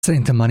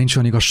Szerintem már nincs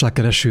olyan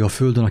igazságkereső a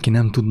Földön, aki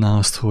nem tudná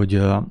azt, hogy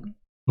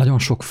nagyon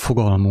sok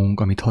fogalmunk,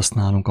 amit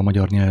használunk a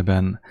magyar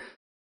nyelven,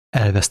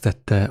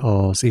 elvesztette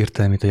az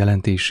értelmét, a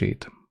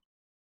jelentését.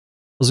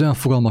 Az olyan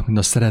fogalmak, mint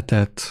a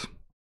szeretet,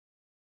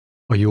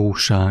 a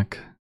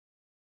jóság,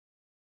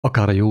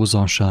 akár a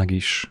józanság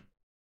is,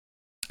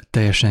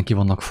 teljesen ki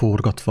vannak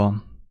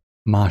forgatva,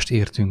 mást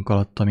értünk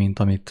alatta, mint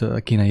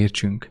amit kéne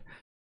értsünk.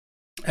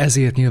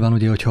 Ezért nyilván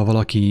ugye, hogyha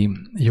valaki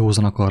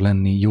józan akar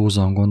lenni,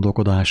 józan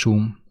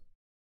gondolkodású,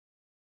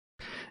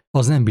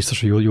 az nem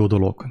biztos, hogy jó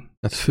dolog.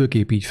 Tehát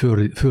főképp így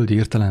földi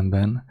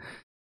értelemben,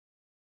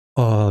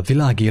 a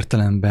világi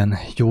értelemben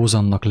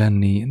józannak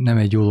lenni nem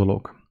egy jó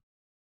dolog.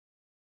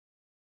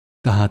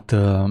 Tehát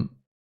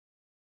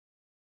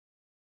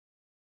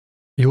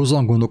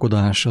józan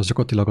gondolkodás az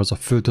gyakorlatilag az a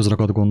földhöz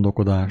ragadt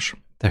gondolkodás,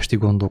 testi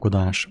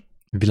gondolkodás,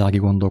 világi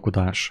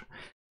gondolkodás,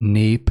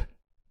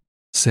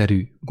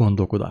 népszerű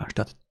gondolkodás,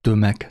 tehát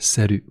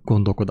tömegszerű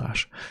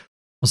gondolkodás.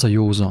 Az a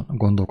józan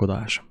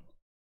gondolkodás.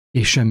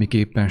 És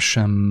semmiképpen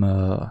sem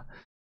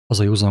az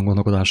a józan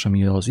gondolkodás,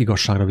 ami az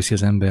igazságra viszi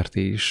az embert,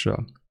 és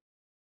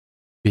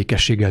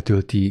békességgel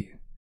tölti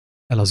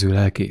el az ő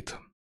lelkét.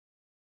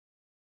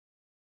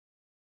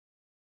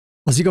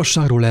 Az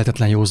igazságról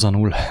lehetetlen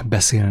józanul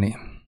beszélni,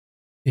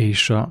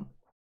 és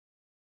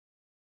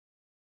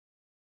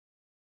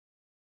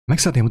meg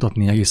szeretném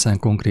mutatni egészen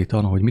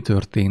konkrétan, hogy mi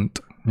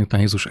történt, miután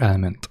Jézus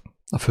elment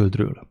a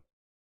földről,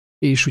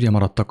 és ugye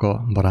maradtak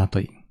a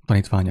barátai,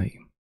 tanítványai.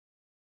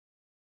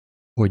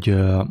 Hogy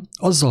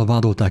azzal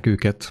vádolták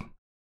őket,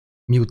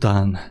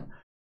 miután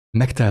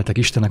megteltek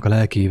Istennek a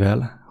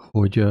lelkével,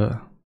 hogy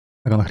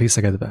meg vannak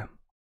részegedve.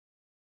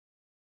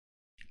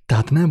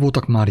 Tehát nem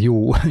voltak már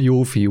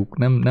jó fiúk,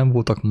 nem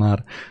voltak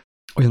már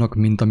olyanok,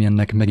 mint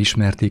amilyennek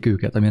megismerték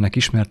őket, amilyennek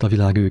ismerte a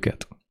világ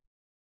őket.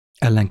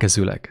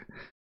 Ellenkezőleg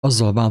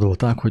azzal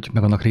vádolták, hogy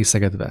meg vannak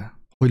részegedve,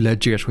 hogy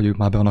lehetséges, hogy ők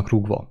már be vannak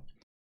rúgva.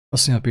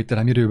 Azt mondja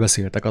Péter, miről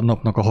beszéltek? A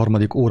napnak a 3.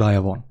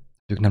 órája van,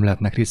 ők nem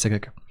lehetnek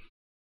részegek.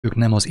 Ők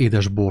nem az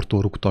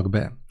édesbortól rúgtak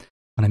be,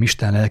 hanem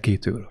Isten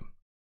lelkétől.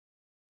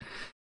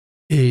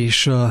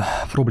 És a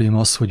probléma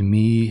az, hogy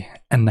mi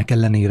ennek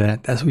ellenére,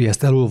 ugye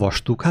ezt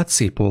elolvastuk, hát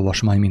szép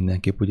olvasmány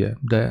mindenképp, ugye,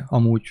 de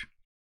amúgy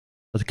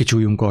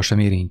kicsújunkkal sem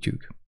érintjük.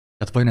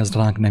 Tehát vajon ez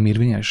ránk nem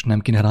érvényes? Nem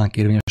kéne ránk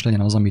érvényes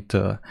legyen az, amit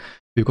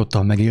ők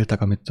ottan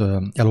megéltek, amit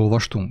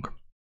elolvastunk?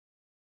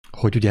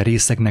 Hogy ugye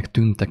részegnek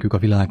tűntek ők a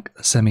világ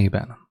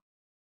szemében.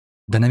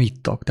 De nem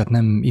ittak, tehát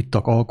nem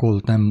ittak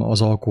alkoholt, nem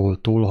az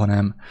alkoholtól,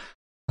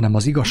 hanem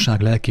az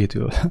igazság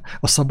lelkétől,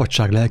 a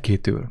szabadság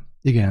lelkétől.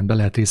 Igen, be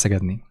lehet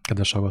részegedni,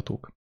 kedves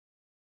hallgatók.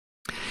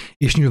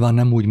 És nyilván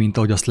nem úgy, mint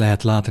ahogy azt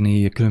lehet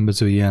látni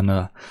különböző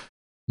ilyen,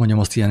 mondjam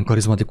azt, ilyen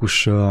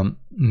karizmatikus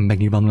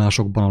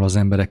megnyilvánulásokban, ahol az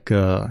emberek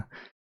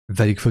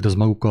verik földhöz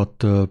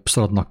magukat,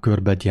 szaladnak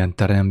körbe egy ilyen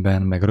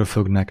teremben, meg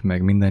röfögnek,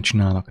 meg mindent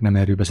csinálnak, nem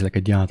erről beszélek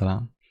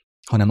egyáltalán,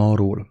 hanem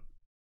arról,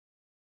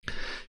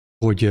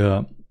 hogy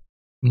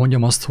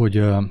mondjam azt,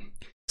 hogy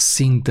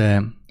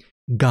szinte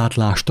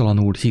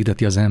gátlástalanul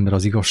hirdeti az ember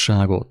az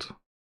igazságot,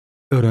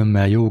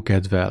 örömmel,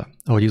 jókedvel,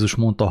 ahogy Jézus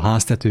mondta a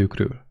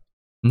háztetőkről.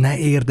 Ne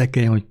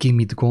érdekeljen, hogy ki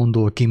mit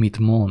gondol, ki mit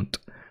mond.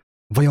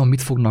 Vajon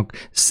mit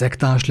fognak,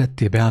 szektás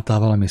lettél, beálltál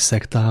valami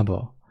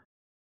szektába?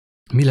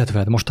 Mi lett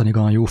veled, mostanig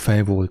olyan jó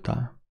fej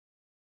voltál?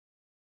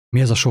 Mi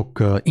ez a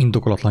sok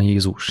indokolatlan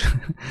Jézus?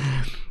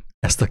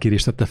 Ezt a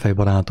kérdést tette fel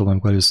barátom,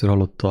 amikor először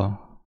hallotta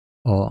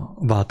a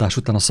váltás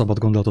után a szabad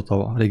gondolatot,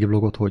 a régi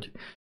blogot, hogy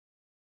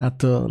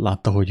hát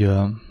látta, hogy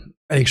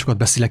elég sokat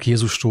beszélek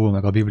Jézusról,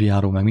 meg a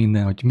Bibliáról, meg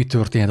minden, hogy mi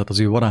történhetett az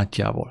ő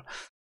barátjával.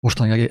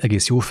 Mostanig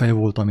egész jó fej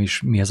voltam,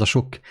 és mi ez a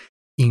sok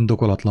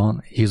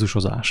indokolatlan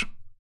Jézusozás.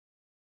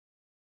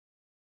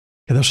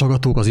 Kedves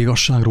hallgatók, az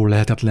igazságról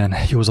lehetetlen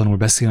józanul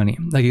beszélni.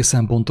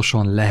 Egészen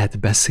pontosan lehet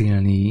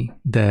beszélni,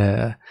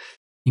 de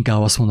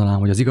inkább azt mondanám,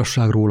 hogy az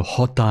igazságról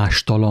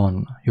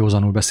hatástalan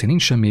józanul beszélni.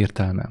 Nincs semmi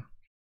értelme.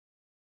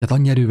 Tehát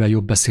annyi erővel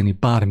jobb beszélni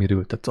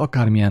bármiről, tehát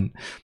akármilyen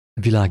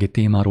világi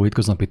témáról,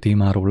 hétköznapi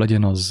témáról,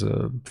 legyen az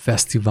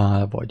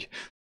fesztivál, vagy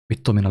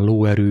mit tudom én, a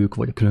lóerők,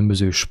 vagy a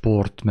különböző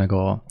sport, meg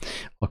a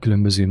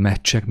különböző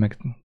meccsek, meg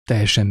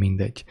teljesen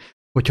mindegy.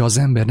 Hogyha az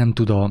ember nem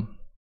tud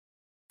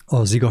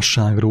az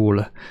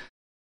igazságról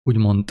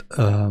úgymond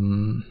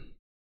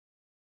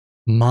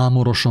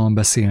mámorosan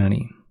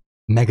beszélni,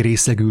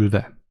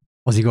 megrészegülve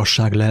az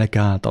igazság lelke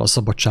által, a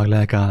szabadság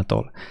lelke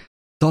által,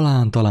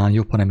 talán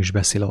jobb, ha nem is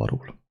beszél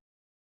arról.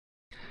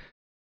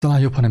 Talán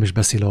jobb, ha nem is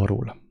beszél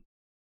arról.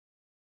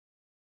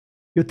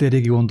 Jött egy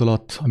régi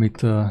gondolat,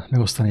 amit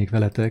megosztanék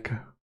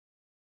veletek.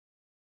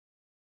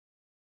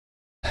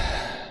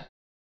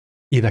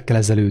 Évekkel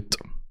ezelőtt,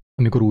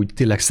 amikor úgy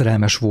tényleg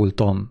szerelmes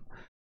voltam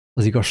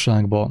az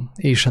igazságba,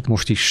 és hát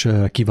most is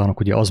kívánok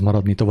ugye az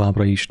maradni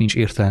továbbra is, nincs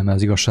értelme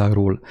az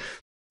igazságról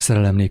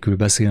szerelem nélkül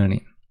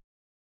beszélni.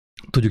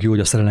 Tudjuk jó, hogy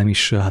a szerelem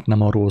is hát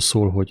nem arról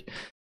szól,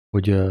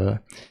 hogy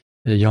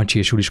Jancsi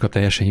és Juliska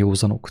teljesen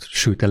józanok,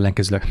 sőt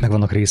ellenkezőleg meg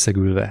vannak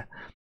részegülve.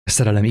 A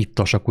szerelem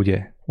ittasak,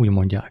 ugye, úgy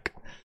mondják.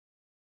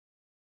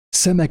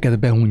 Szemeket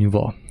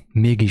behunyva,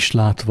 mégis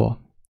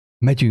látva,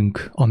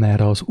 Megyünk,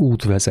 amerre az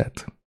út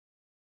vezet.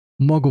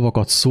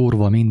 Magvakat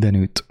szórva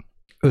mindenütt,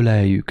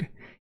 öleljük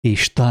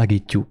és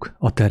tágítjuk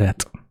a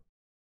teret.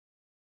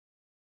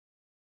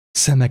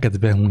 Szemeket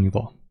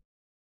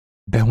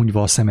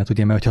behunyva a szemet,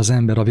 ugye, mert ha az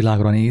ember a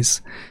világra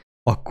néz,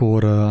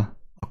 akkor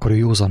ő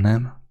józan,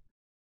 nem?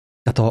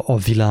 Tehát a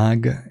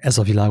világ, ez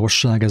a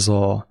világosság, ez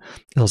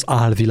az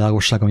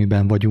álvilágosság,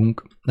 amiben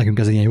vagyunk, nekünk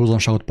ez egy ilyen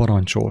józanságot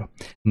parancsol.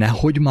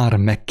 Nehogy már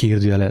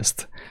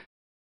megkérdőjelezd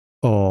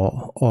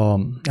a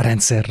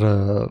rendszer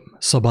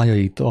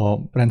szabályait,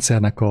 a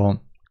rendszernek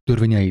a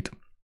törvényeit,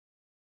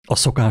 a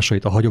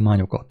szokásait, a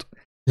hagyományokat.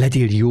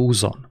 Legyél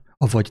józan,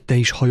 avagy te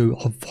is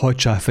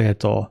hajtsál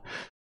fejet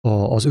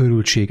az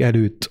őrültség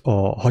előtt,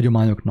 a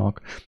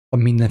hagyományoknak, a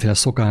mindenféle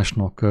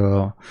szokásnak,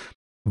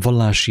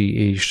 vallási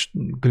és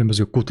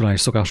különböző kulturális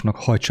szokásnak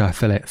hajtsál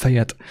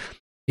fejet,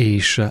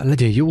 és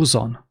legyél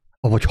józan,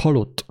 avagy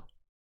halott.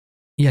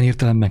 Ilyen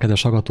értelemben,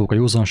 kedves hallgatók, a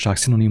józanság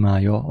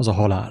szinonimája az a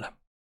halál.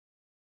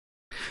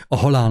 A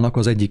halálnak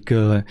az egyik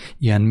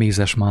ilyen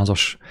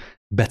mézes-mázas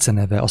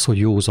beceneve az, hogy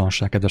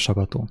józanság, kedves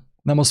hallgató.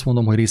 Nem azt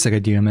mondom, hogy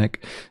részegedjél meg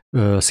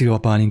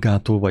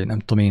szilvapálinkától, vagy nem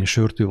tudom én,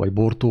 sörtől, vagy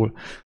bortól,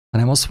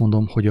 hanem azt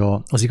mondom, hogy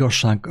az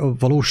igazság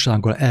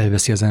valósággal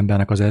elveszi az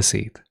embernek az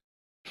eszét.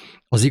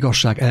 Az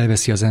igazság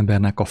elveszi az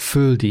embernek a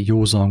földi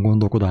józan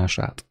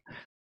gondolkodását.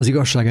 Az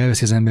igazság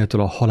elveszi az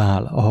embertől a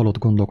halott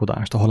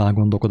gondolkodást, a halál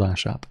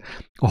gondolkodását,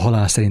 a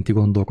halál szerinti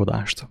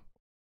gondolkodást.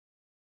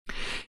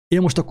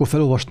 Én most akkor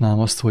felolvasnám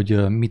azt,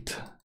 hogy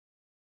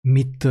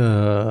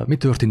mi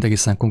történt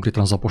egészen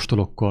konkrétan az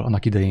apostolokkal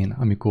annak idején,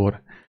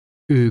 amikor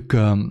ők,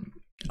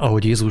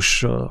 ahogy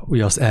Jézus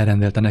ugye azt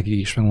elrendelte neki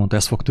is, megmondta,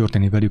 ez fog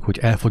történni velük, hogy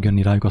el fog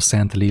jönni rájuk a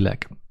Szent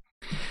Lélek.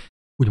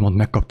 Úgymond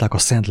megkapták a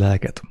Szent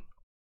Lelket.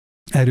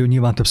 Erről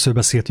nyilván többször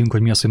beszéltünk,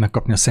 hogy mi az, hogy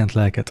megkapni a Szent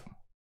Lelket.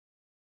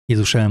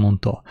 Jézus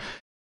elmondta,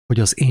 hogy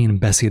az én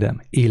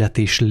beszédem élet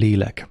és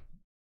lélek.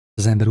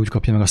 Az ember úgy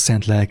kapja meg a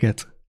Szent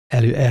Lelket,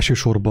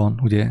 elsősorban,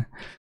 ugye,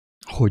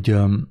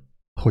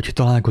 hogy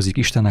találkozik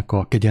Istennek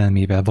a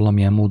kegyelmével,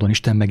 valamilyen módon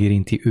Isten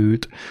megérinti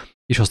őt,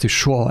 és azt is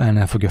soha el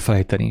nem fogja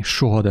felejteni,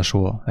 soha, de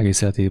soha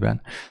egész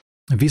életében.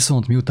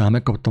 Viszont miután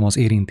megkaptam az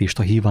érintést,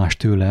 a hívást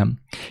tőlem,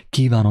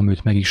 kívánom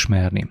őt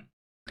megismerni.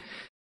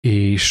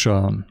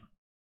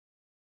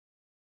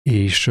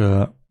 És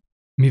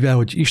mivel,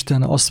 hogy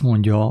Isten azt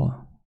mondja,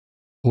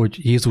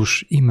 hogy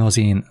Jézus íme az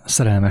én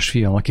szerelmes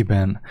fiam,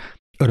 akiben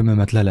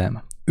örömömet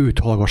lelem, őt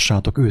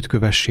hallgassátok, őt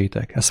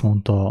kövessétek, ezt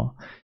mondta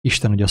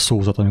Isten ugye a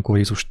szózat, amikor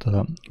Jézust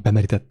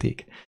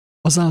bemerítették.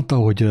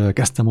 Azáltal, hogy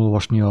kezdtem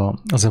olvasni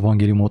az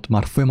evangéliumot,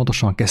 már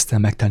folyamatosan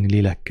kezdtem megtelni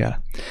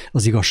lélekkel,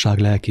 az igazság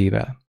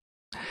lelkével.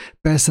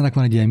 Persze ennek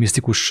van egy ilyen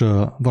misztikus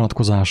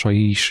vonatkozása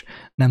is,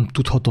 nem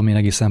tudhatom én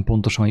egészen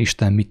pontosan, hogy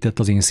Isten mit tett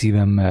az én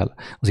szívemmel,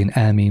 az én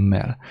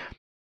elmémmel,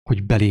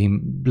 hogy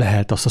belém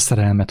lehet azt a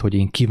szerelmet, hogy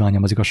én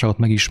kívánjam az igazságot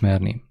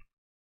megismerni.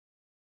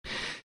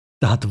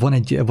 Tehát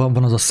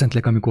van az a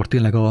Szentlélek, amikor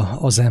tényleg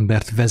az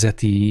embert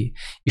vezeti,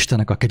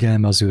 Istennek a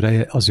kegyelme,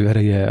 az ő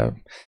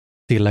ereje,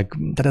 tényleg,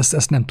 tehát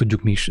ezt nem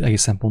tudjuk mi is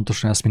egészen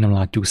pontosan, ezt mi nem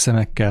látjuk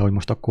szemekkel, hogy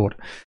most akkor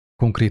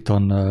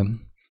konkrétan,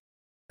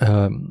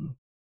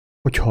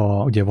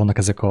 hogyha ugye vannak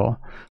ezek a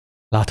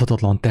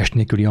láthatatlan test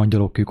nélküli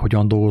angyalok, ők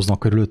hogyan dolgoznak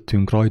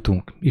körülöttünk,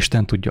 rajtunk,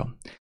 Isten tudja.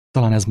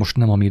 Talán ez most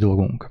nem a mi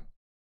dolgunk.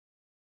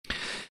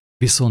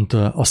 Viszont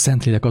a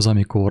Szentlélek az,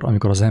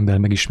 amikor az ember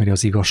megismeri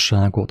az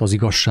igazságot, az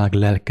igazság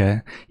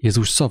lelke,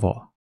 Jézus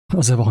szava,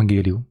 az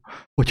evangélium.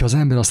 Hogyha az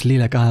ember azt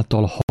lélek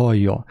által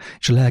hallja,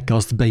 és a lelke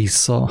azt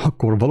beissza,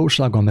 akkor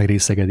valósággal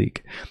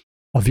megrészegedik.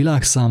 A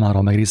világ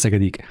számára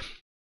megrészegedik,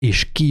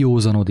 és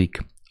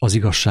kijózanodik az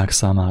igazság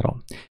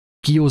számára.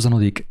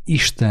 Kijózanodik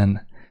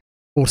Isten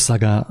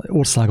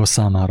országa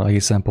számára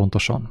egészen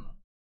pontosan.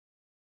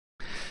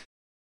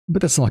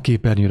 Beteszem a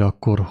képernyőre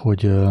akkor,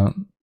 hogy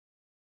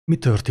mi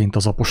történt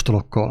az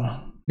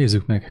apostolokkal.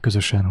 Nézzük meg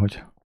közösen,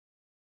 hogy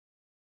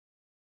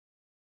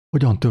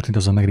hogyan történt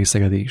ez a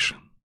megrészegedés.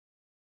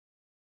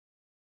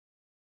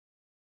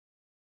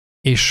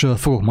 És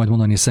fogok majd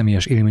mondani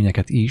személyes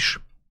élményeket is,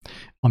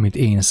 amit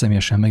én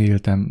személyesen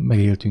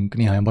megéltünk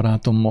néhány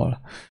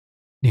barátommal,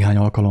 néhány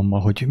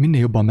alkalommal, hogy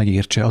minél jobban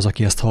megértse az,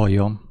 aki ezt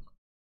hallja,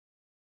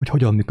 hogy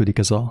hogyan működik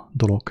ez a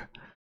dolog.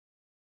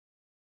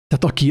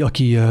 Tehát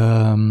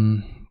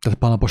tehát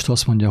Pál apostol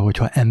azt mondja, hogy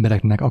ha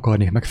embereknek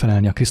akarnék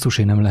megfelelni, a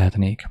Krisztusé nem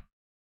lehetnék.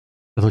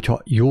 Tehát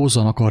hogyha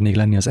józan akarnék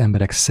lenni az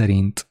emberek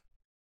szerint,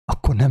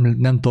 akkor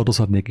nem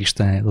tartozhatnék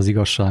Istenhez, az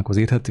igazsághoz,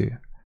 érthető?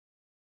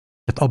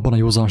 Tehát abban a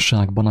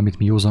józanságban, amit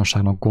mi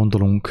józanságnak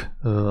gondolunk,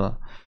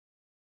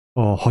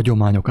 a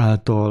hagyományok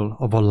által,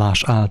 a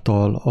vallás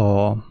által,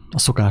 a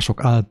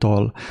szokások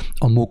által,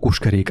 a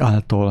mókuskerék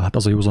által, hát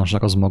az a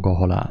józanság az maga a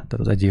halál. Tehát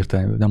az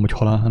egyértelmű, nem hogy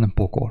halál, hanem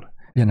pokol.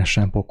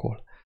 Egyenesen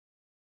pokol.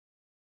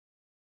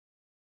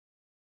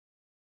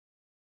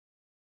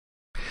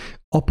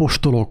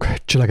 Apostolok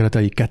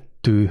cselekedetei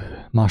 2.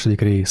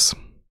 második rész.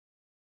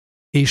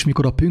 És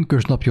mikor a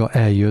pünkösd napja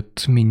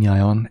eljött,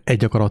 mindnyájan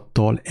egy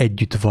akarattal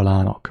együtt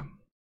valának.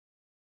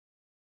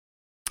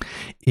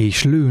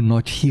 és lő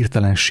nagy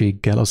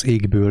hirtelenséggel az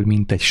égből,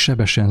 mint egy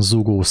sebesen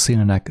zúgó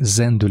szélnek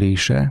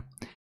zendülése,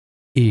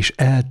 és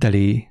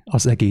elteli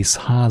az egész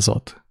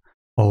házat,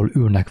 ahol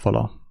ülnek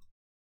vala.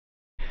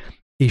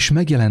 És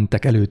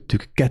megjelentek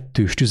előttük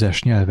kettős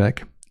tüzes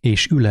nyelvek,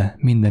 és üle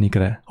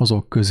mindenikre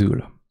azok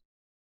közül.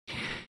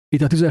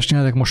 Itt a tüzes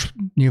nyelvek most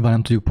nyilván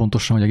nem tudjuk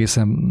pontosan, hogy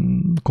egészen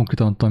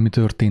konkrétan mi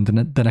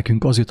történt, de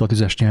nekünk az jut a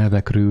tüzes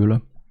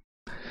nyelvekről,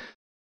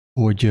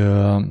 hogy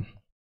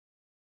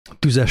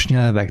tüzes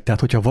nyelvek, tehát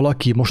hogyha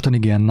valaki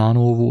mostanig ilyen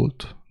nánó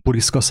volt,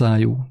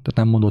 puriszkaszájú, tehát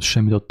nem mondott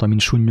semmit ott,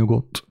 mint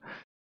sunnyogott,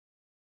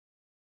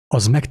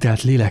 az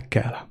megtelt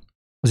lélekkel,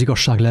 az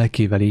igazság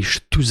lelkével,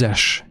 és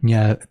tüzes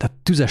nyelv, tehát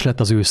tüzes lett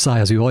az ő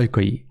száj, az ő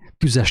ajkai,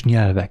 tüzes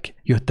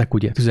nyelvek jöttek,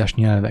 ugye, tüzes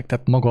nyelvek,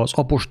 tehát maga az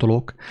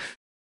apostolok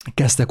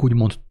kezdtek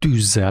úgymond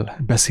tűzzel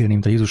beszélni,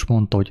 mint a Jézus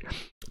mondta, hogy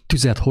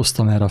tüzet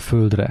hoztam erre a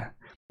földre,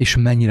 és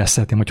mennyire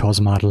szeretném, hogyha az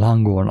már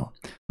lángolna,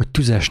 hogy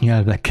tüzes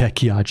nyelvekkel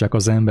kiáltsák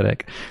az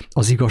emberek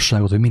az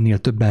igazságot, hogy minél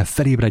többen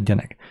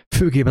felébredjenek,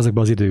 főképp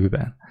ezekben az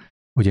időkben,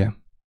 ugye?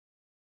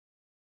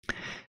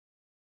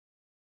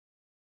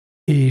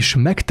 És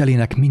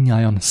megtelének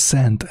mindnyájan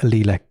szent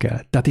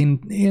lélekkel. Tehát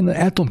én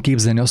el tudom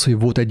képzelni azt, hogy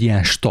volt egy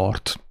ilyen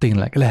start,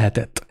 tényleg,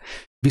 lehetett.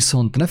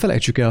 Viszont ne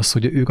felejtsük el azt,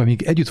 hogy ők,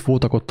 amíg együtt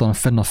voltak ottan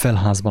fenn a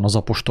felházban az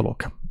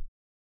apostolok,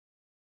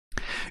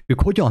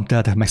 ők hogyan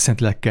teltek meg szent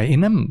lélekkel? Én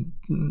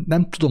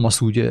nem tudom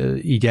azt úgy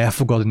így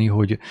elfogadni,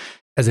 hogy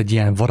ez egy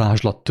ilyen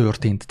varázslat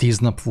történt 10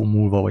 nap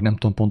múlva, vagy nem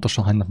tudom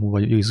pontosan hány nap múlva,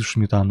 hogy Jézus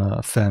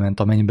miután felment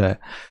a mennybe,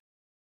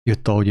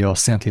 jött ugye a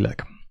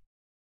Szentlélek.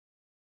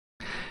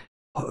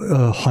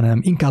 Hanem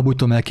inkább úgy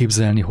tudom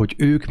elképzelni, hogy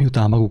ők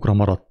miután magukra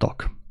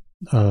maradtak,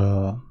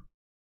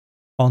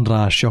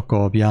 András,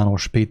 Jakab,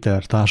 János,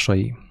 Péter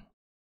társai,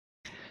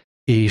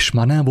 és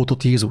már nem volt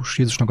ott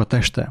Jézusnak a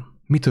teste.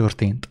 Mi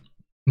történt?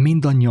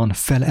 Mindannyian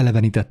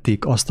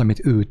felelevenítették azt,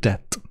 amit ő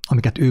tett,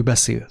 amiket ő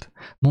beszélt.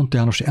 Mondta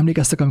János,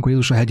 emlékeztek, amikor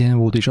Jézus a hegyen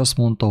volt, és azt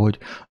mondta, hogy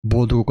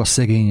boldogok a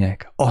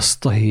szegények,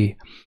 azt a hé,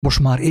 most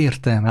már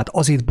értem, hát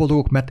azért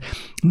boldogok, mert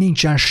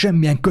nincsen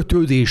semmilyen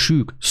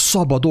kötődésük,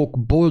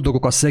 szabadok,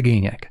 boldogok a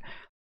szegények.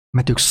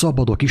 Mert ők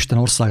szabadok Isten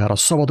országára,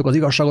 szabadok az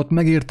igazságot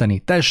megérteni,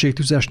 tessék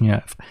tüzes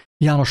nyelv.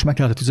 János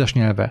megkezdett tüzes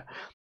nyelve.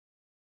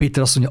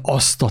 Péter azt mondja,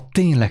 azt a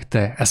tényleg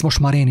te, ezt most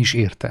már én is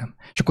értem.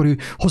 És akkor ő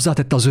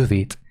hozzátette az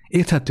övét.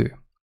 Érthető?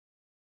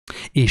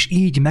 És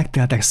így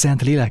megteltek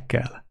szent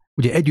lélekkel.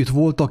 Ugye együtt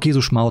voltak,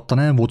 Jézus már ott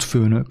nem volt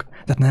főnök,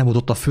 tehát nem volt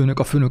ott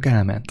a főnök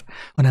elment,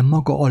 hanem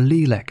maga a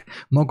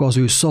lélek, maga az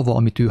ő szava,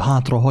 amit ő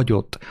hátra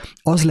hagyott,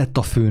 az lett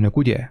a főnök,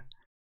 ugye?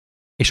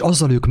 És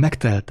azzal ők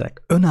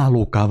megteltek,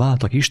 önállóká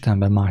váltak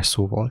Istenben más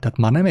szóval. Tehát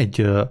már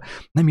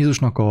nem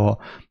Jézusnak a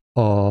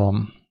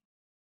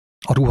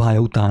ruhája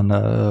után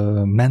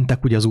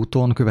mentek ugye az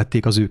úton,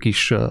 követték az ő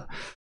kis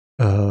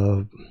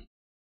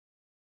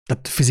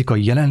tehát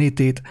fizikai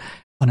jelenlétét,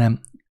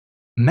 hanem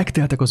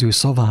megteltek az ő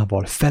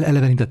szavával,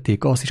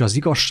 felelevenítették azt, és az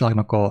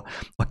igazságnak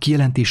a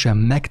kijelentése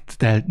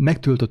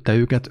megtöltötte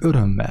őket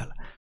örömmel,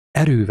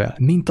 erővel,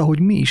 mint ahogy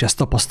mi is ezt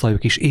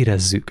tapasztaljuk és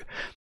érezzük.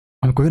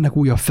 Amikor jönnek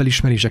újabb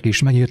felismerések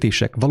és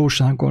megértések,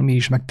 valósággal mi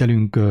is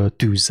megtelünk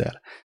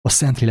tűzzel, a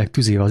Szentlélek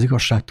tüzével, az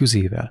igazság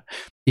tüzével,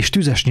 és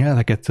tüzes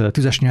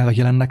nyelvek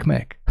jelennek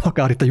meg,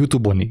 akár itt a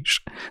YouTube-on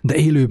is, de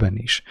élőben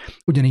is.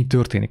 Ugyanígy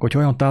történik, hogy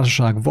olyan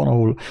társaság van,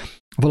 ahol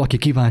valaki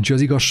kíváncsi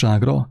az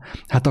igazságra,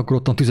 hát akkor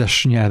ottan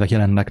tüzes nyelvek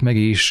jelennek meg,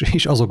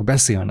 és azok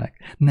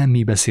beszélnek. Nem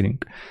mi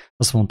beszélünk.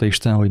 Azt mondta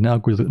Isten, hogy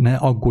ne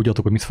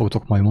aggódjatok, hogy mit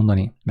fogtok majd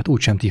mondani, mert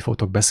úgysem ti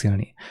fogtok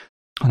beszélni,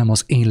 hanem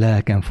az én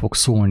lelkem fog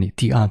szólni,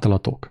 ti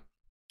általatok.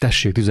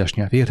 Tessék, tüzes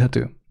nyelv,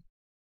 érthető?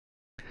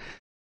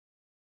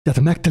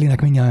 Tehát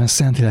megtelének mindjárt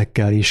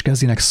szentlélekkel, és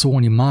kezdjenek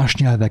szólni más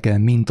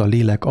nyelveken, mint a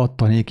lélek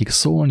adta nékik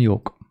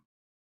szólniok.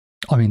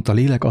 Amint a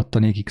lélek adta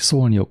nékik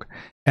szólniok,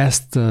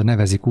 ezt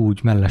nevezik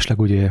úgy mellesleg,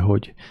 ugye,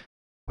 hogy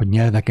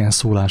nyelveken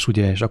szólás,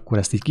 ugye, és akkor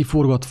ezt így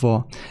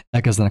kiforgatva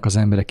elkezdenek az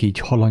emberek így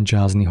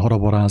halandzsázni,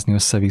 harabarázni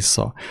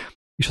össze-vissza,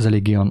 és az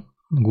elég ilyen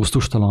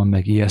gusztustalan,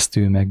 meg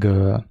ijesztő, meg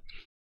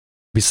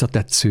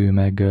visszatetsző,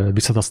 meg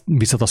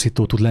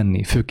visszataszító tud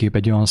lenni, főképp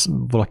egy olyan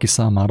valaki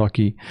számára,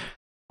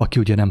 aki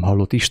ugye nem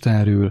hallott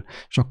Istenről,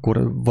 és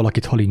akkor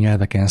valakit hali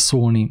nyelveken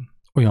szólni,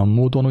 olyan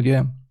módon,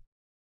 ugye,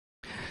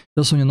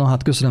 de azt mondja, na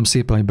hát köszönöm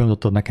szépen, hogy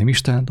bemutattad nekem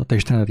Istent, a te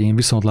Istenet, én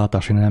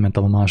viszontlátásra én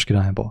elmentem a másik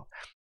irányba.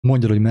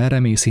 Mondja, hogy merre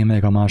mész, én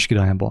meg a másik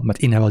irányba, mert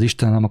én az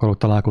Istennel nem akarok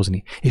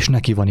találkozni, és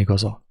neki van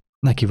igaza.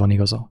 Neki van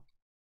igaza.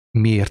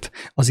 Miért?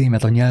 Azért,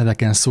 mert a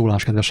nyelveken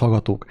szólás, kedves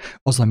hallgatók,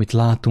 az, amit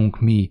látunk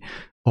mi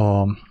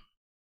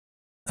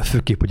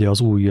főképp ugye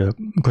az új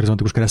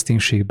karizmatikus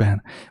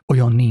kereszténységben,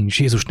 olyan nincs,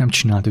 Jézus nem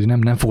csinált, hogy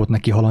nem fogott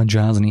neki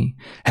halandzsázni,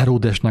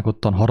 Heródesnek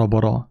ottan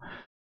harabara,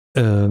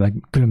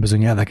 meg különböző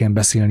nyelveken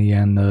beszélni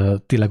ilyen,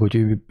 tényleg, hogy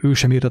ő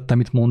sem értette,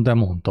 mit mond, de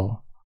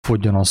mondta,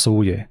 fogjon a szó,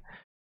 ugye?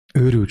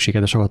 Őrültség,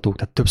 kedves hallgatók,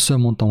 tehát többször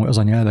mondtam, hogy az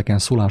a nyelveken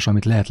szólás,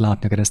 amit lehet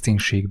látni a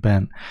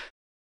kereszténységben,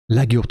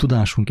 Legjobb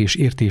tudásunk és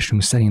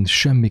értésünk szerint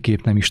semmiképp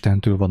nem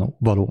Istentől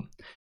való.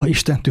 Ha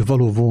Istentől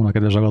való volna,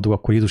 kedves ragadó,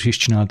 akkor Jézus is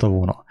csinálta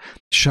volna.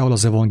 Sehol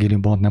az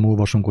evangéliumban nem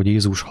olvasunk, hogy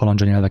Jézus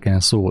halandzsa nyelveken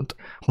szólt,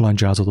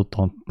 halandzsázott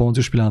a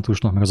Poncius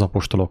Pilátusnak, meg az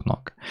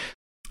apostoloknak.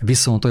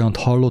 Viszont olyant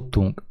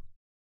hallottunk,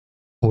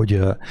 hogy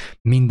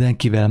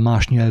mindenkivel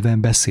más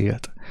nyelven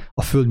beszélt.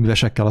 A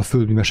földművesekkel a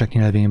földművesek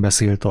nyelvén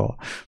beszélt, a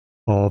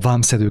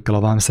vámszedőkkel a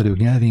vámszedők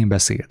nyelvén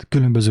beszélt,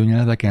 különböző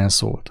nyelveken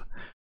szólt.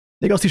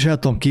 Még azt is el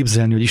tudom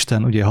képzelni, hogy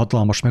Isten ugye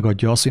hatalmas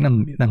megadja azt, hogy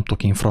nem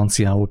tudok én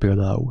franciául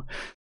például.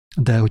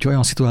 De hogyha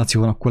olyan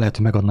szituáció van, akkor lehet,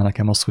 hogy megadná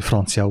nekem azt, hogy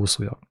franciául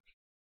szóljak.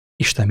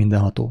 Isten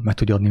mindenható, meg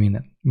tudja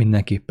adni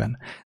mindenképpen.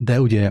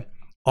 De ugye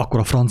akkor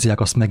a franciák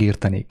azt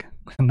megértenék.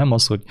 Nem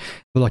az, hogy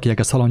valaki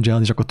elkezd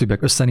halandzsálni, és akkor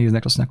többiek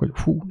összenéznek, azt mondják,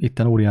 hogy hú,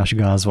 itten óriási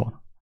gáz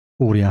van.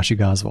 Óriási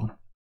gáz van.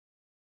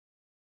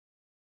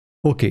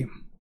 Oké,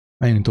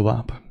 menjünk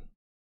tovább.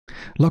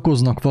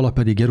 Lakoznak vala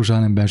pedig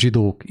Jeruzsálemben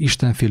zsidók,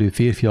 istenfélő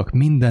férfiak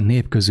minden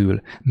nép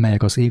közül,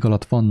 melyek az ég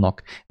alatt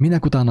vannak,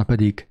 minek utána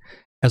pedig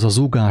ez a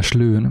zúgás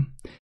lőn,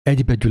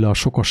 egybegyűle a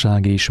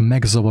sokaság és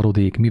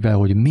megzavarodik, mivel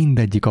hogy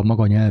mindegyik a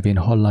maga nyelvén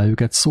hallá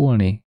őket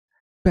szólni.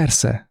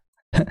 Persze,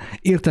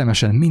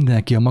 értelmesen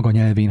mindenki a maga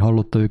nyelvén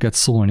hallotta őket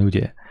szólni,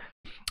 ugye?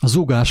 A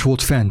zúgás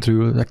volt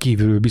fentről,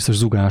 kívülről biztos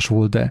zúgás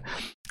volt, de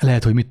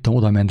lehet, hogy mit tudom,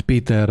 oda ment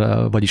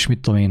Péter, vagyis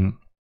mit tudom én,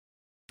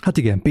 hát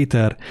igen,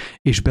 Péter,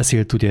 és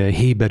beszélt ugye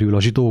héberül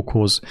a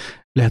zsidókhoz,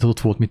 lehet, hogy ott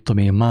volt, mit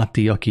tudom én,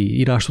 Máté, aki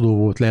írástudó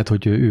volt, lehet,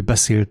 hogy ő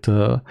beszélt,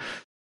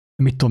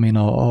 mit tudom én,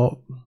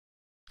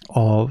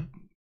 a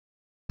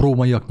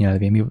rómaiak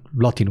nyelvén,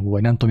 latinul,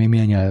 vagy nem tudom én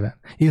milyen nyelven.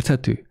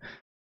 Érthető?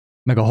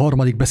 Meg a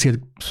harmadik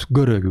beszélt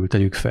görögül,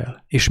 tegyük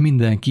fel, és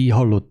mindenki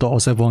hallotta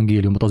az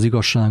evangéliumot, az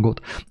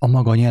igazságot a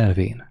maga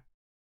nyelvén.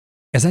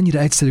 Ez ennyire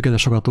egyszerű,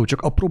 kedves hallgató,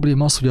 csak a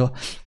probléma az, hogy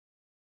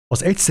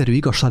az egyszerű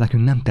igazság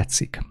nekünk nem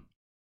tetszik.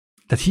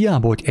 Tehát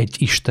hiába, hogy egy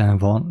Isten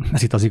van,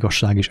 ez itt az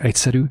igazság is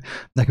egyszerű,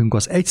 nekünk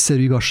az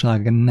egyszerű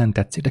igazság nem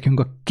tetszik. Nekünk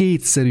a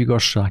kétszerű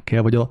igazság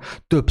kell, vagy a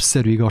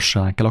többszerű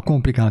igazság kell, a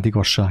komplikált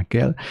igazság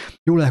kell.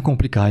 Jól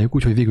elkomplikáljuk,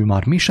 úgyhogy végül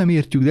már mi sem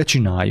értjük, de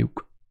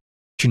csináljuk.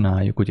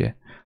 Csináljuk, ugye,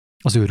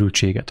 az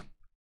őrültséget.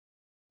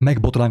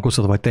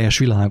 Megbotránkoztatva egy teljes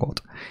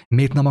világot.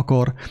 Miért nem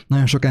akar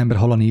nagyon sok ember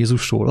hallani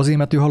Jézusról? Azért,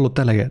 mert ő hallott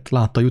eleget,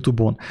 látta a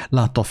YouTube-on,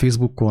 látta a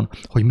Facebookon,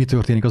 hogy mi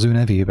történik az ő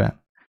nevében.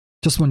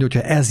 És azt mondja,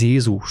 hogy ha ez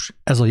Jézus,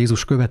 ez a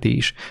Jézus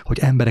követés, hogy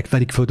emberek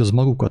verik földöz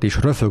magukat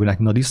és röfögnek,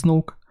 mint a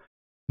disznók,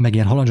 meg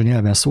ilyen halandzsa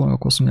nyelven szólnak,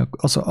 akkor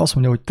azt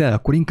mondja, hogy te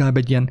akkor inkább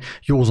egy ilyen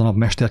józanabb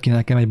mester kéne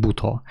nekem, egy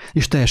Buddha.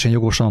 És teljesen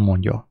jogosan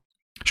mondja.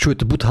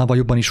 Sőt, Buddhával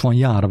jobban is van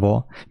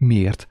járva.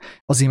 Miért?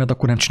 Azért, mert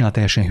akkor nem csinál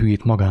teljesen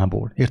hülyét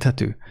magából.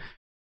 Érthető?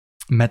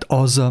 Mert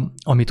az,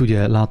 amit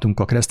ugye látunk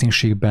a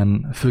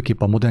kereszténységben, főképp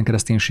a modern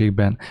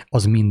kereszténységben,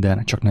 az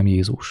minden, csak nem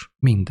Jézus.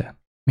 Minden.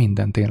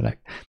 Minden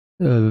tényleg.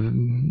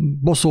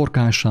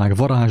 Boszorkányság,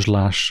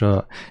 varázslás,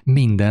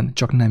 minden,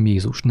 csak nem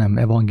Jézus, nem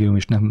evangélium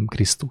és nem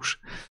Krisztus.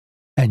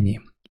 Ennyi.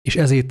 És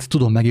ezért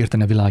tudom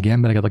megérteni a világi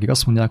embereket, akik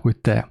azt mondják, hogy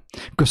te,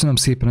 köszönöm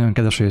szépen, olyan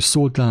kedves, hogy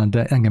szóltál,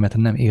 de engemet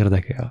nem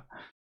érdekel.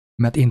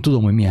 Mert én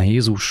tudom, hogy milyen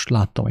Jézus,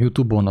 láttam a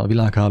YouTube-on, a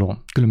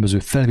világhálón különböző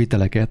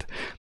felvételeket,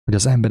 hogy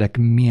az emberek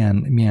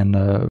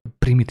milyen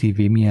primitív,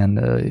 milyen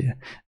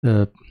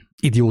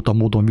idióta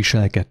módon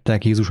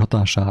viselkedtek Jézus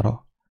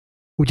hatására.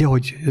 Ugye,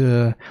 hogy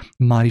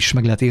már is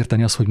meg lehet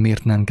érteni azt, hogy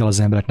miért nem kell az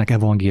embereknek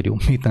evangélium,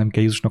 miért nem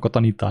kell Jézusnak a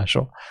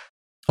tanítása.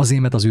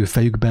 Azért, mert az ő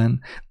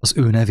fejükben az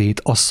ő nevét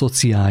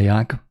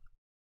asszociálják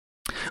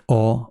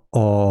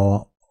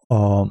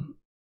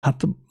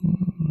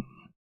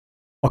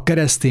a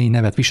keresztény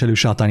nevet viselő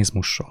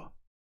sátánizmussal.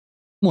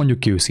 Mondjuk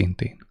ki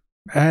őszintén.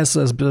 Ez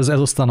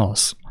aztán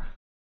az.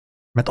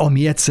 Mert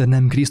ami egyszer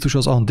nem Krisztus,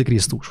 az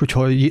antikrisztus.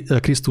 Hogyha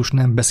Krisztus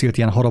nem beszélt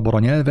ilyen harabara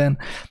nyelven,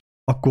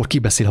 akkor ki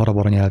beszél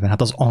harabara nyelven?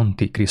 Hát az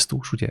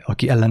antikrisztus, ugye,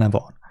 aki ellene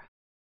van.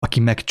 Aki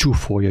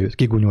megcsúfolja őt,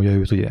 kigunyolja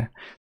őt, ugye.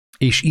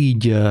 És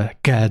így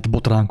kelt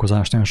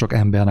botránkozást nagyon sok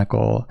embernek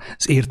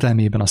az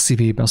értelmében, a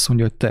szívében, azt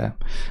mondja, hogy te,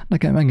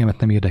 engemet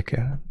nem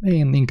érdekel.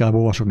 Én inkább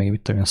olvasok még,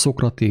 mit tudom én,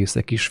 Szokratész,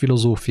 egy kis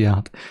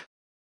filozófiát,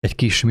 egy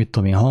kis, mit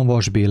tudom én,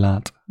 Hanvas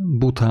Bélát,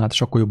 Buddhát,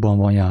 és akkor jobban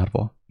van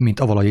járva, mint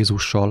avval a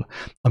Jézussal,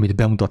 amit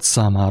bemutat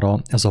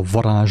számára ez a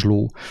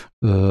varázsló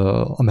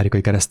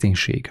amerikai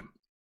kereszténység,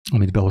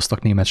 amit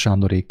behoztak Németh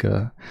Sándorék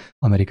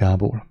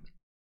Amerikából.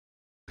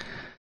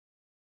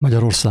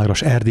 Magyarországra,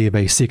 s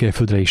Erdélybe és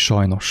Székelyföldre is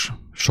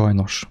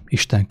sajnos,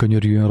 Isten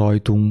könyörüljön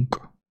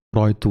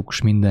rajtuk,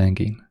 s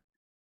mindenkin.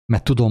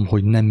 Mert tudom,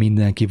 hogy nem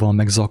mindenki van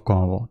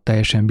megzakkalva.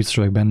 Teljesen biztos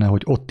vagyok benne,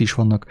 hogy ott is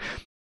vannak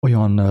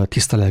olyan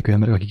tisztalelkű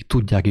emberek, akik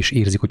tudják és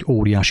érzik, hogy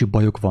óriási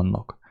bajok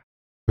vannak,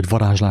 hogy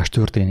varázslás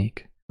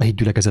történik a hit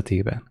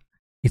gyülekezetében,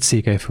 itt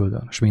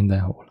Székelyföldön, és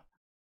mindenhol.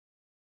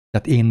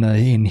 Tehát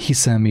én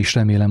hiszem és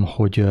remélem,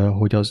 hogy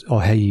a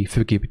helyi,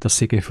 főképp itt a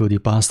székelyföldi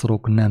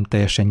pásztorok nem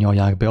teljesen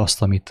nyalják be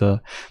azt, amit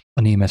a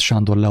Németh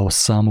Sándor lehoz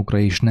számukra,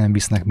 és nem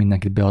visznek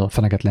mindenkit be a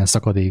feneketlen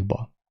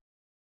szakadékba.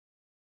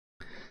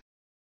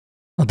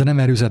 De nem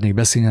erről szeretnék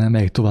beszélni, hanem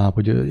megyek tovább,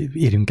 hogy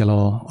érjünk el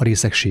a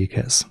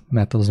részegséghez,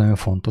 mert az nagyon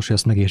fontos, hogy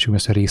ezt megértsük,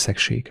 ezt a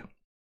részegség.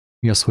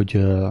 Mi az, hogy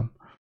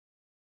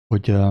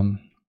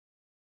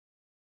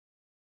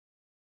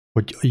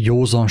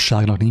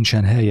józanságnak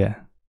nincsen helye?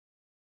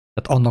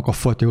 Tehát annak a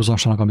fajta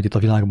józanságnak, amit itt a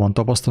világban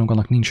tapasztalunk,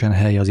 annak nincsen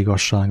helye az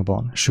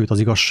igazságban. Sőt, az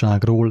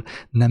igazságról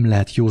nem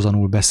lehet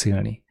józanul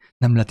beszélni.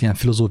 Nem lehet ilyen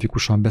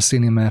filozófikusan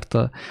beszélni, mert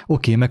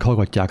oké,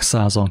 meghallgatják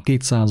 100-an,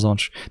 200-an,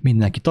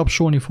 mindenki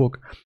tapsolni fog,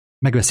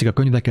 megveszik a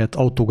könyveket,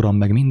 autogram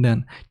meg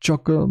minden,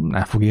 csak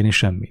nem fog érni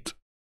semmit.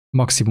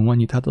 Maximum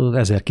annyit, hát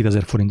az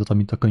 1000-2000 forintot,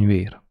 amit a könyv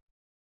ér.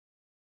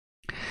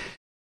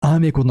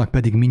 Álmékodnak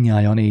pedig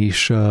minnyájan,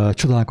 és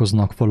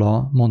csodálkoznak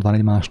vala, mondván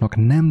egymásnak,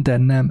 nem, de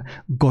nem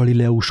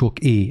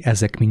Galileusok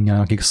ezek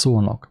minnyájan, akik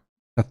szólnak.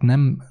 Tehát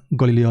nem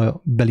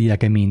Galilea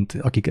beliek mint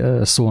akik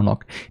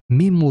szólnak.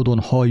 Mi módon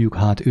halljuk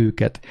hát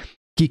őket,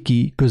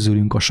 ki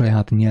közülünk a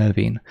saját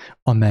nyelvén,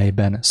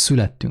 amelyben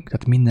születtünk.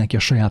 Tehát mindenki a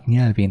saját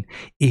nyelvén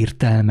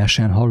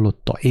értelmesen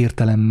hallotta,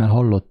 értelemmel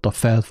hallotta,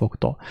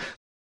 felfogta.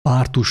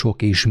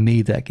 Pártusok és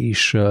médek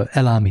és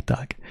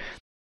elámiták.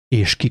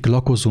 És kik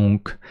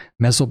lakozunk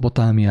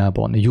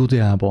Mezopotámiában,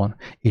 Judeában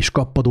és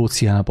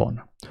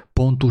Kappadóciában,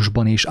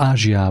 Pontusban és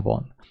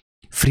Ázsiában,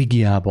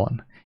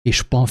 Frigiában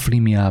és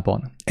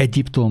Pamflimiában,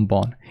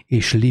 Egyiptomban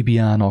és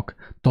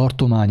Libiának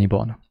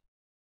tartományiban,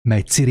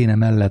 mely Ciréne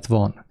mellett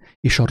van,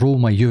 és a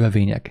római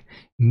jövevények,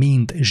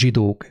 mind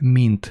zsidók,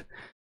 mind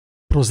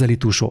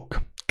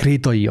prozelitusok,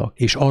 krétaiak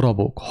és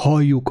arabok,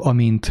 halljuk,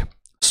 amint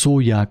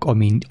szólják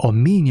a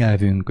mi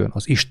nyelvünkön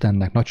az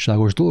Istennek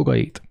nagyságos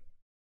dolgait.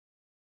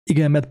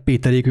 Igen, mert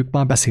Péterék ők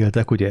már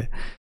beszéltek, ugye?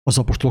 Az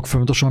apostolok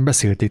folyamatosan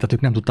beszélték, tehát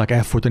ők nem tudták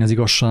elfolytani az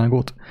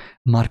igazságot,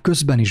 már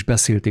közben is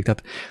beszélték,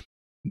 tehát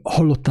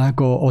hallották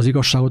az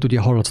igazságot, ugye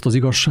hallatszott az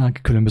igazság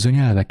különböző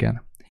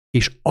nyelveken.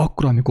 És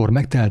akkor, amikor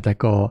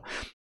megteltek a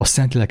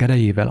Szentlélek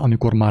erejével,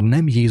 amikor már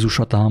nem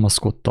Jézusra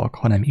támaszkodtak,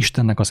 hanem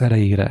Istennek az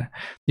erejére,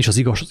 és az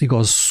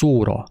igaz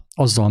szóra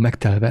azzal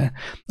megtelve,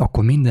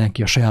 akkor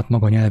mindenki a saját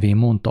maga nyelvén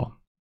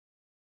mondta.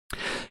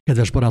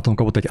 Kedves barátom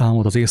kapott egy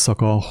álmot az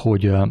éjszaka,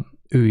 hogy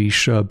ő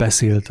is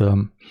beszélt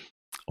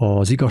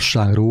az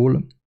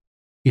igazságról,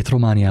 itt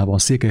Romániában,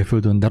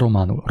 Székelyföldön, de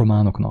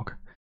románoknak.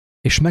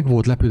 És meg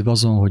volt lepődve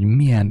azon, hogy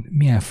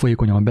milyen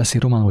folyékonyan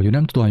beszél románul, hogy ő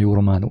nem tud olyan jó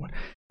románul.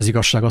 Az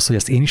igazság az, hogy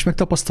ezt én is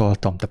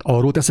megtapasztaltam. Tehát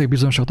arról teszek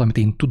bizonyságot, amit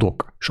én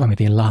tudok, és amit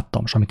én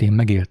láttam, és amit én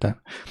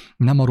megéltem.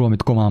 Nem arról,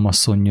 amit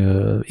Komámasszony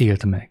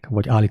élt meg,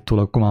 vagy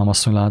állítólag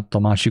Komámasszony látta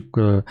a másik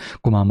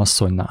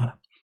Komámasszonynál,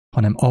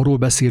 hanem arról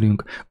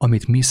beszélünk,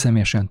 amit mi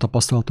személyesen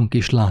tapasztaltunk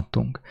és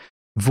láttunk.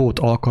 Volt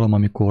alkalom,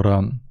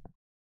 amikor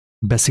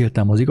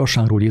beszéltem az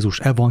igazságról, Jézus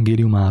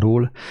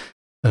evangéliumáról,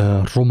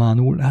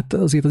 románul, hát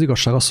azért az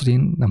igazság az, hogy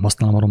én nem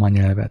használom a román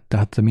nyelvet,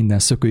 tehát minden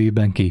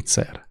szökőjében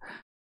kétszer.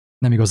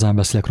 Nem igazán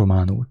beszélek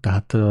románul,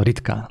 tehát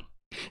ritkán.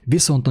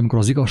 Viszont amikor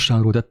az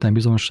igazságról tettem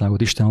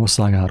bizonyságot Isten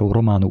országáról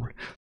románul,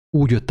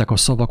 úgy jöttek a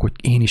szavak, hogy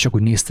én is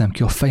akkor néztem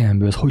ki a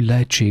fejemből, ez hogy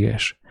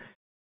lehetséges,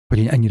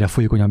 hogy én ennyire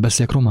folyékonyan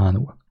beszélek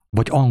románul,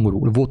 vagy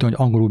angolul. Volt olyan,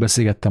 hogy angolul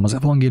beszélgettem az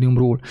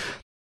evangéliumról,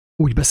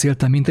 úgy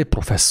beszéltem, mint egy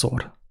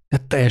professzor.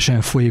 Tehát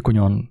teljesen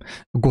folyékonyan,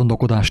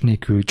 gondolkodás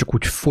nélkül, csak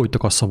úgy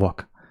folytak a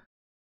szavak.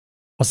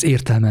 Az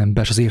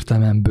értelmemben és az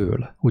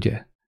értelmemből,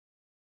 ugye?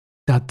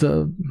 Tehát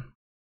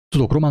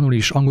tudok románul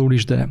is, angolul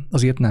is, de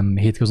azért nem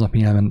hétköznapi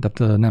nyelven,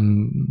 tehát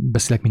nem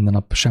beszélek minden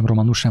nap sem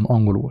románul, sem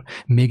angolul.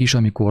 Mégis,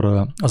 amikor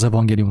az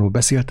evangéliumról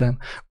beszéltem,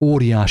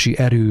 óriási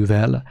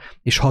erővel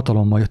és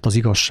hatalommal jött az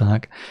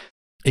igazság,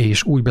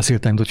 és úgy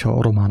beszéltem,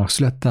 mintha románnak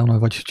születtem,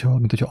 vagy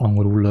mintha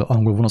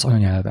angol van az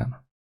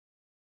anyanyelvem.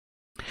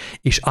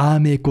 És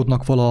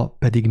álmékodnak vala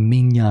pedig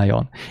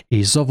minnyájan,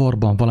 és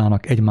zavarban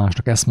valának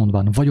egymásnak ezt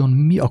mondván, vajon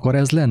mi akar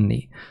ez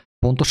lenni?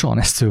 Pontosan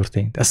ez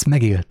történt, ezt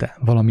megélte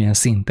valamilyen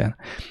szinten.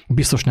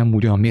 Biztos nem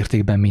úgy olyan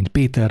mértékben, mint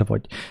Péter,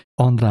 vagy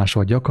András,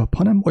 vagy Jakab,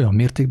 hanem olyan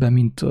mértékben,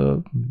 mint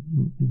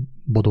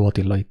Bodó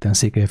Attila itten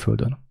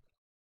Székelyföldön.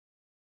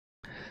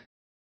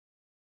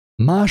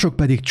 Mások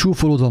pedig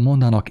csúfolódva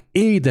mondanak,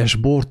 édes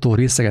bortól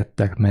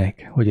részegettek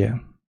meg, ugye?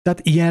 Tehát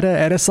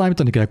erre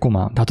számítani kell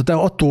komán. Tehát te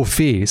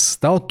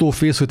attól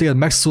félsz, hogy téged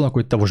megszólnak,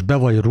 hogy te most be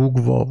vagy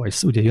rúgva, vagy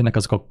ugye jönnek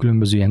azok a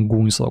különböző ilyen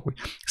gúnyszavak, hogy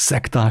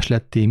szektás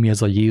lettél, mi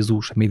ez a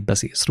Jézus, mit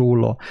beszélsz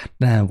róla,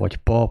 nem vagy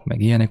pap,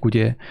 meg ilyenek,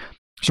 ugye.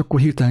 És akkor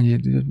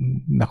hirtelen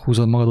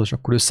meghúzod magadot, és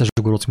akkor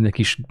összezsugorodsz, mint egy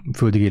kis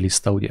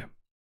földigéliszta, ugye.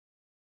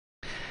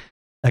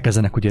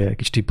 Elkezdenek ugye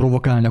kicsit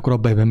provokálni, akkor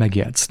abban ebben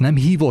megjegysz. Nem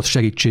hívott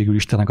segítségül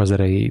Istennek az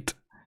erejét,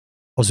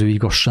 az ő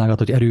igazságát,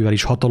 hogy erővel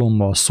is,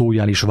 hatalommal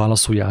szóljál is,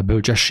 válaszoljál,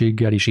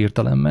 bölcsességgel is,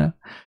 értelemmel,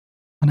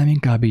 hanem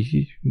inkább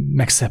így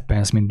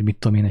megszeppensz, mint mit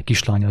tudom én, egy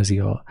kislány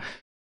a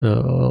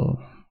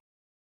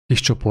kis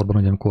csoportban,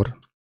 hogy amikor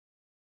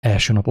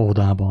első nap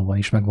óvodában van,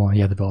 és meg van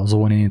jedve az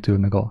óvónénitől,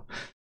 meg a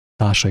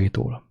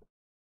társaitól.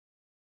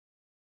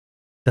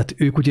 Tehát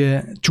ők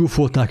ugye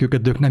csúfolták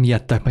őket, de ők nem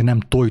ijedtek, meg nem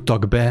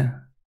tojtak be,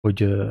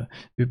 hogy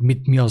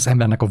mi az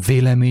embernek a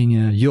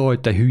véleménye, jaj,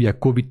 te hülye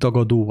Covid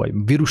tagadó, vagy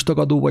vírus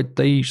tagadó, vagy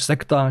te is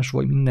szektás,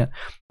 vagy minden,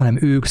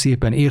 hanem ők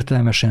szépen,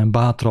 értelmesen,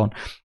 bátran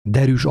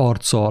derűs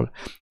arccal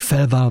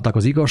felvállalták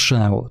az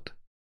igazságot,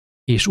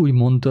 és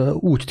úgymond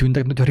úgy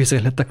tűntek, hogy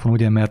részek lettek volna,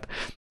 ugye, mert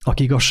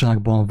aki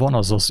igazságban van,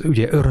 az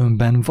ugye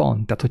örömben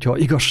van. Tehát, hogyha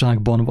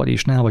igazságban vagy,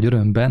 és nem vagy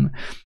örömben,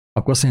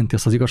 akkor azt jelenti,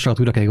 ezt az igazságot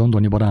újra kell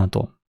gondolni,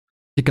 barátom.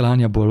 Ki kell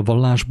állni abból a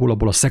vallásból,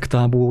 abból a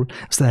szektából,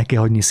 ezt el kell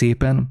hagyni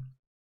szépen,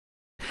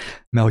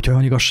 mert hogyha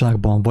olyan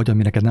igazságban vagy,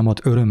 ami neked nem ad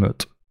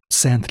örömöt,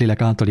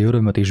 Szentlélek általi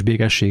örömöt és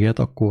békességet,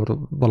 akkor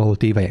valahol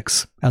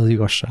tévelyegsz. Ez az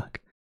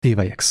igazság.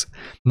 Tévelyegsz.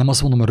 Nem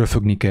azt mondom, hogy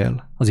röfögni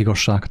kell az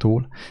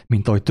igazságtól,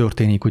 mint ahogy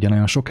történik ugye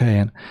nagyon sok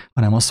helyen,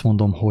 hanem azt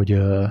mondom,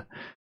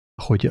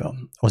 hogy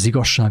az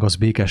igazság az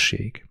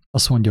békesség.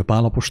 Azt mondja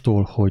Pál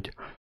apostol,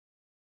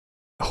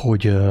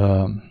 hogy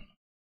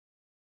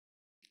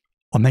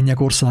a mennyek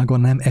országa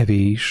nem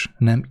evés,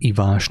 nem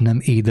ivás, nem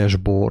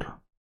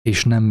édesbor,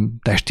 és nem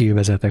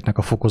testélvezeteknek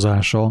a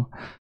fokozása,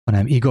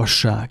 hanem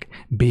igazság,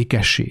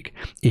 békesség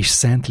és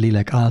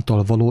Szentlélek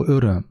által való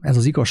öröm. Ez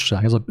az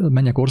igazság, ez a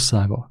mennyek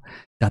országa.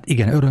 Tehát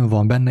igen, öröm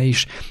van benne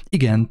is,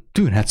 igen,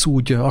 tűnhetsz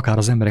úgy akár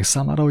az emberek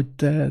számára, hogy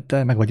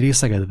te meg vagy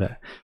részegedve,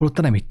 holott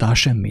te nem ittál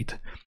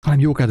semmit, hanem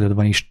jókedved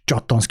van is,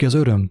 csattansz ki az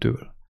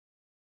örömtől.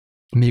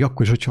 Még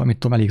akkor is, hogyha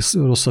elég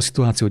rossz a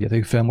szituáció, hogy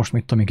tegyük fel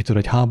most, kitör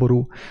egy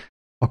háború,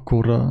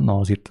 akkor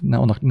azért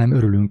annak nem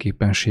örülünk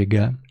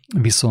éppenséggel,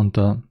 viszont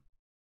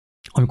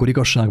amikor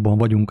igazságban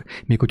vagyunk,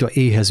 még hogyha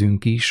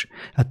éhezünk is,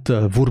 hát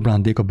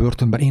Wurmbrandék a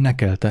börtönben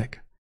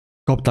énekeltek.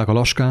 Kapták a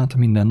laskát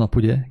minden nap,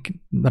 ugye,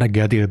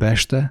 reggel, délbe,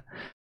 este,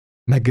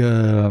 meg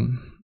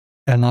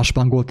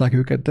elnáspángolták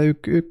őket, de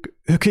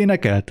ők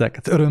énekeltek,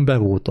 hát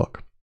örömben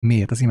voltak.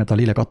 Miért? Azért, mert a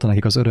lélek adta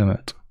nekik az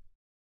örömöt.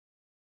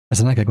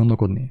 Ezen el kell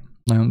gondolkodni.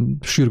 Nagyon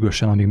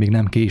sürgősen, amíg még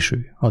nem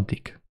késő,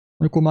 addig.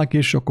 Amikor már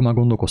késő, akkor már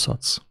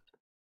gondolkozhatsz.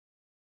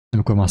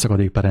 Amikor már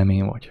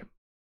szakadékperelmény vagy.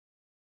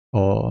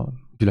 A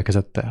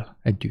gyülekezettel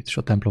együtt, és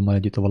a templommal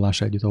együtt, a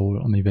vallással együtt,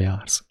 amiben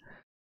jársz.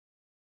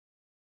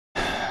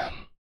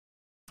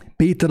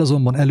 Péter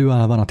azonban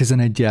előállván a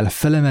 11-jel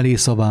felemeli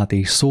szavát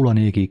és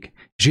szólanékig,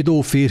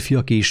 zsidó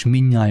férfiak és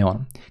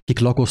mindnyájan, kik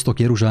lakoztok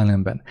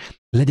Jeruzsálemben,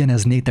 legyen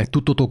ez nétek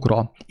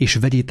tudtotokra, és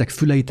vegyétek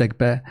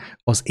füleitekbe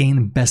az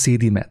én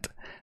beszédimet,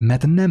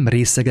 mert nem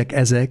részegek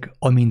ezek,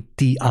 amint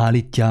ti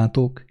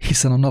állítjátok,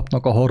 hiszen a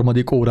napnak a 3.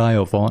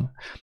 órája van,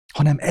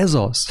 hanem ez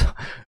az,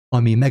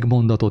 ami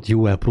megmondatott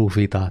Jóel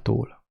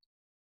prófétától.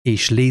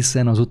 És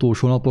lészen az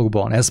utolsó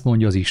napokban, ezt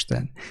mondja az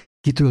Isten,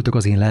 kitöltök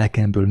az én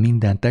lelkemből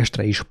minden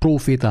testre, és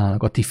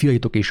prófétálnak a ti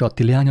fiaitok és a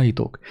ti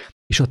leányaitok,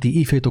 és a ti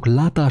ifjaitok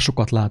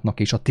látásokat látnak,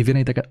 és a ti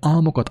véneiteket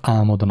álmokat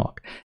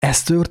álmodnak.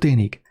 Ez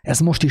történik, ez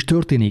most is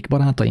történik,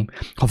 barátaim.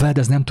 Ha veled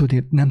ez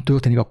nem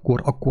történik,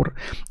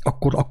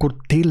 akkor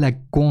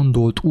tényleg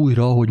gondold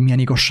újra, hogy milyen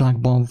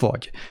igazságban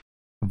vagy.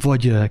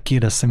 Vagy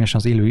kérdezz személyesen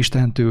az élő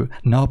Istentől,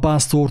 ne a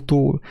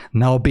pásztortól,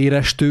 ne a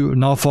bérestől,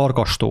 ne a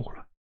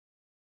farkastól,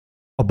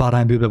 a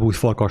báránybőrbe bújt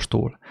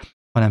farkastól,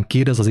 hanem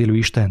kérdezz az élő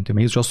Istentől,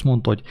 mert Jézus azt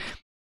mondta, hogy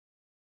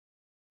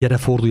gyere,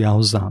 forduljál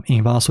hozzám,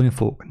 én válaszolni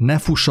fogok. Ne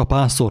fuss a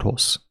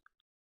pásztorhoz,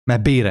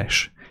 mert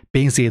béres,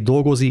 pénzért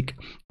dolgozik,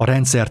 a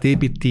rendszert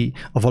építi,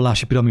 a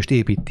vallási piramist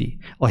építi,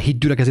 a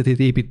hitgyülekezetét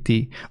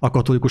építi, a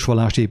katolikus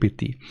vallást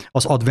építi,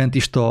 az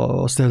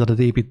adventista szervezetet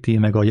építi,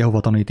 meg a Jehova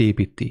tanúit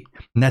építi.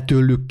 Ne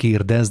tőlük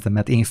kérdezd,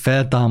 mert én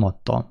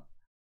feltámadtam.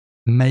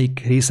 Melyik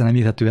része nem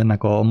érthető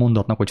ennek a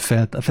mondatnak, hogy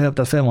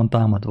fel van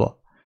támadva?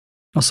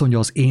 Azt mondja,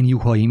 az én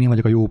juhaim, én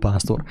vagyok a jó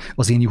pásztor,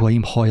 az én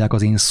juhaim hallják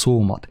az én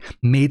szómat.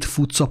 Miért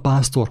futsz a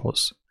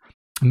pásztorhoz?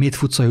 Miért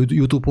futsz a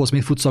YouTube-hoz?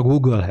 Miért futsz a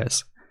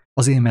Google-hez?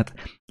 Azért, mert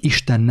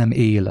Isten nem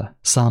él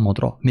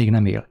számodra, még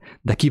nem él,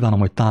 de kívánom,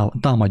 hogy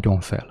támadjon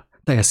fel.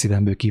 Teljes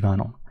szívemből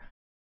kívánom.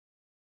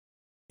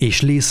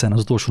 És lészen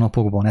az utolsó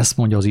napokban, ezt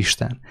mondja az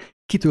Isten,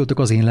 kitöltök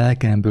az én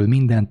lelkemből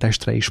minden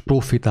testre, és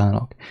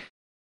profitálnak,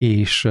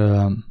 és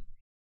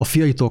a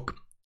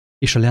fiaitok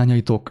és a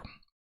leányaitok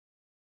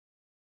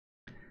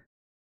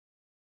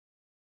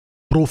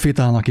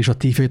profitálnak, és a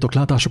ti fiaitok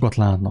látásokat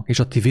látnak, és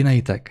a ti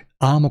véneitek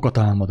álmokat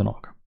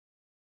álmodnak.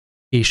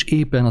 És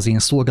éppen az én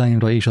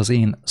szolgáimra és az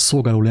én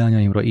szolgáló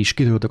leányaimra is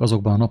kitöltök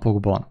azokban a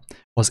napokban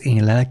az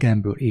én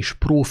lelkemből, és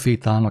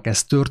profétálnak,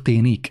 ez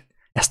történik.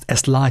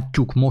 Ezt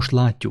látjuk, most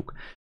látjuk.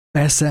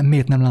 Persze,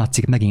 miért nem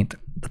látszik megint?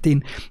 Tehát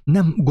én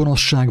nem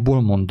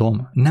gonoszságból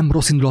mondom, nem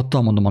rossz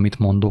indulattal mondom, amit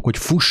mondok, hogy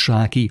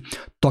fussál ki,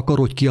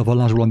 takarodj ki a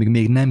vallásból, amíg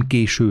még nem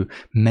késő,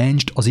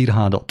 mentsd az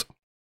irhádat.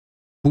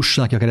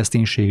 Fussál ki a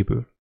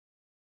kereszténységből.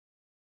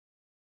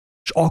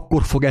 És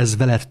akkor fog ez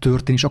veled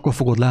történni, és akkor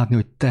fogod látni,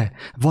 hogy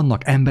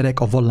vannak emberek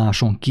a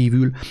valláson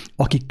kívül,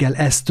 akikkel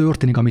ez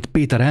történik, amit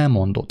Péter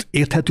elmondott.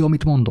 Érthető,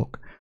 amit mondok?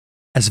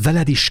 Ez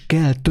veled is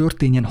kell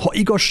történjen, ha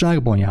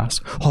igazságban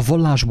jársz. Ha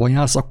vallásban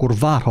jársz, akkor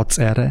várhatsz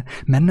erre,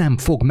 mert nem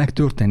fog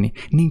megtörténni.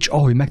 Nincs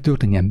ahogy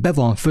megtörténjen. Be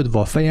van födve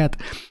a fejed,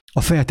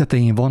 a fejed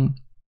tetején van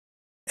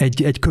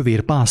egy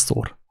kövér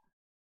pásztor.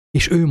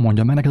 És ő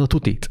mondja meg neked a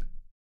tutit.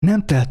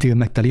 Nem teltél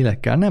meg te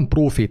lélekkel, nem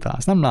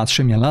profétálsz, nem látsz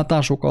semmilyen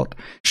látásokat,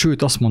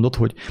 sőt azt mondod,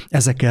 hogy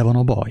ezekkel van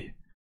a baj.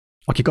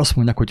 Akik azt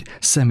mondják, hogy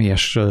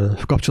személyes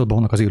kapcsolatban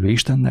vannak az élő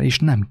Istennel, és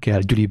nem kell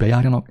gyülibe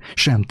járjanak,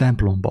 sem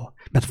templomba,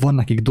 mert van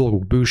nekik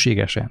dolguk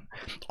bőségesen,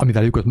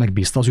 amivel őket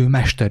megbízta az ő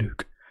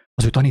mesterük,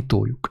 az ő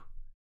tanítójuk,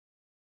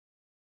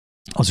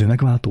 az ő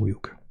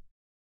megváltójuk.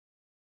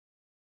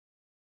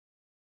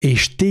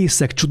 És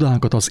tészek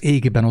csodákat az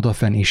égben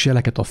odafenn, és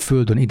jeleket a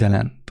földön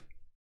idelent,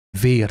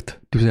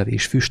 vért, tüzet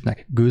és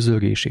füstnek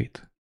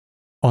gőzölgését.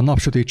 A nap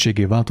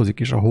sötétségé változik,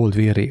 és a hold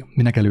vérré,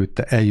 minek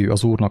előtte eljő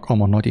az Úrnak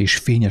ama nagy és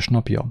fényes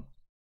napja.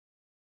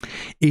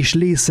 És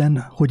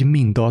lészen, hogy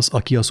mindaz,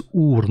 aki az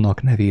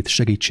Úrnak nevét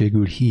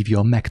segítségül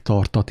hívja,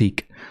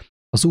 megtartatik.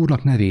 Az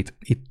Úrnak nevét,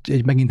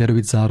 itt megint egy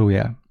rövid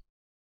zárójel.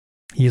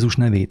 Jézus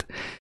nevét.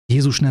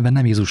 Jézus neve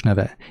nem Jézus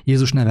neve.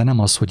 Jézus neve nem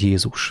az, hogy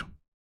Jézus.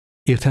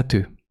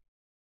 Érthető?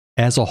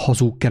 Ez a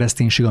hazug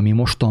kereszténység, ami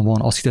mostan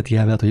van, azt hiteti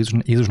elvelet,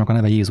 hogy Jézusnak a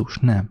neve Jézus.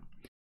 Nem.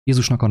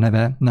 Jézusnak a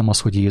neve nem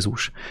az, hogy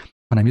Jézus,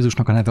 hanem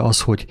Jézusnak a neve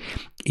az, hogy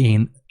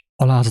én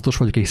alázatos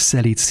vagyok és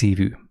szelíd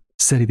szívű.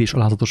 Szelíd és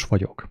alázatos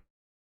vagyok.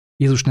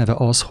 Jézus neve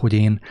az, hogy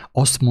én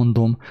azt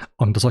mondom,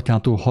 amit az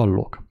atyától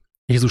hallok.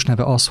 Jézus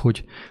neve az,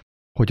 hogy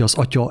az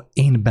atya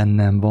én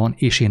bennem van,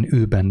 és én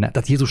ő benne.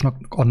 Tehát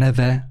Jézusnak a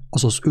neve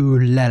az az ő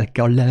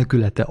lelke, a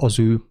lelkülete, az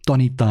ő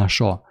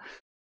tanítása.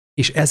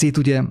 És ezért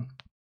ugye,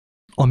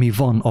 ami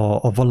van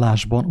a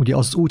vallásban, ugye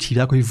az úgy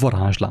hívják, hogy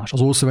varázslás.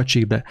 Az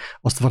Ószövetségben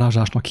azt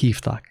varázslásnak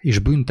hívták, és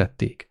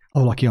büntették.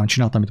 Valaki olyan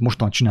csinált, amit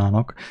mostan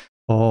csinálnak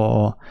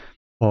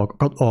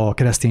a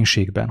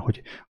kereszténységben,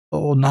 hogy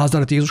a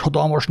Názáreti Jézus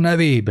hatalmas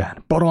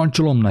nevében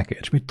parancsolom neked,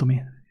 és mit tudom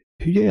én,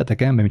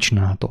 hülyeljetek ember, mit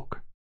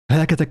csináltok?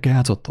 Lelketekkel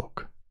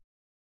játszottok.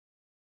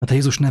 Hát a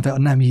Jézus neve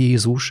nem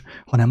Jézus,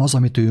 hanem az,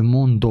 amit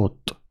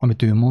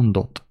ő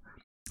mondott.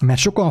 Mert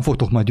sokan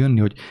fogtok majd jönni,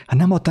 hogy hát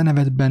nem a te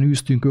nevedben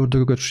űztünk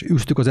ördögöket, és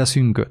űztük az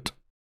eszünköt.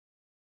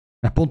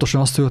 Mert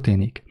pontosan az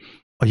történik.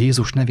 A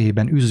Jézus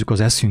nevében űzzük az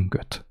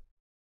eszünköt,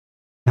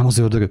 nem az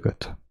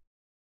ördögöket.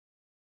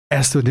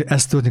 Ez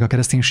történik a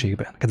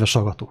kereszténységben, kedves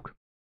hallgatók.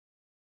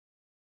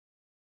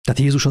 Tehát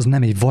Jézus az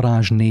nem egy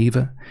varázsnév,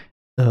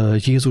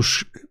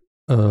 Jézus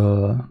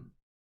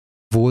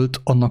volt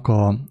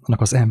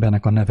annak az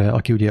embernek a neve,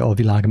 aki ugye a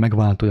világ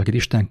megváltója, akit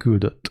Isten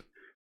küldött.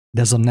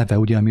 De ez a neve,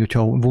 ugye, ami,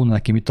 hogyha volna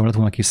neki, mit tudom, lett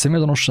volna neki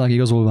személyazonossági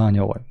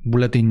igazolványa, vagy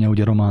bulletinje,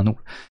 ugye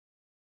románul,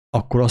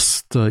 akkor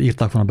azt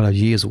írták volna bele,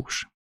 hogy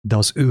Jézus. De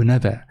az ő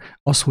neve,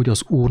 az, hogy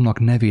az Úrnak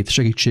nevét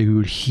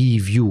segítségül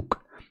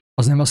hívjuk,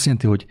 az nem azt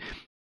jelenti,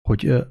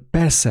 hogy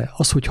persze,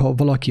 az, hogyha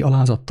valaki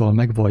alázattal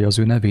megvallja az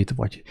ő nevét,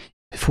 vagy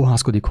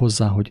fohászkodik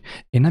hozzá, hogy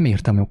én nem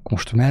értem, hogy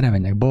most merre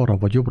menjek, balra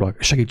vagy jobbra,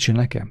 segítsél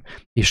nekem,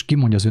 és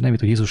kimondja az ő nevét,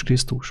 hogy Jézus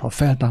Krisztus, ha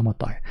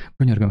feltámadtál,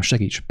 könyörgöm,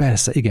 segíts.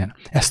 Persze, igen,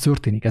 ez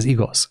történik, ez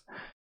igaz.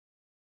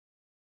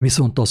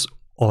 Viszont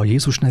a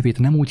Jézus nevét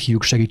nem úgy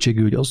hívjuk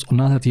segítségül, hogy a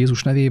Názáreti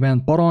Jézus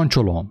nevében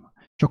parancsolom,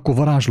 és akkor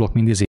varázslok,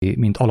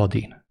 mint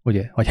Aladin,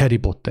 ugye, vagy Harry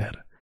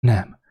Potter.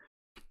 Nem.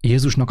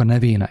 Jézusnak a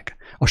nevének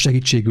a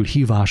segítségül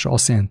hívása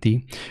azt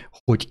jelenti,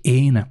 hogy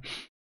én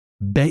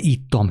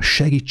beittam,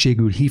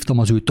 segítségül hívtam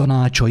az ő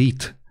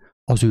tanácsait,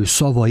 az ő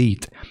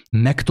szavait,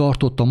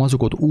 megtartottam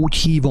azokat, úgy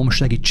hívom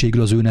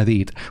segítségül az ő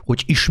nevét,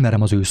 hogy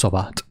ismerem az ő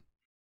szavát,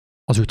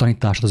 az ő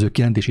tanítását, az ő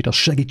kijelentését, azt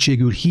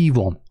segítségül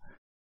hívom.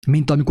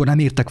 Mint amikor nem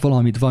értek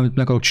valamit meg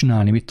akarok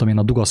csinálni, mit tudom én,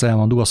 a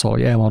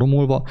el van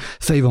romolva,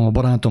 fejvom a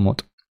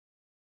barátomot.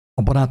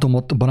 A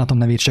barátom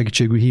nevét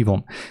segítségül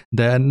hívom.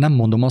 De nem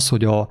mondom azt,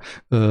 hogy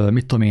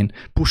mit tudom én,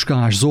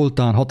 Puskás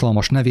Zoltán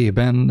hatalmas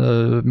nevében,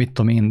 mit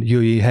tudom én,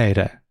 jöjjél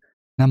helyre.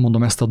 Nem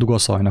mondom ezt a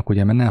dugaszajnak,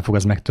 ugye, mert nem fog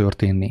ez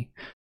megtörténni.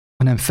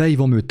 Hanem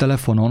felhívom őt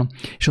telefonon,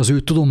 és az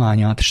ő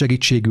tudományát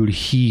segítségül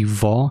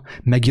hívva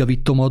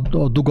megjavítom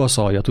a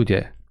dugaszajat,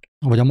 ugye?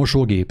 Vagy a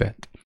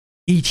mosógépet.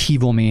 Így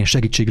hívom én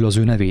segítségül az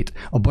ő nevét,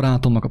 a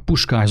barátomnak, a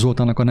Puskás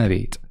Zoltánnak a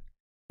nevét.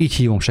 Így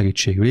hívom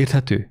segítségül,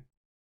 érthető?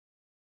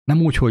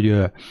 Nem úgy, hogy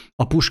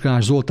a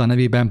Puskás Zoltán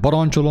nevében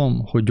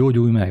parancsolom, hogy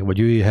gyógyulj meg, vagy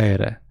jöjj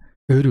helyre.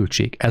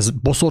 Őrültség, ez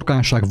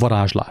boszorkányság,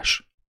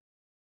 varázslás.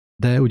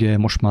 De ugye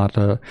most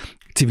már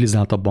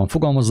civilizáltabban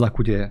fogalmazzák,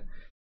 ugye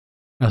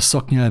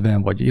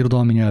szaknyelven, vagy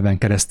irodalmi nyelven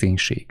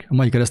kereszténység. A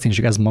mai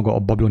kereszténység ez maga a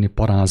babiloni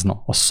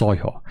parázna, a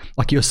szajha,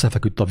 aki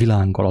összefeküdt a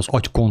világgal, az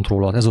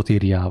agykontrollal, az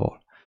ezotériával.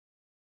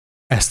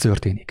 Ez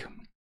történik.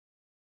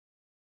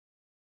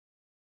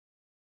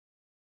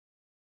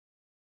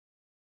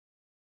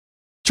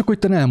 Csak hogy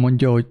te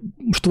elmondja, hogy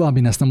most tovább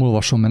én ezt nem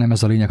olvasom, mert nem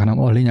ez a lényeg, hanem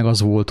a lényeg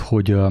az volt,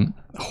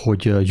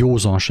 hogy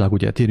józanság,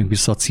 ugye térjünk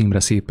vissza a címre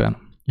szépen.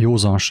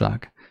 Józanság.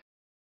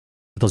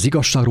 Tehát az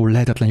igazságról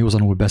lehetetlen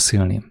józanul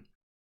beszélni.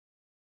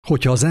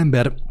 Hogyha az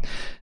ember...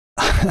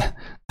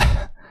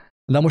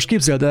 De most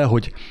képzeld el,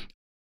 hogy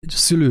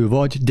szülő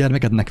vagy,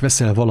 gyermekednek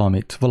veszel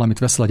valamit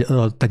veszel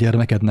a te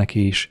gyermekednek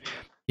is,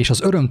 és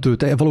az örömtől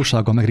te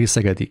valósággal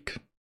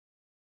megrészegedik.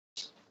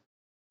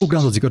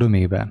 Ugrándozik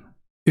örömében.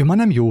 Ő már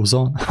nem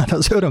józan, hát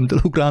az örömtől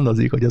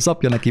ugrándozik, hogy az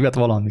apja neki vett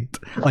valamit,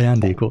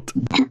 ajándékot.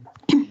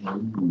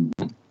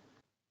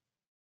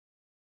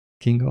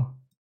 Kinga?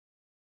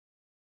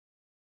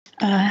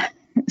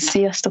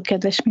 Sziasztok,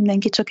 kedves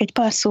mindenki! Csak egy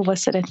pár szóval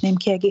szeretném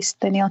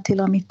kiegészíteni,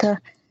 Attila,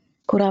 amit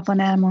korábban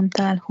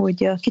elmondtál,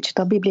 hogy kicsit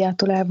a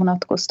Bibliától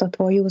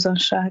elvonatkoztatva a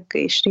józanság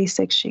és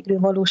részegségről,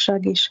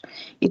 valóság és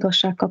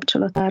igazság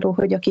kapcsolatáról,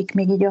 hogy akik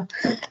még így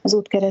az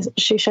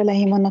útkeresés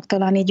elején vannak,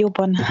 talán így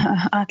jobban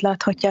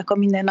átláthatják a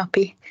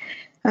mindennapi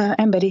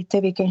emberi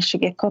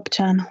tevékenységek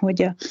kapcsán,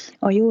 hogy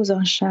a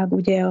józanság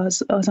ugye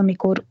az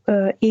amikor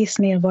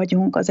észnél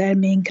vagyunk, az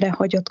elménkre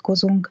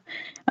hagyatkozunk,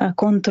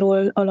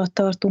 kontroll alatt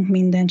tartunk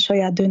mindent,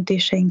 saját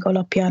döntéseink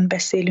alapján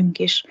beszélünk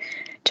és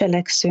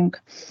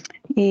cselekszünk.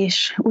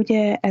 És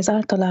ugye ez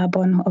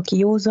általában, aki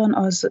józan,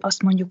 az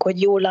azt mondjuk,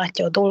 hogy jól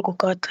látja a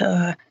dolgokat,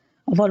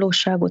 a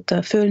valóságot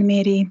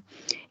fölméri,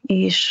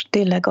 és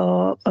tényleg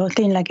a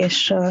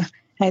tényleges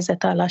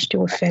helyzetállást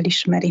jól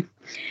felismeri.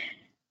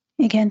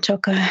 Igen,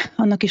 csak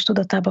annak is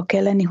tudatába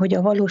kell lenni, hogy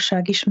a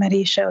valóság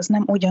ismerése az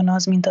nem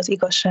ugyanaz, mint az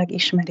igazság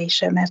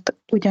ismerése, mert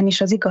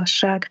ugyanis az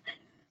igazság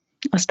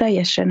az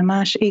teljesen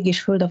más, ég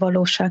és föld a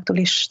valóságtól,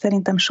 és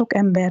szerintem sok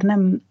ember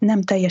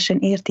nem teljesen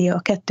érti a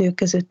kettő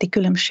közötti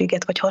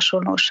különbséget vagy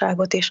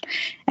hasonlóságot, és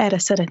erre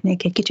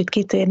szeretnék egy kicsit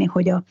kitérni,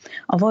 hogy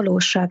a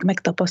valóság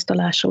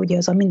megtapasztalása, ugye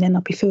az a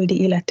mindennapi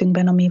földi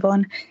életünkben, ami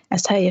van,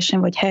 ezt helyesen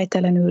vagy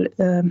helytelenül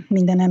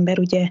minden ember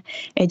ugye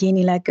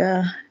egyénileg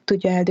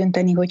tudja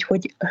eldönteni,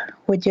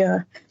 hogy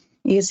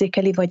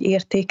érzékeli vagy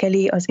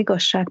értékeli, az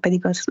igazság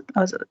pedig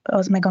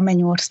az meg a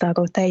mennyország,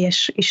 a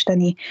teljes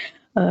isteni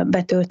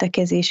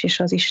betöltekezés és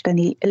az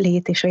isteni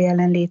lét és a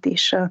jelenlét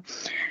is.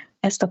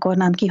 Ezt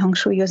akarnám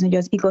kihangsúlyozni, hogy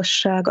az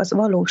igazság az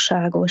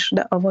valóságos,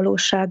 de a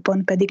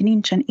valóságban pedig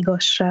nincsen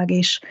igazság,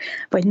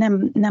 vagy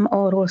nem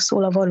arról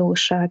szól a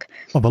valóság.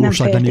 A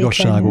valóság nem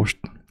igazságos.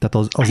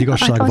 Tehát az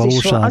igazság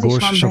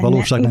valóságos, és a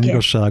valóság nem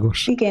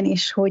igazságos. Igen,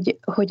 és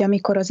hogy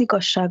amikor az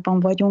igazságban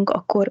vagyunk,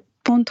 akkor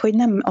pont, hogy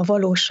nem a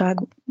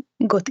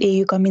valóságot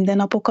éljük a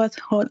mindennapokat,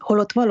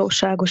 holott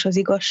valóságos az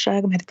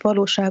igazság, mert itt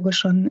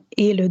valóságosan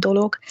élő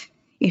dolog,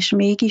 és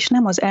mégis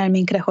nem az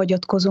elménkre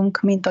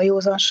hagyatkozunk, mint a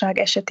józanság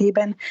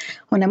esetében,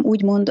 hanem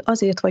úgymond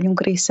azért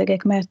vagyunk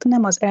részegek, mert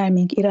nem az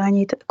elménk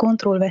irányít,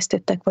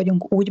 kontrollvesztettek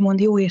vagyunk, úgymond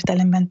jó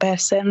értelemben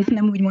persze,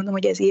 nem úgy mondom,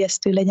 hogy ez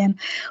ijesztő legyen,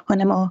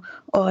 hanem a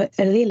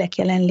lélek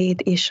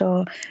jelenlét és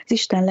az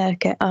Isten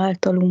lelke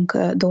általunk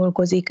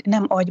dolgozik,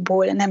 nem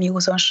agyból, nem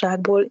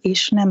józanságból,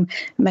 és nem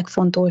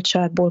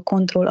megfontoltságból,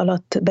 kontroll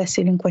alatt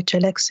beszélünk vagy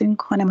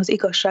cselekszünk, hanem az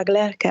igazság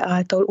lelke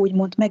által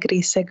úgymond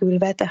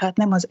megrészegülve, tehát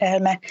nem az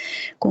elme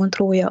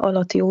kontrollja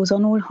alatt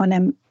józanul,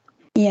 hanem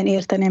ilyen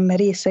értelemben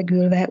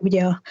részegülve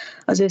ugye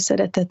az ő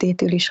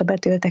szeretetétől és a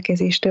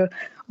betöltekezéstől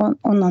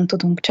onnan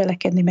tudunk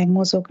cselekedni, meg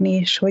mozogni,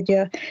 és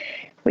hogy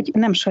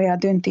nem saját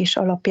döntés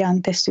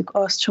alapján tesszük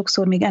azt,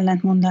 sokszor még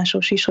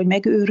ellentmondásos is, hogy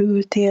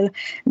megőrültél,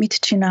 mit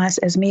csinálsz,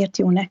 ez miért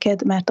jó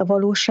neked, mert a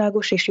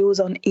valóságos és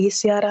józan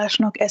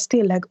észjárásnak ez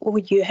tényleg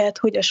úgy jöhet,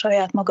 hogy a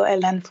saját maga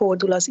ellen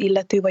fordul az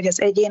illető vagy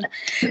az egyén,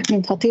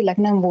 mintha tényleg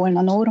nem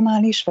volna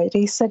normális, vagy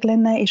részeg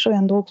lenne, és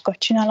olyan dolgokat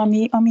csinál,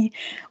 ami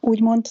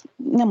úgymond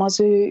nem az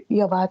ő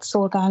javát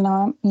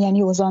szolgálna ilyen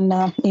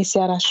józan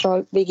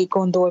észjárással végig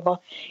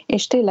gondolva.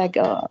 És tényleg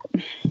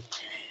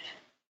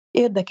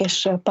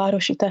érdekes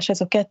párosítás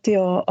ez a kettő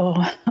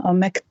a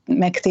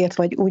megtért,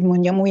 vagy úgy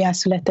mondjam,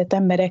 újjászületett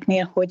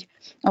embereknél, hogy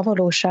a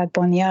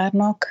valóságban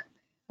járnak,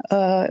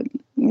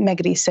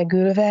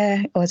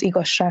 megrészegülve az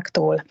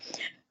igazságtól.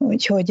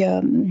 Úgyhogy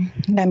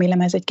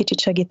remélem ez egy kicsit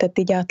segített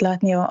így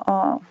átlátni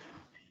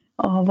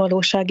a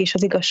valóság és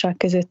az igazság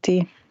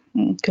közötti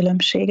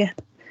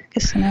különbséget.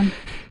 Köszönöm.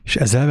 És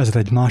ez elvezet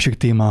egy másik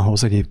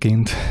témához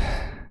egyébként.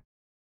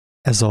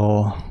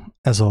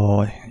 Ez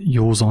a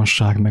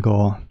józanság, meg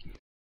a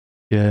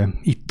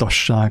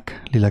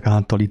ittasság, lélek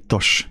által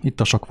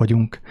ittasak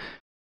vagyunk,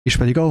 és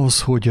pedig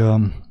ahhoz, hogy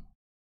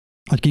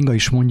Kinga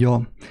is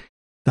mondja,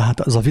 tehát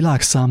az a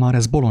világ számára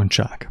ez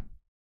bolondság.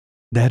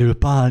 De erről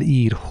Pál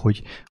ír,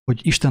 hogy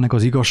Istennek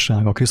az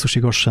igazsága, a Krisztus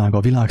igazsága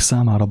a világ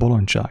számára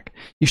bolondság.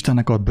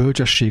 Istennek a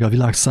bölcsessége a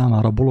világ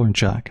számára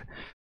bolondság.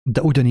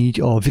 De ugyanígy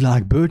a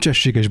világ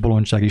bölcsessége és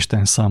bolondság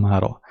Isten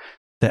számára.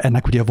 De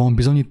ennek ugye van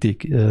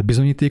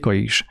bizonyítéka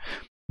is.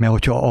 Mert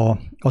hogyha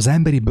az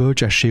emberi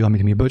bölcsesség,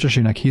 amit mi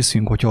bölcsességnek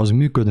hiszünk, hogyha az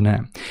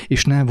működne,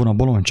 és nem volna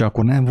bolondság,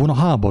 akkor nem volna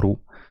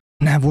háború,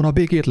 nem volna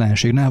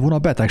békétlenség, nem volna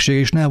betegség,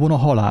 és nem volna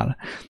halál.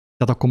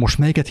 Tehát akkor most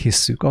melyiket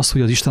hisszük? Azt,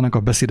 hogy az Istennek a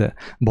beszéde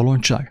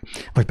bolondság?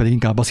 Vagy pedig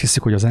inkább azt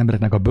hiszük, hogy az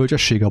embereknek a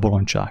bölcsessége a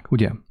bolondság,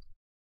 ugye?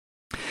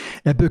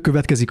 Ebből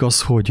következik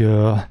az, hogy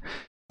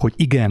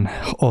igen,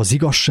 az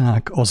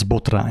igazság az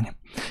botrány.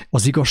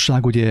 Az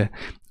igazság ugye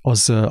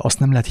azt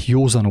nem lehet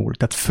józanul,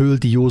 tehát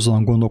földi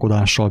józan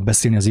gondolkodással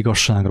beszélni az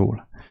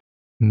igazságról.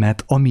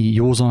 Mert ami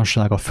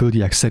józanság a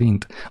földiek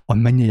szerint, a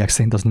mennyiek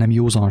szerint az nem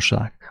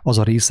józanság, az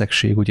a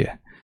részegség, ugye?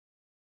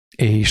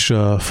 És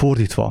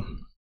fordítva.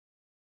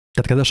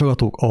 Tehát kedves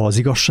hallgatók, az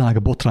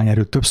igazság botrány,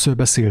 erről többször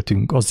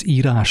beszéltünk, az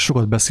írás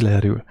sokat beszél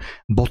erről.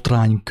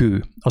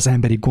 Botránykő, az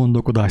emberi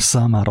gondolkodás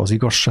számára az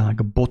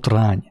igazság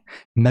botrány.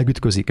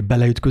 Megütközik,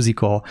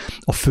 beleütközik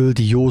a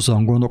földi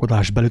józan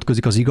gondolkodás,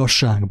 beleütközik az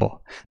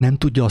igazságba. Nem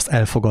tudja azt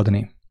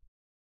elfogadni.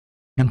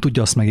 Nem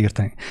tudja azt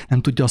megérteni.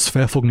 Nem tudja azt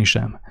felfogni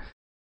sem.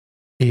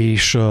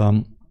 És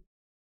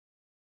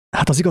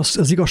Hát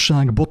az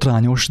igazság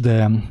botrányos,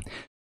 de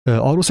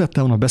arról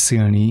szerettem volna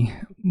beszélni,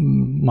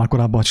 már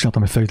korábban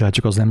csináltam egy felvételt,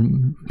 csak az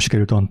nem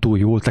sikerült olyan túl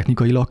jól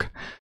technikailag,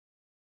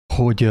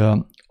 hogy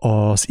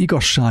az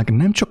igazság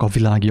nem csak a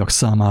világiak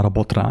számára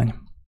botrány.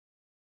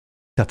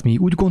 Tehát mi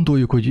úgy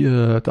gondoljuk, hogy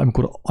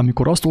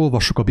amikor azt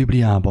olvassuk a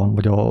Bibliában,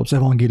 vagy az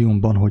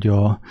evangéliumban,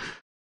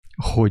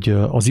 hogy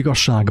az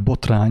igazság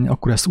botrány,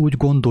 akkor ezt úgy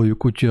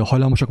gondoljuk, hogy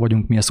hajlamosak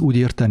vagyunk mi ezt úgy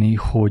érteni,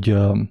 hogy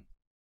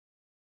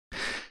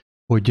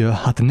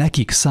hát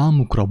nekik,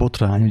 számukra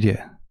botrány, ugye?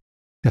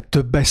 Tehát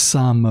többes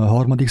szám,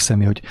 harmadik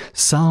személy, hogy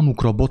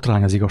számukra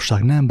botrány az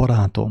igazság. Nem,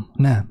 barátom,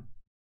 nem.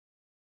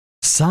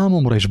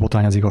 Számomra is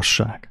botrány az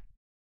igazság.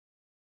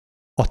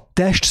 A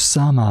test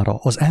számára,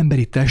 az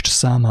emberi test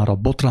számára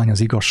botrány az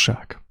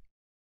igazság.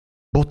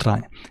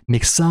 Botrány.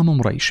 Még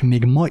számomra is,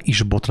 még ma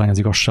is botrány az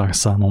igazság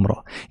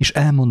számomra. És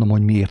elmondom,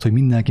 hogy miért, hogy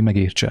mindenki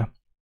megértse.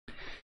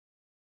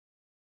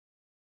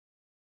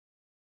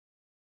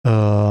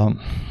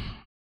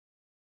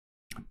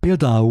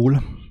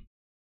 Például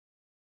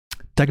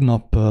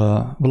tegnap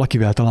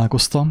valakivel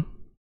találkoztam,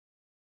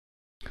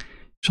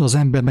 és az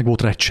ember meg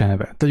volt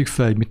recsenve. Tegyük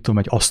fel,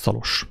 egy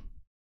asztalos.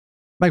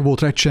 Meg volt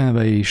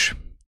recsenve, és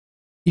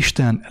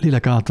Isten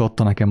lélek által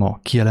adta nekem a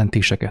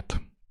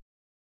kijelentéseket.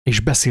 És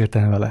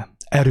beszéltem vele,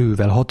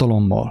 erővel,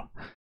 hatalommal.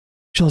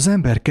 És az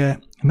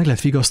emberke meg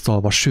lett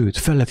vigasztalva, sőt,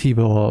 fel lett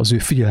hívva az ő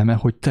figyelme,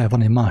 hogy te,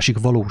 van egy másik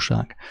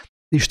valóság.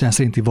 Isten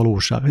szerinti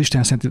valóság. Az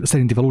Isten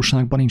szerinti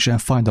valóságban nincsen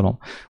fájdalom.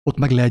 Ott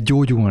meg lehet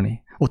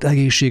gyógyulni. Ott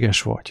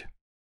egészséges vagy.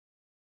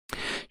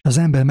 Az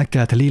ember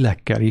megtelt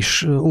lélekkel,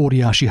 és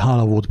óriási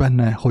hála volt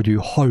benne, hogy ő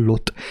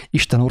hallott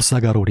Isten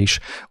országáról is.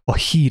 A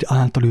hír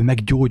által ő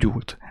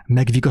meggyógyult,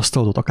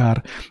 megvigasztalódott,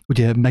 akár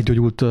ugye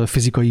meggyógyult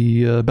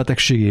fizikai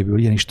betegségéből,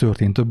 ilyen is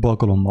történt több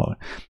alkalommal.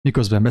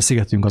 Miközben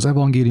beszélgettünk az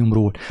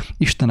evangéliumról,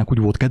 Istennek úgy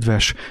volt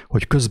kedves,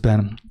 hogy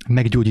közben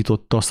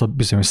meggyógyította azt a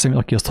bizonyos személyt,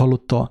 aki azt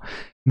hallotta,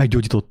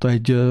 meggyógyította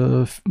egy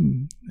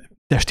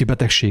testi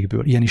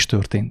betegségből, ilyen is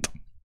történt.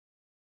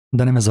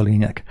 De nem ez a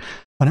lényeg,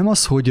 hanem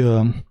az, hogy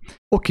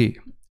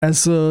oké,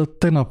 ez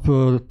tegnap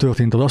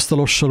történt az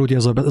asztalossal, ugye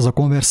ez a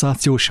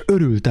konverzáció, és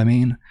örültem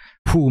én,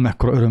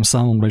 mekkora öröm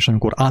számomra is,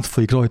 amikor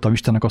átfolyik rajtam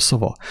Istennek a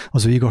szava,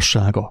 az ő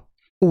igazsága.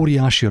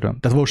 Óriási öröm,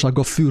 tehát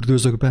valósággal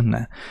fürdőzök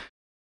benne.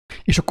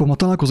 És akkor ma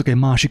találkozok egy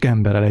másik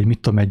emberrel,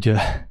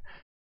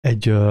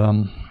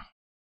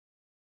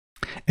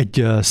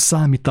 egy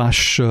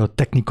számítás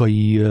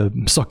technikai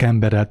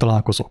szakemberrel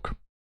találkozok.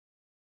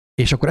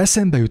 És akkor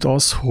eszembe jut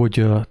az,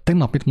 hogy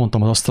tegnap mit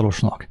mondtam az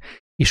asztalosnak,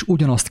 és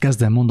ugyanazt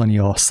kezdem mondani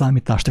a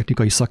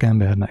számítástechnikai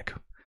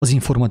szakembernek, az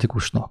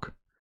informatikusnak.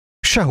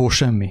 Sehol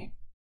semmi.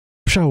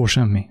 Sehol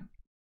semmi.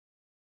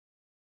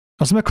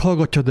 Az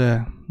meghallgatja,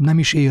 de nem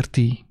is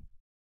érti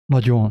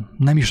nagyon,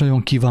 nem is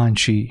nagyon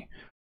kíváncsi,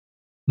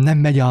 nem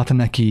megy át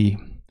neki,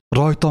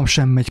 rajtam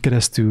sem megy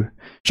keresztül,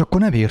 és akkor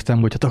nem értem,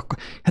 hogy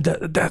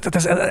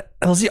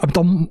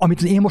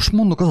amit én most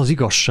mondok, az az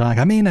igazság,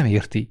 hát miért nem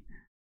érti?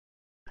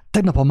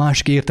 Tegnap a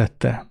másik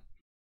értette.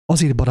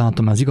 Azért,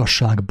 barátom, az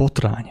igazság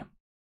botrány.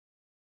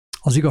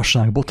 Az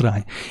igazság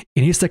botrány.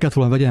 Én észre kellett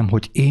volna vegyem,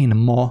 hogy én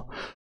ma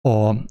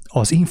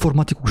az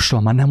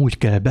informatikussal már nem úgy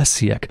kell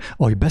beszéljek,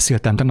 ahogy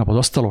beszéltem tegnap az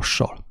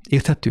asztalossal.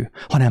 Érthető?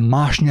 Hanem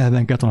más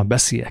nyelven kellett volna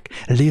beszéljek,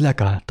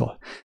 lélek által.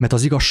 Mert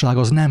az igazság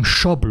az nem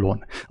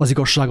sablon, az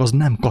igazság az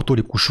nem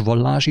katolikus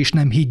vallás, és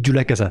nem hit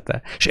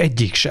gyülekezete. És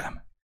egyik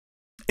sem.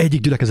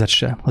 Egyik gyülekezet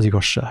sem az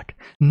igazság.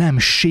 Nem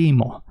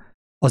séma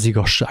az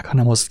igazság,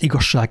 hanem az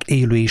igazság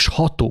élő és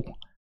ható.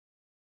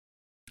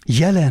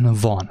 Jelen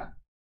van.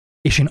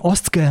 És én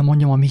azt kell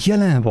mondjam, ami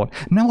jelen van.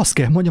 Nem azt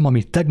kell mondjam,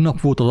 ami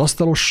tegnap volt az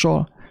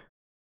asztalossal,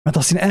 mert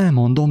azt én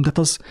elmondom, de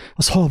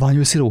az halvány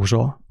őszi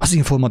rózsa az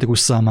informatikus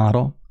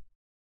számára.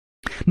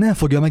 Nem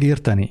fogja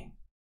megérteni.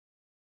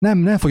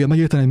 Nem fogja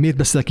megérteni, hogy miért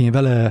beszélek én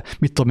vele,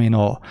 mit tudom én,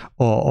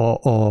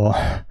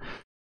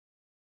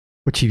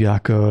 hogy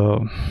hívják,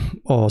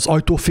 az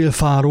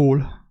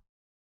ajtófélfáról,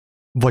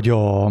 vagy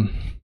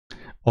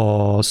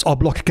az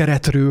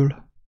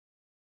ablakkeretről.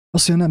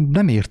 Azt mondja,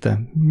 nem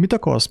értem. Mit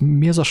akarsz?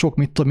 Mi ez a sok,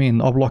 mit tudom én,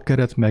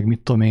 ablakkeret, meg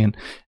mit tudom én,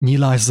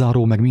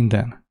 nyílászáró, meg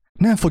minden?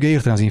 Nem fogja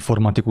érteni az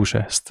informatikus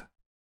ezt.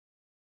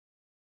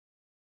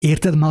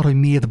 Érted már, hogy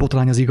miért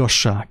botrány az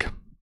igazság?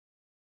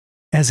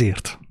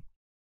 Ezért.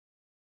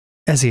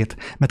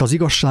 Mert az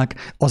igazság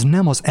az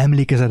nem az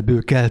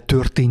emlékezetből kell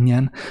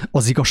történjen,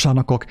 az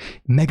igazságnak a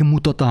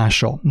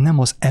megmutatása nem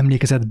az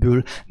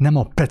emlékezetből, nem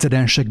a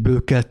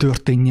precedensekből kell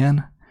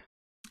történjen,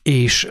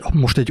 és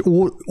most egy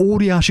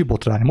óriási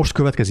botrány, most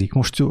következik,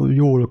 most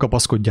jól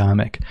kapaszkodjál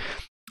meg.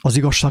 Az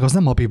igazság az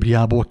nem a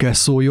Bibliából kell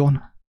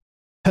szóljon.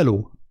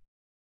 Hello!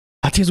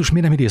 Hát Jézus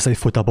miért nem idézte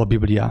egyfolytában a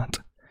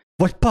Bibliát?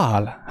 Vagy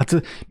Pál?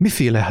 Hát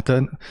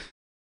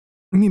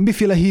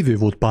miféle hívő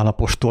volt Pál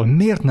apostol?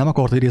 Miért nem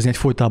akarta idézni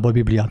egyfolytában a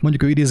Bibliát?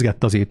 Mondjuk ő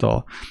idézgette azért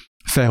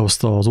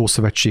felhozta az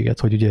Ószövetséget,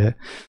 hogy ugye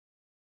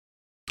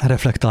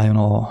reflektáljon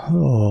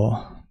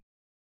a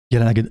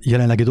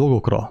jelenlegi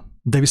dolgokra.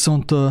 De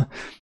viszont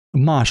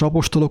más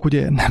apostolok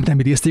ugye nem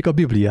idézték a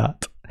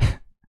Bibliát,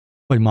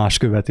 vagy más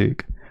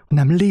követők.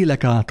 hanem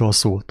lélek által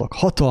szóltak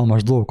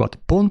hatalmas dolgokat,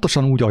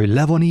 pontosan úgy, ahogy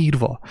le van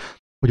írva,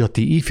 hogy a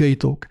ti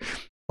ifjaitok,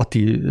 a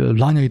ti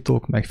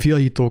lányaitok, meg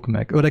fiaitok,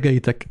 meg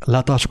öregeitek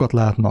látásokat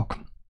látnak,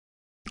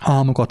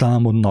 álmokat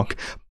álmodnak,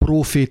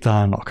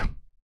 profétálnak.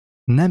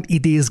 Nem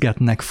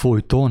idézgetnek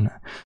folyton,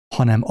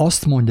 hanem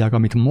azt mondják,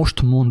 amit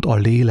most mond a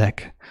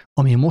lélek,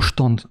 ami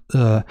mostan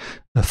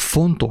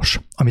fontos,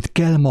 amit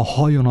kell ma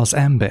halljon az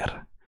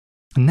ember.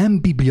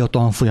 Nem Biblia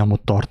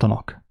tanfolyamot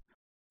tartanak.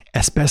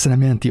 Ez persze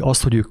nem jelenti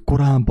azt, hogy ők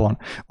korábban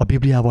a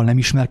Bibliával nem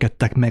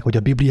ismerkedtek meg, hogy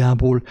a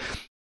Bibliából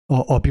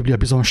a Biblia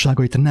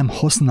bizonságait nem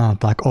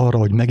használták arra,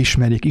 hogy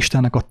megismerjék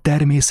Istennek a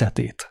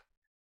természetét.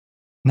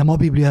 Nem a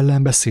Biblia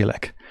ellen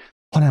beszélek,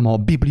 hanem a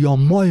Biblia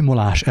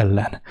majmolás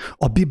ellen,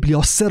 a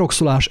Biblia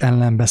szerokszolás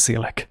ellen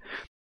beszélek.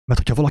 Mert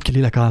hogyha valaki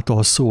lélek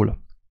által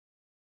szól,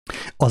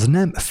 az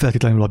nem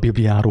feltétlenül a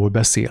Bibliáról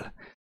beszél.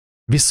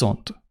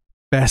 Viszont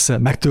persze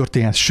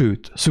megtörténhet,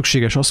 sőt,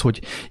 szükséges az,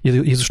 hogy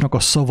Jézusnak a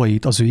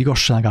szavait, az ő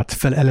igazságát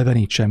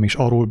felelevenítsem, és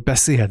arról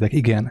beszélhetek,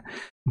 igen.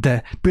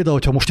 De például,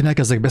 hogyha most én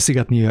elkezdek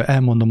beszélgetni,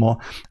 elmondom a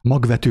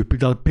magvető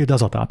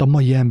példázatát a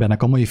mai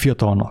embernek, a mai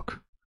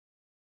fiatalnak.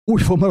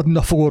 Úgy fog maradni,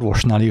 mint a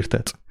fogorvosnál,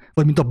 érted?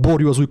 Vagy mint a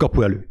borjú az új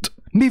kapu előtt.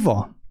 Mi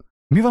van?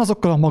 Mi van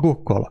azokkal a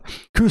magokkal?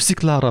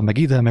 Kősziklára, meg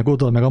ide, meg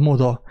oda, meg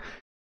amoda.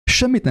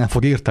 Semmit nem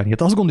fog érteni.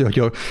 Hát azt gondolja,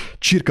 hogy a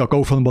csirke a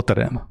Kauflandba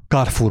terem,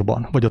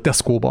 Carrefourban, vagy a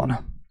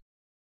Tesco-ban.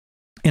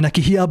 Én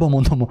neki hiába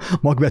mondom a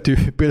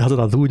magvető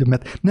példázatát úgy,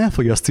 mert nem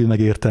fogja azt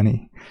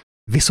megérteni.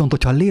 Viszont,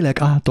 hogyha a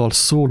lélek által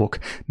szólok,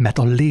 mert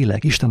a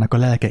lélek, Istennek a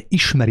lelke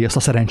ismeri ezt a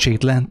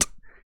szerencsétlent,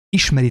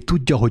 ismeri,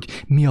 tudja,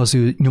 hogy mi az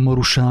ő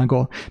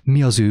nyomorúsága,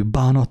 mi az ő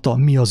bánata,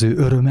 mi az ő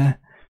öröme,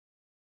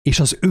 és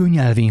az ő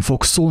nyelvén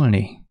fog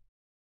szólni.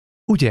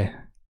 Ugye?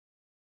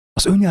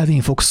 Az ő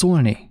nyelvén fog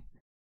szólni.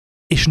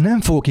 És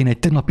nem fogok én egy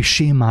tegnapi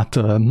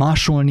sémát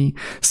másolni,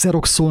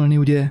 szerokszolni,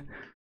 ugye,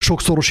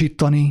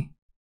 sokszorosítani.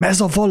 Mert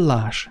ez a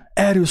vallás,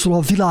 erről szól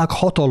a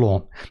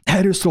világhatalom,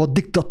 erről szól a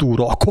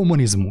diktatúra, a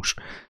kommunizmus,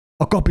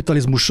 a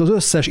kapitalizmus, az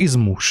összes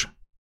izmus,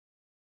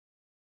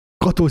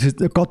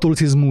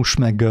 katolicizmus,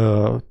 meg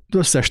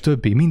összes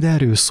többi, mind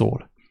erről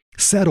szól.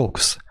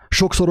 Szerox,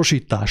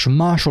 sokszorosítás,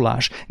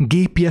 másolás,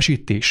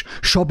 gépiesítés,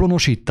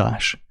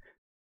 sablonosítás.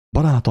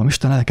 Barátom,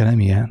 Isten lelke nem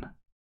ilyen.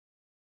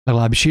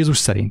 Legalábbis Jézus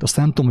szerint. Azt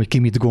nem tudom, hogy ki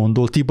mit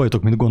gondol, ti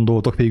bajtok mit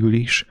gondoltok végül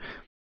is.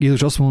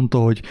 Jézus azt mondta,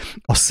 hogy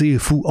a szél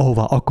fúj,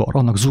 ahová akar,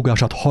 annak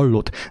zúgását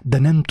hallod, de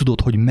nem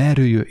tudod, hogy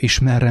merről jön és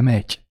merre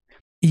megy.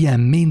 Ilyen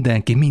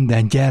mindenki,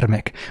 minden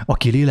gyermek,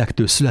 aki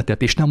lélektől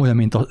született, és nem olyan,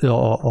 mint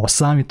a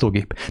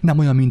számítógép, nem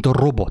olyan, mint a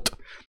robot,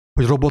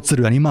 hogy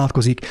robotszerűen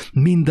imádkozik,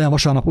 minden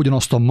vasárnap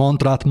ugyanazt a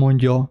mantrát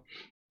mondja,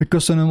 hogy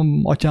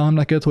köszönöm, atyám,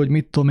 neked, hogy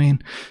mit tudom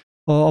én,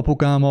 a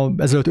apukám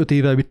ezelőtt 5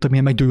 éve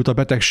meggyógyult a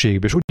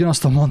betegségből, és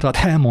ugyanazt a mantrát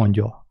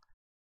elmondja.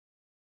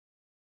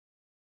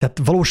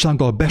 Tehát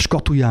valósággal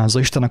beskatujázza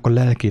Istennek a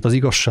lelkét, az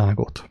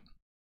igazságot.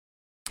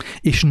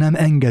 És nem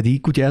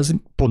engedik, ugye ez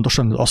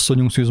pontosan az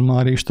asszonyunk Szűz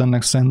Mária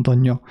Istennek szent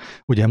anyja,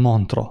 ugye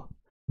mantra,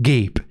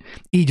 gép.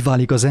 Így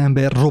válik az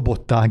ember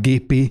robottá,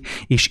 gépé,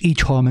 és így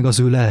hal meg az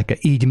ő lelke,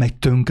 így megy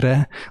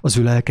tönkre az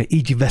ő lelke,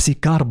 így veszik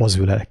kárba az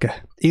ő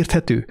lelke.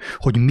 Érthető,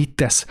 hogy mit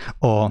tesz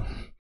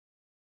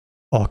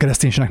a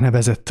kereszténységnek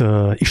nevezett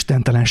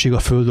istentelenség a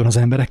földön az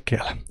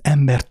emberekkel?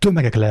 Ember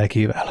tömegek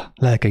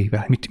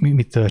lelkeivel.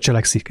 Mit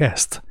cselekszik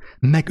ezt?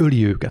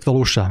 Megöli őket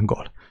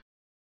valósággal.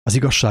 Az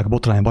igazság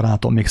botrány,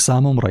 barátom, még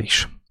számomra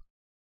is.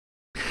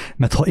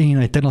 Mert ha én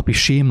egy tegnapi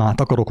sémát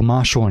akarok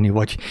másolni,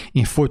 vagy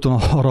én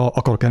folyton arra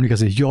akarok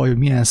emlékezni, hogy jaj,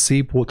 milyen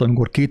szép volt,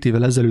 amikor 2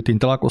 évvel ezelőtt én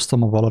találkoztam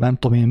vala, nem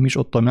tudom én mi is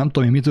ott, nem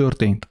tudom én mi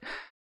történt.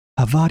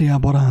 Hát várjál,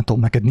 barátom,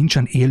 neked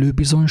nincsen élő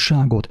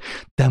bizonyságod?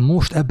 Te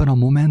most ebben a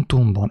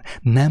momentumban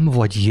nem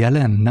vagy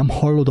jelen, nem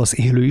hallod az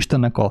élő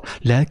Istennek a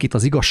lelkét,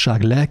 az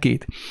igazság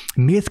lelkét?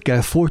 Miért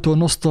kell folyton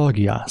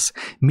nosztalgiálsz?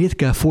 Miért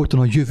kell folyton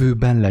a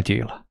jövőben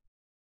legyél?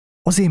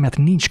 Azért, mert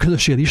nincs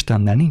közösséged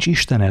Istennel, nincs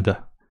Istened.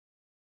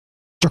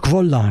 Csak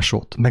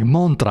vallásod, meg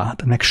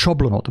mantrád, meg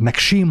sablonod, meg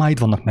sémáid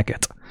vannak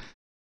neked.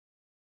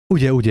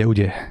 Ugye?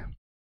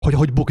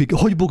 Hogy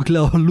bukik le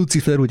a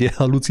Lucifer, ugye?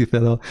 A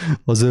Lucifer,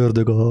 az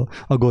ördög,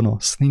 a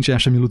gonosz. Nincsen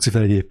semmi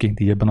Lucifer egyébként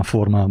így ebben a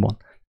formában.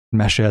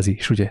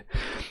 Mesélzés, ugye?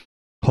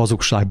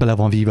 Hazugság, bele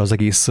van víve az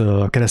egész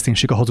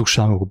kereszténység a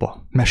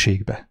hazugságokba,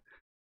 mesékbe.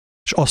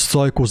 És azt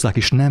szajkozzák,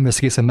 és nem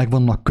veszik észre, meg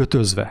vannak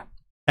kötözve.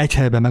 Egy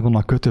helyben meg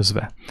vannak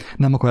kötözve.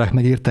 Nem akarják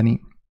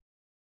megérteni.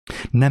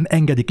 Nem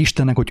engedik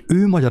Istennek, hogy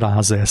ő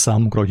magyarázza el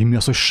számunkra, hogy mi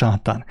az, hogy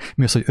sátán,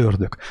 mi az, hogy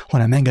ördög,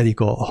 hanem engedik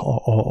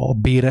a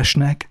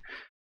béresnek,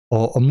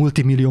 a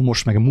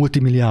multimilliómos, meg a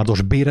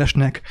multimilliárdos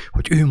béresnek,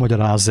 hogy ő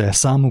magyarázza el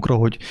számunkra,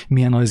 hogy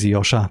milyen az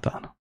a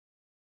sátán.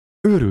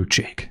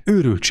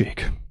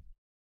 Őrültség.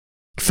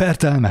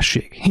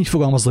 Fertelmesség. Így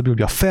fogalmazza a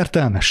Biblia,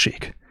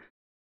 fertelmesség.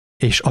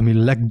 És ami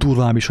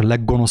legdurvább és a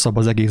leggonoszabb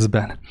az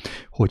egészben,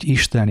 hogy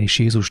Isten és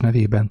Jézus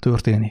nevében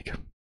történik.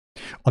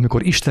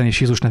 Amikor Isten és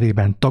Jézus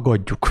nevében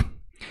tagadjuk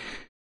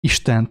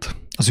Istent,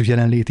 az ő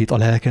jelenlétét, a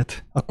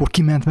lelket, akkor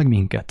ki ment meg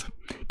minket?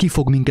 Ki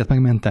fog minket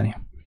megmenteni?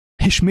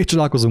 És miért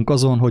csodálkozunk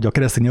azon, hogy a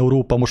keresztény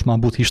Európa most már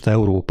buddhista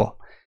Európa?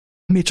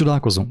 Miért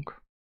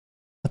csodálkozunk?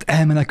 Hát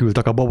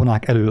elmenekültek a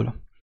babonák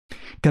elől.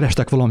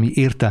 Kerestek valami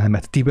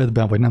értelmet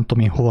Tibetben, vagy nem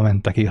tudom én hova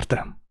mentek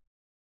érte.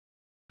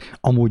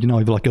 Amúgy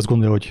nehogy valaki azt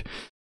gondolja,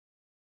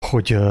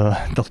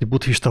 hogy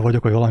buddhista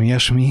vagyok, vagy valami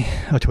ilyesmi,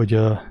 hogy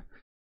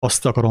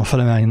azt akarom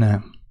felemelni,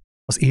 nem.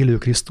 Az élő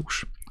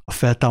Krisztus, a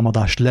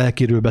feltámadás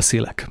lelkéről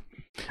beszélek.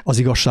 Az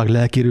igazság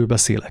lelkéről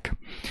beszélek.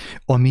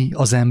 Ami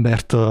az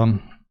embert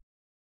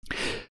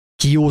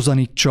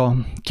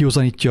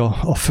kiózanítja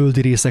a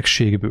földi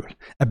részegségből,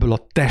 ebből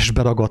a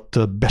testbe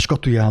ragadt,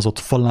 beskatujázott,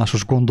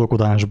 fallásos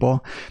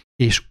gondolkodásba,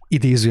 és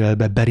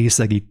idézőjelbe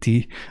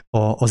berészegíti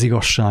az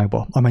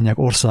igazságba, a mennyek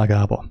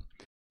országába.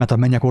 Mert a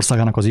mennyek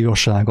országának az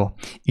igazsága,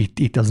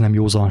 itt az nem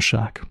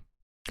józanság.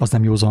 Az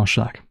nem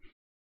józanság.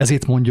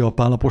 Ezért mondja a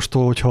Pál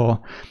apostol,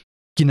 hogyha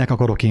kinek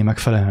akarok én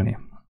megfelelni?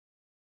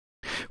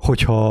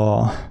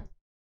 Hogyha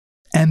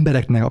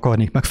embereknek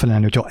akarnék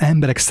megfelelni, hogyha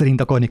emberek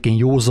szerint akarnék én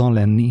józan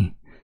lenni,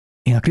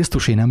 én a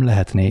Krisztusé nem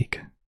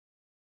lehetnék.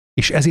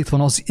 És ezért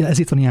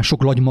van ilyen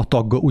sok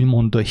lagymatag,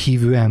 úgymond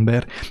hívő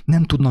ember,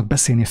 nem tudnak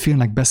beszélni,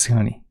 félnek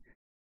beszélni.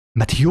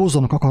 Mert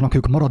józanok akarnak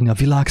ők maradni a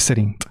világ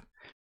szerint.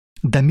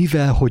 De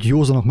mivel, hogy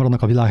józanok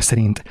maradnak a világ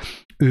szerint,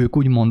 ők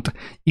úgymond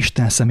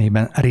Isten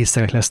szemében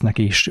részegek lesznek,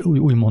 és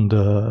úgymond,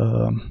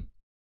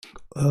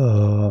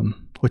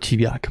 hogy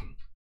hívják?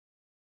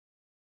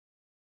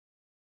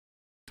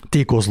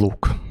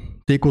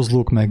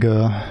 Tékozlók,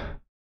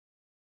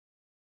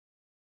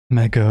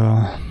 meg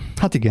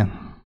hát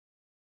igen.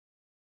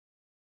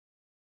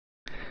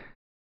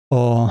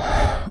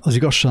 Az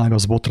igazság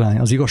az botrány,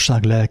 az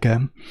igazság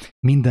lelke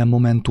minden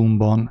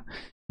momentumban,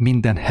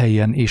 minden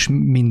helyen és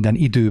minden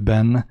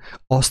időben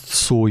azt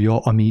szólja,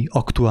 ami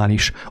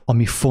aktuális,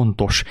 ami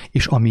fontos,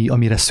 és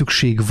amire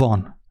szükség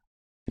van.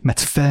 Mert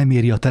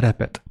felméri a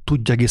terepet,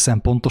 tudja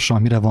egészen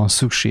pontosan, mire van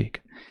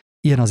szükség.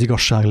 Ilyen az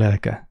igazság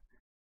lelke.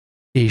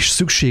 És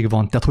szükség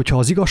van, tehát hogyha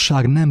az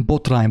igazság nem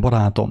botrány,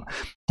 barátom,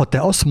 ha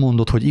te azt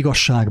mondod, hogy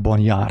igazságban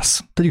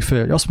jársz, tegyük fel,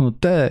 hogy azt mondod,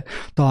 te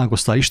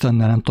találkoztál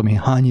Istennel, nem tudom én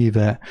hány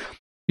éve,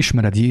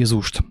 ismered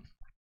Jézust,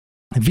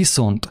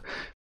 viszont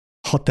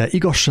ha te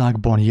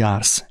igazságban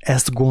jársz,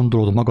 ezt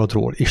gondolod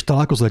magadról, és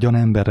találkozol egy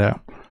olyan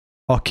emberrel,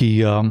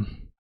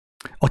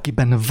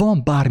 akiben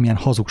van bármilyen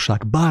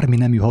hazugság, bármi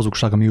nemű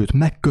hazugság, ami őt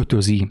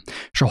megkötözi,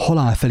 és a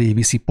halál felé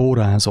viszi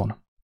pórázon,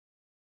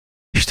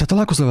 és te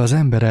találkozol az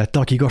emberrel, te,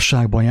 aki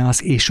igazságban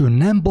jársz, és ő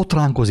nem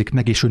botránkozik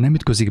meg, és ő nem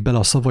ütközik bele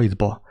a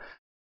szavaidba,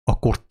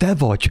 akkor te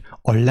vagy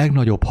a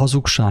legnagyobb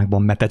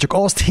hazugságban, mert te csak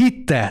azt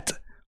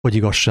hitted, hogy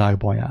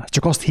igazságban jársz.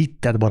 Csak azt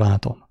hitted,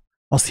 barátom.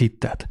 Azt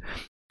hitted.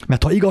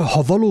 Mert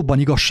ha valóban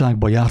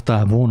igazságban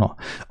jártál volna,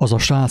 az a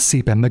srác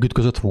szépen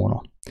megütközött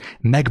volna.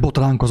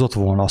 Megbotránkozott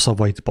volna a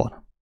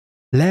szavaidban.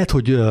 Lehet,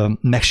 hogy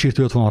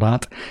megsértődött volna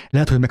rád,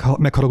 lehet, hogy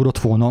megharagudott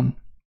volna,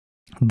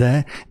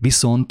 de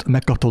viszont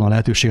megkapta volna a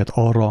lehetőséget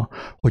arra,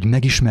 hogy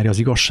megismerje az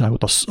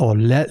igazságot, a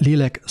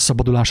lélek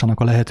szabadulásának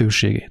a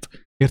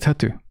lehetőségét.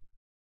 Érthető?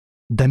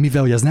 De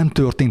mivel hogy ez nem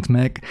történt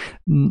meg,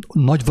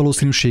 nagy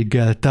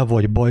valószínűséggel te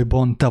vagy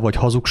bajban, te vagy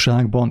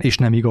hazugságban, és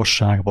nem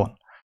igazságban.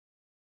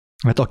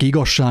 Mert aki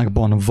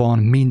igazságban van,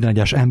 minden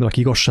egyes ember, aki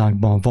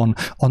igazságban van,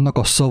 annak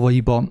a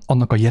szavaiba,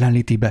 annak a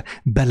jelenlétébe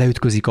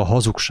beleütközik a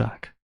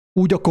hazugság.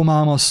 Úgy a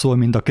komámasszol,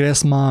 mint a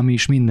keresztmám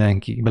is,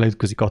 mindenki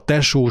beleütközik, a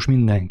tesós,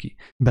 mindenki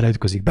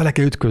beleütközik, bele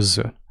kell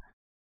ütközzön.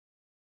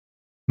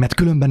 Mert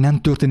különben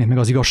nem történik meg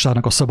az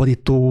igazságnak a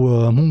szabadító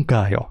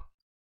munkája.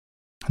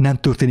 Nem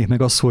történik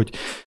meg az,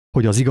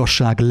 hogy az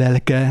igazság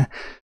lelke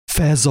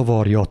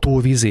felzavarja a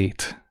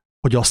tóvizét,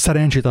 hogy a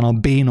szerencsétlen, a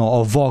béna,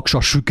 a vaks,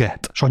 a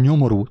süket, és a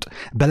nyomorult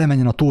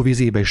belemenjen a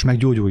tóvizébe és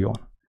meggyógyuljon.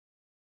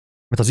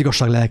 Mert az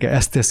igazság lelke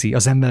ezt teszi,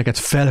 az embereket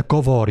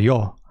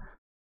felkavarja.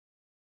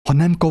 Ha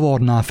nem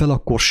kavarná fel,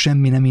 akkor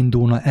semmi nem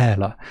indulna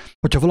el.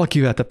 Hogyha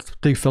valakivel, tehát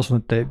tegyük fel azt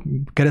mondod, hogy te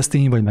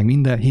keresztény vagy, meg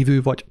minden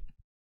hívő vagy,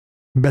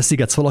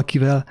 beszélgetsz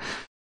valakivel,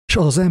 és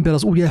az ember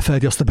az úgy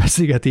elfelejti azt a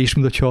beszélgetést,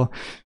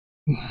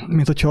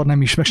 mint hogyha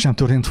nem is meg sem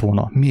történt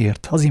volna.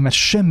 Miért? Azért, mert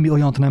semmi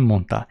olyant nem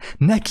mondtál.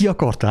 Neki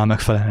akartál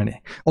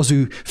megfelelni. Az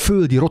ő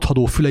földi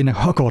rothadó füleinek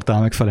akartál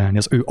megfelelni,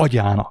 az ő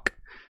agyának,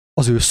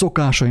 az ő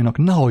szokásainak,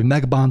 nehogy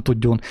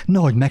megbántodjon,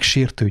 nehogy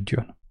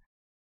megsértődjön.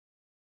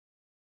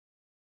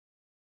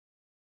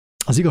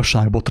 Az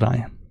igazság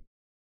botrány.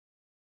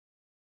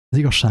 Az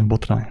igazság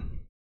botrány.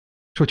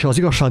 És hogyha az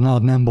igazság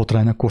nálad nem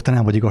botrány, akkor te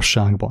nem vagy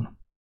igazságban.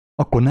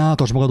 Akkor ne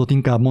áltasd magadot,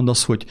 inkább mondd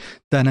azt, hogy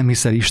te nem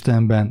hiszel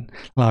Istenben,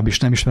 legalábbis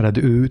nem ismered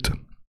őt,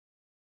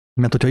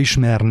 mert hogyha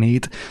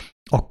ismernéd,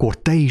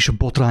 akkor te is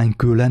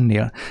botránykő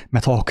lennél,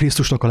 mert ha a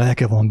Krisztusnak a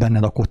lelke van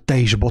benned, akkor te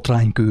is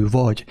botránykő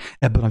vagy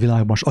ebben a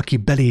világban, és aki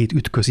beléd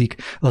ütközik,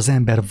 az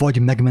ember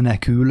vagy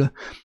megmenekül,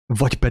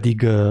 vagy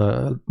pedig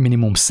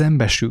minimum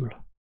szembesül.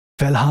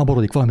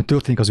 Felháborodik, valami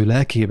történik az ő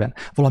lelkében,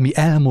 valami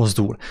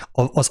elmozdul,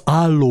 az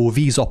álló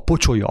víz, a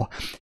pocsolya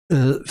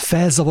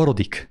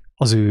felzavarodik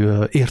az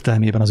ő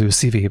értelmében, az ő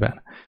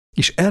szívében.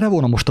 És erre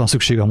volna mostan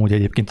szükség amúgy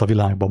egyébként a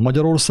világban,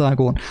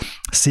 Magyarországon,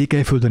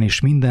 Székelyföldön és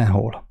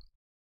mindenhol.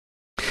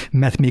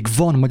 Mert még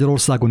van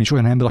Magyarországon is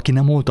olyan ember, aki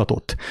nem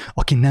oltatott,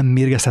 aki nem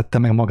mérgezhette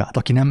meg magát,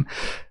 aki nem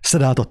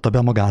szereltatta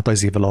be magát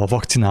ezével a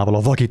vakcinával,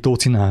 a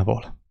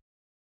vagitócinával.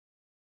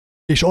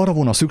 És arra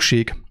volna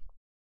szükség,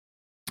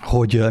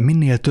 hogy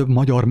minél több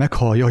magyar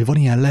meghallja, hogy van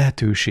ilyen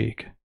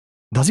lehetőség.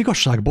 De az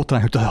igazság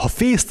botrány, hogy ha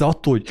félsz te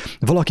attól, hogy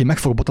valaki meg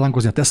fog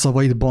botránkozni a te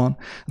szavaidban,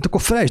 hát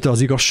akkor felejtsd el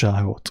az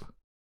igazságot.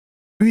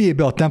 Üljél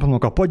be a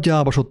templomnak a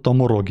padjába, és ott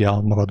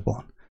morogjál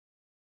magadban.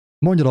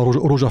 Mondj el a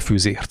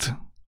rózsafűzért.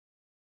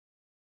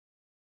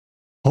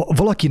 Ha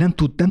valaki nem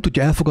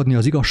tudja elfogadni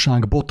az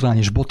igazság botrány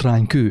és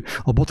botránykő,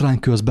 a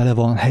botránykő az bele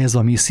van helyezve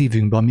a mi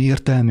szívünkbe, a mi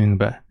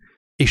értelmünkbe,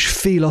 és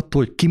fél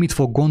attól, hogy ki mit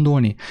fog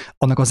gondolni,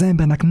 annak az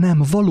embernek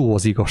nem való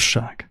az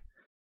igazság.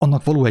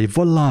 Annak való egy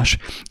vallás,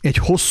 egy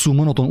hosszú,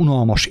 monoton,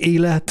 unalmas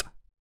élet,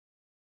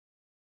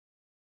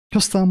 és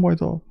aztán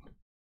majd a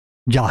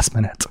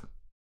gyászmenet.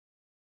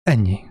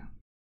 Ennyi.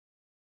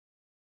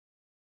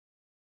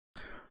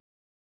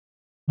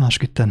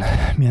 Máskitten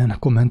milyen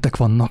kommentek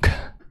vannak.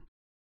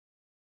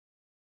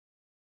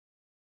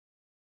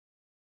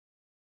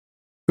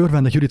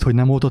 Örvendek, Judit, hogy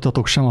nem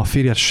oltottatok sem a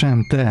férjed,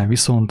 sem te,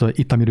 viszont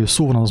itt, amiről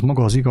szó van, az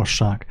maga az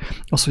igazság.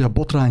 Az, hogy a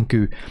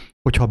botránykő,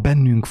 hogyha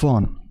bennünk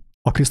van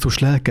a Krisztus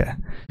lelke,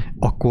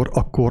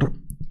 akkor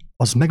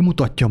az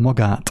megmutatja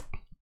magát,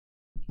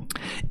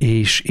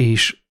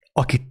 és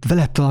akit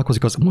veled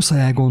találkozik, az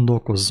muszáj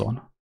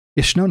elgondolkozzon.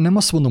 És nem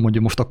azt mondom,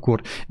 hogy most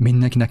akkor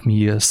mindenkinek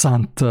mi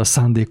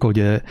szándéka,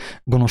 hogy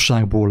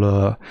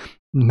gonoszságból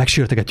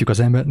megsértegetjük az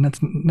embert,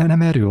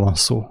 nem erről van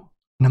szó.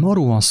 Nem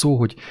arról van szó,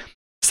 hogy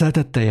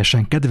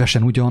szeretetteljesen,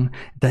 kedvesen ugyan,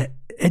 de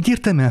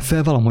egyértelműen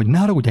felvallom, hogy ne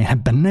haragudj, én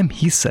ebben nem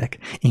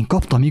hiszek. Én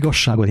kaptam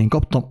igazságot, én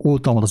kaptam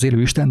oltalmat az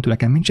élő Istentől,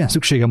 nekem nincsen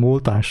szükségem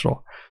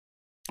oltásra.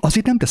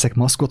 Azért nem teszek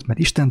maszkot, mert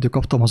Istentől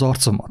kaptam az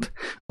arcomat.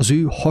 Az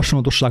ő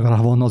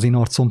hasonlóságára van az én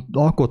arcom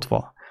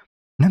alkotva.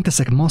 Nem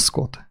teszek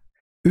maszkot.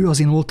 Ő az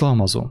én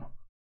oltalmazom.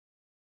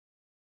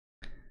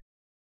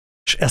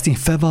 És ezt én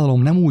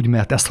felvállalom nem úgy,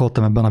 mert ezt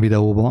hallottam ebben a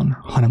videóban,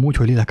 hanem úgy,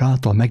 hogy lélek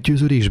által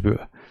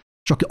meggyőződésből.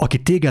 És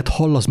aki téged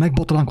hall, az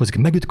megbotránkozik,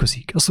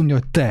 megütközik. Azt mondja,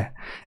 hogy te,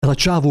 ez a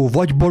csávó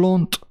vagy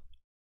bolond,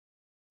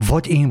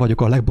 vagy én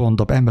vagyok a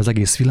legbolondabb ember az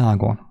egész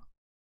világon.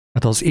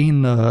 Mert az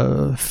én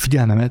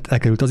figyelmemet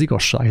elkerült az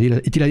igazság.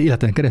 Egy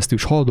életen keresztül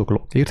is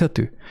haldoklott,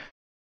 érthető?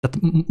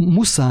 Tehát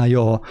muszáj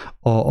a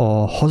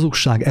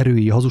hazugság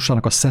erői, a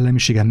hazugságnak a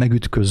szellemisége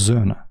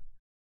megütközzön.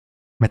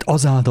 Mert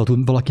azáltal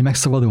tud valaki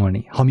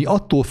megszabadulni. Ha mi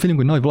attól félünk,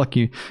 hogy nagy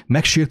valaki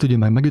megsértődjön,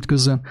 meg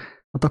megütközzön,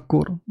 hát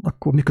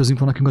akkor mi közünk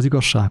van nekünk az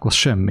igazsághoz?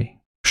 Semmi.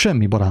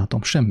 Semmi,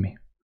 barátom, semmi.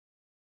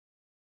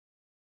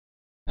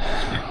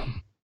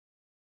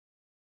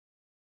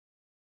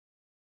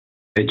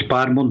 Egy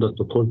pár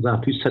mondatot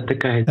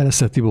hozzáfűzhetek ehhez?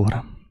 Először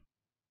Tibor.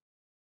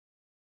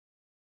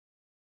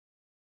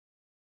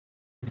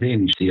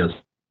 Én is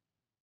igaz.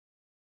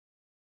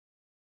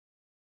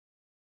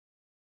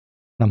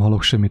 Nem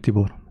hallok semmit,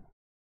 Tibor.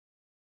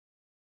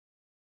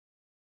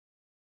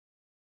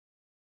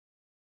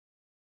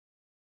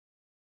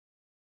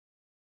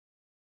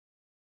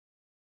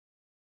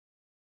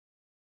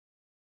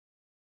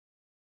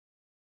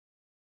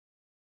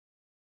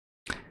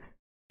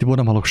 Tibor,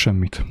 nem hallok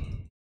semmit.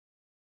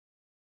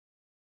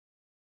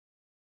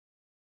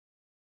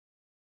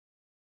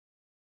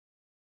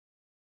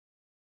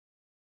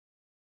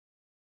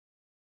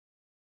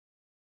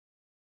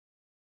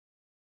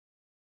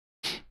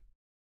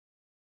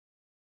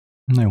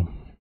 Na jó.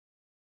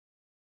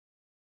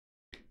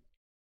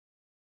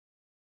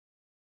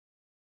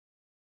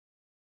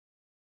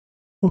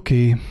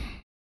 Oké.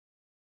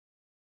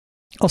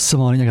 Azt hiszem,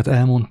 a lényeget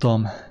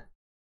elmondtam.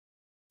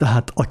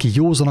 Tehát aki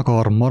józan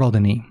akar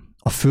maradni,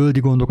 a földi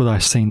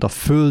gondolkodás szerint, a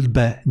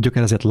földbe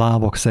gyökerezett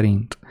lábak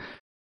szerint,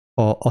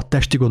 a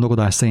testi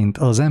gondolkodás szerint,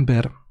 az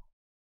ember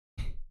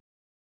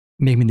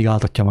még mindig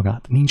áltatja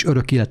magát. Nincs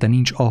örök élete,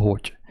 nincs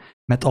ahogy.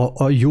 Mert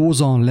a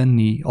józan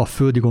lenni a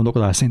földi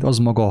gondolkodás szerint az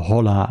maga a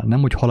halál,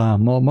 nem hogy halál,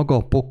 maga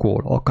a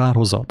pokol, a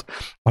kárhozat,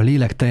 a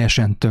lélek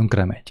teljesen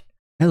tönkre megy.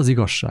 Ez az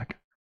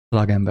igazság,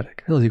 drága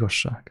emberek, ez az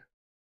igazság.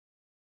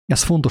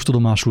 Ez fontos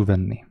tudomásul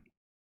venni.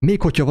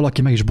 Még hogyha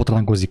valaki meg is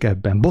botránkozik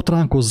ebben,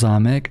 botránkozzál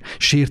meg,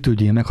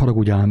 sértődjél meg,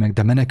 haragudjál meg,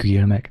 de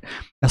meneküljél meg.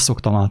 Ezt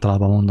szoktam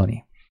általában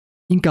mondani.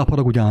 Inkább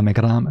haragudjál meg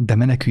rám, de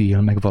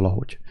meneküljél meg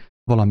valahogy,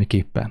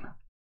 valamiképpen.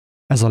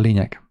 Ez a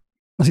lényeg.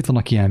 Az itt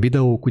vannak ilyen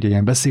videók, ugye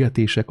ilyen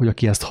beszélgetések, hogy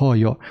aki ezt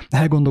hallja,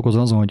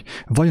 elgondolkozzon azon, hogy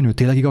vajon ő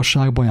tényleg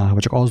igazságban jár,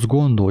 vagy csak azt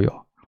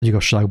gondolja, hogy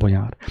igazságban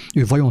jár.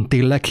 Ő vajon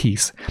tényleg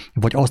hisz,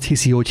 vagy azt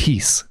hiszi, hogy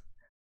hisz.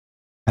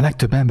 A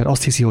legtöbb ember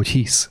azt hiszi, hogy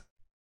hisz.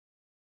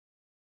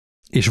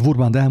 És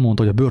Wurmbrand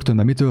elmondta, hogy a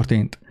börtönben mi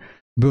történt.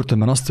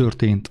 Börtönben az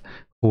történt,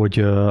 hogy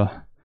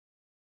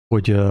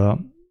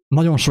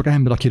nagyon sok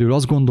ember, akiről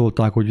azt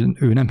gondolták, hogy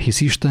ő nem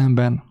hisz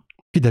Istenben,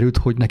 kiderült,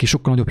 hogy neki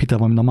sokkal nagyobb hite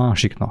van, mint a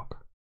másiknak.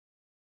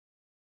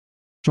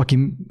 És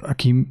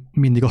aki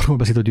mindig arról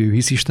beszélt, hogy ő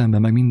hisz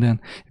Istenben, meg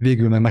minden,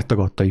 végül meg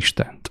megtagadta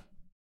Istent.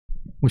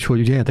 Úgyhogy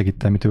ugye értek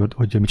itt,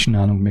 hogy mit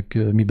csinálunk,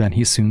 meg miben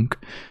hiszünk,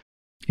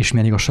 és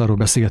milyen igazságról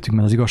beszélgetünk,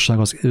 mert az igazság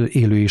az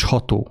élő és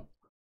ható.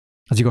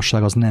 Az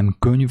igazság az nem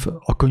könyv,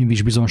 a könyv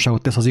is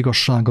bizonságot tesz az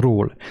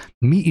igazságról.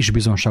 Mi is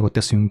bizonságot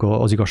teszünk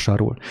az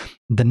igazságról,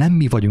 de nem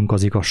mi vagyunk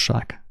az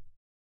igazság.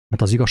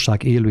 Mert az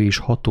igazság élő és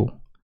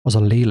ható, az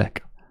a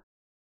lélek.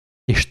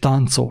 És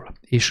táncol,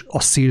 és a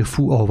szél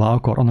fú, ahová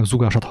akar, annak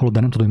zugását hallod, de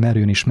nem tudod, hogy merre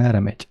jön és merre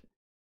megy.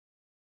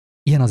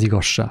 Ilyen az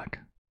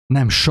igazság.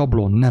 Nem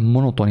sablon, nem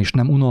monoton és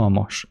nem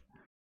unalmas.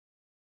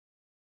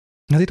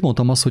 Hát itt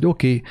mondtam azt, hogy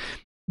oké,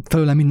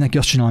 felőle mindenki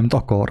azt csinál, amit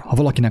akar. Ha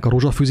valakinek a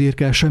rózsafűzér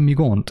kell, semmi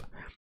gond.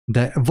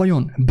 De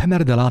vajon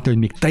bemered el látni, hogy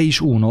még te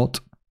is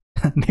unod?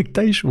 Még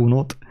te is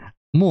unod?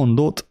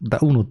 Mondod, de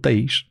unod te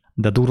is.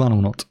 De durván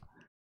unod.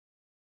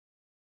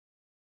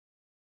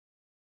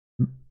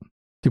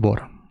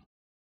 Tibor.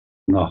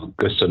 Na,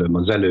 köszönöm.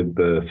 Az előbb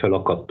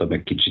felakadtam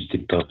egy kicsit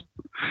itt a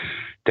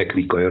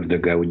technika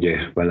ördöge,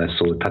 ugye vele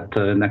szólt. Hát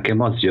nekem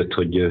az jött,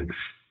 hogy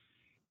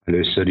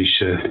először is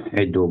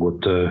egy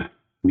dolgot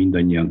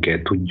mindannyian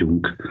kell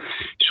tudjunk,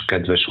 és a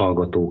kedves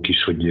hallgatók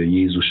is, hogy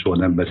Jézusról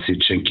nem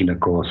beszélt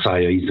senkinek a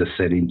szája íze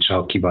szerint, se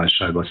a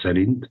kívánsága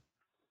szerint,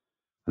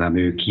 hanem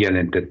ő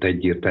kijelentette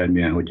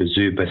egyértelműen, hogy az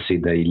ő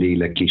beszédei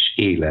lélek és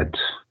élet,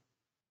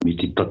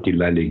 mit itt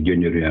Attila elég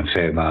gyönyörűen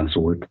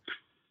felvázolt.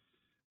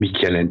 Mit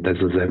jelent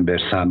ez az ember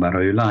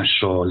számára? Ő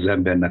lássa az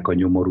embernek a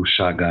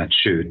nyomorúságát,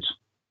 sőt,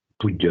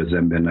 tudja az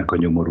embernek a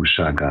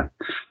nyomorúságát.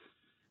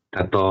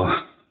 Tehát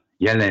a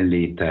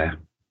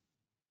jelenléte,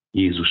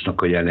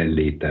 Jézusnak a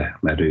jelenléte,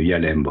 mert ő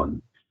jelen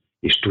van,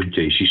 és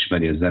tudja és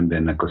ismeri az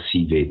embernek a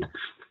szívét.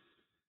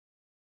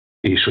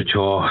 És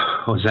hogyha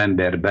az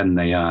ember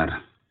benne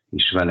jár,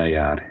 és vele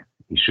jár,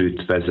 és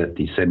őt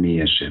vezeti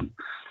személyesen,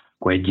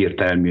 akkor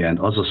egyértelműen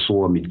az a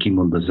szó, amit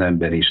kimond az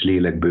ember, és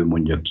lélekből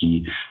mondja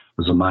ki,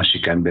 az a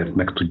másik embert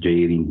meg tudja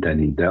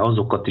érinteni, de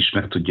azokat is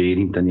meg tudja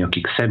érinteni,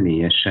 akik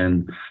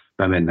személyesen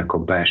bemennek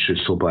a belső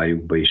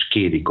szobájukba, és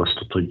kérik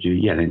azt,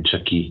 hogy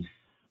jelentse ki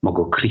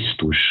maga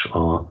Krisztus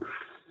a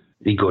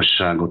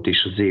igazságot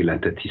és az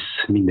életet,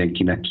 hisz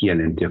mindenkinek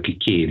kijelenti, aki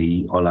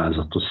kéri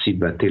alázatos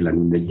szívvel, tényleg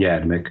mint egy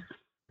gyermek.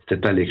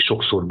 Tehát elég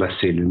sokszor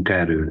beszélünk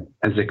erről.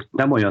 Ezek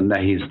nem olyan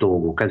nehéz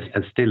dolgok,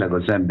 ez tényleg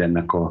az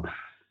embernek a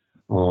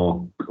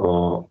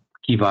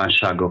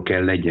kívánsága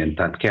kell legyen,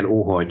 tehát kell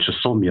óhajtsa,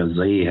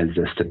 szomjazza,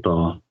 éhezze ezt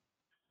a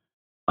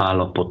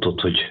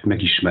állapotot, hogy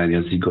megismerje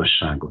az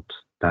igazságot.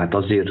 Tehát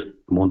azért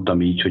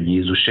mondtam így, hogy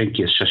Jézus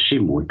senki ezt se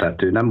simult,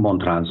 tehát ő nem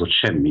mantrázott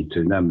semmit,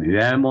 ő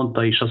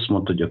elmondta, és azt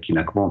mondta, hogy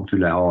akinek van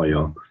füle,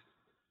 hallja.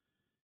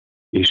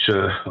 És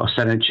a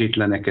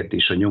szerencsétleneket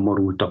és a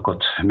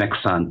nyomorultakat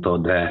megszánta,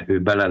 de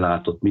ő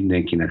belelátott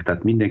mindenkinek,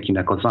 tehát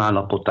mindenkinek az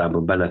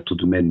állapotába bele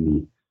tud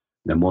menni.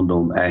 De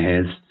mondom,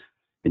 ehhez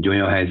egy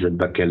olyan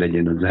helyzetbe kell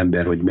legyen az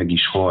ember, hogy meg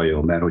is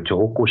hallja, mert hogyha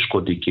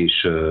okoskodik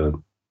és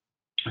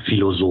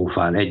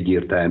filozófál,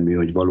 egyértelmű,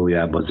 hogy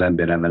valójában az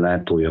ember evel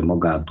eltolja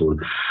magától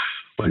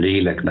a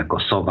léleknek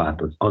a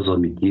szavát, az,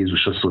 amit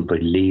Jézus azt mondta,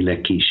 hogy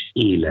lélek és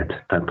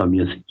élet, tehát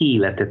ami az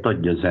életet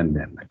adja az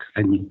embernek.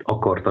 Ennyit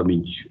akartam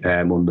így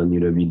elmondani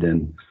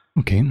röviden.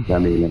 Okay.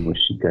 Remélem, hogy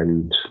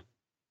sikerült.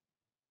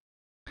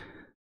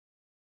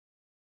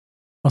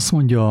 Azt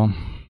mondja,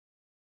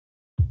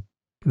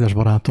 kedves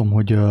barátom,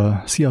 hogy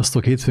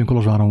sziasztok, hétfőn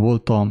Kolozsváron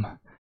voltam,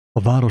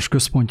 a város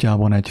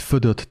központjában egy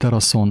födött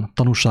teraszon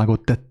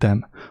tanúságot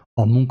tettem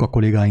a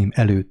munkakollégáim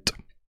előtt,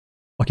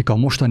 akik a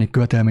mostani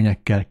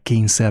követelményekkel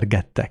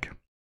kényszergettek.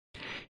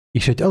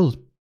 És egy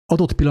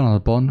adott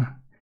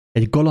pillanatban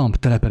egy galamb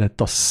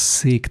telepedett a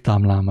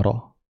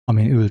széktámlámra,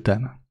 amin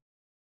ültem.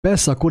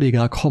 Persze a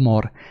kollégák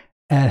hamar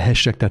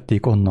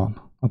elhessegtették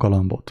onnan a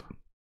galambot,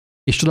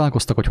 és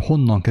csodálkoztak, hogy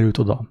honnan került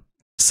oda.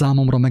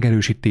 Számomra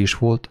megerősítés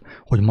volt,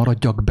 hogy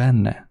maradjak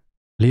benne,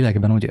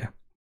 lélekben, ugye?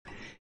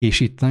 És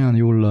itt nagyon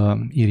jól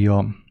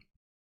írja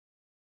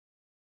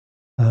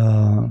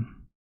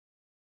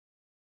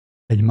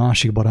egy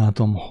másik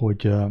barátom,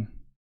 hogy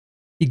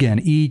igen,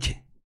 így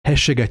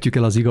hessegetjük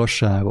el az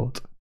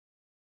igazságot.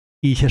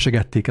 Így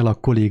hessegették el a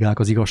kollégák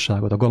az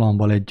igazságot a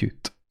galambbal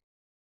együtt.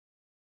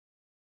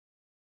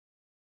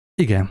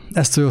 Igen,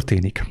 ez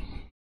történik.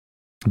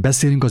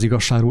 Beszélünk az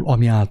igazságról,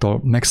 ami által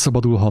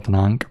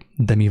megszabadulhatnánk,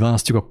 de mi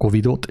választjuk a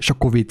Covidot, és a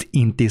Covid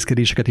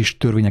intézkedéseket és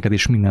törvényeket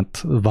és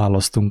mindent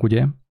választunk,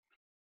 ugye?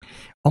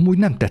 Amúgy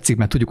nem tetszik,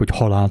 mert tudjuk, hogy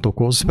halált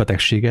okoz,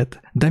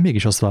 betegséget, de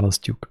mégis azt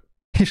választjuk.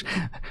 És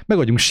meg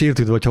vagyunk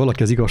sértődve, hogyha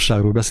valaki az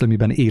igazságról beszél,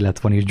 miben élet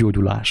van, és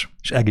gyógyulás,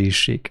 és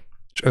egészség,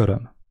 és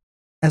öröm.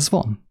 Ez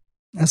van.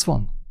 Ez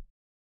van.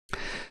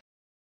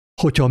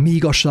 Hogyha a mi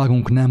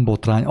igazságunk nem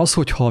botrány, az,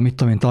 hogyha, mit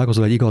tudom én,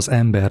 találkozol egy igaz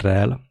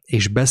emberrel,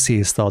 és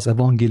beszélsz az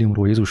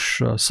evangéliumról,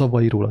 Jézus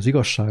szavairól, az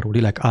igazságról,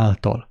 lélek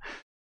által,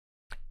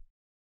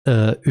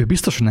 ő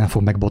biztosan nem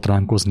fog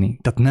megbotránkozni.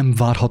 Tehát nem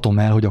várhatom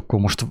el, hogy akkor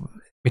most,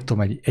 mit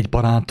tudom, egy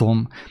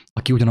barátom,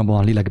 aki ugyanabban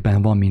a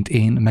lélekben van, mint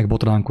én,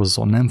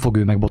 megbotránkozzon. Nem fog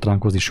ő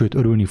megbotránkozni, sőt,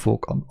 örülni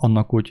fog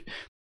annak, hogy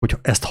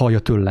ezt hallja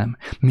tőlem.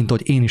 Mint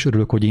ahogy én is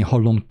örülök, hogy én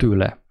hallom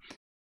tőle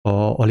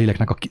a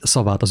léleknek a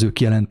szavát, az ő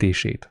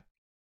kijelentését.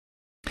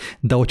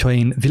 De hogyha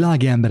én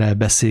világi emberrel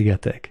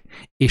beszélgetek,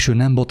 és ő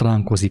nem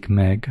botránkozik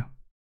meg,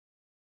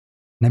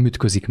 nem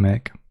ütközik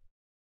meg,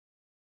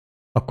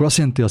 akkor azt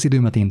jelenti, hogy az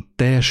időmet én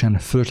teljesen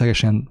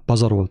fölöslegesen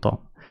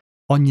pazaroltam.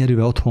 Annyi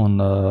erővel otthon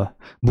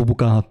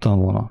bubukálhattam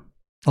volna,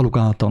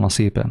 alukálhattam volna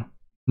szépen,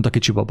 mint a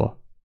kicsi baba.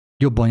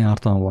 Jobban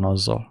jártam volna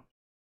azzal.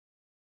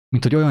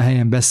 Mint hogy olyan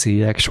helyen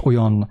beszéljek, és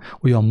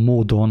olyan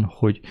módon,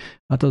 hogy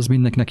hát az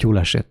mindenkinek jól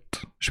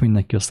esett, és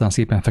mindenki aztán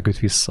szépen feküdt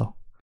vissza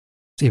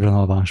az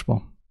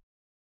ébrenalvásba.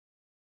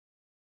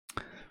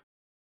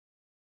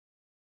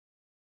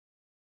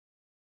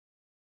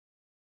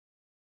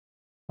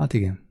 Hát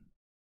igen.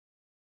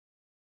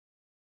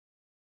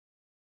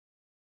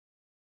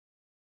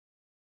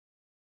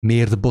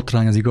 Miért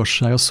botrány az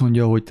igazság? Azt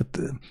mondja, hogy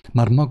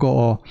már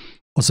maga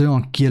az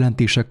olyan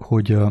kijelentések,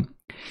 hogy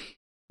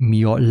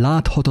mi a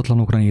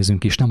láthatatlanokra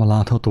nézünk, és nem a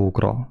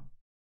láthatókra.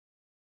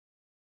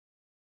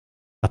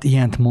 Hát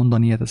ilyent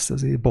mondani, ez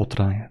azért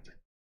botrány.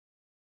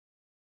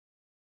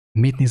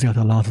 Miért nézel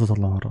a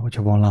láthatatlanra,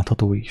 hogyha van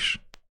látható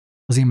is?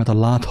 Azért, mert a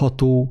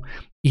látható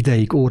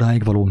ideig,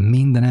 óráig való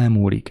minden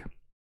elmúlik.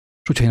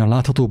 És hogyha én a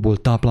láthatóból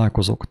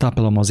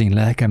táplálom az én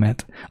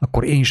lelkemet,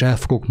 akkor én is el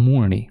fogok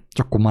múlni,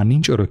 csak akkor már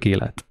nincs örök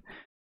élet.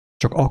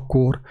 Csak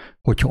akkor,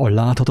 hogyha a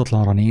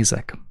láthatatlanra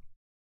nézek,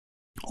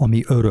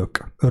 ami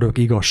örök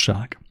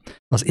igazság,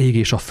 az ég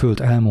és a föld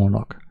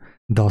elmúlnak,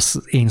 de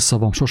az én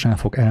szavam sosem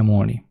fog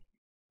elmúlni.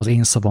 Az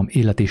én szavam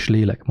élet és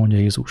lélek, mondja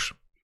Jézus.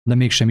 De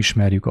mégsem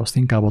ismerjük azt,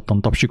 inkább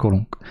ottan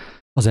tapsikolunk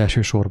az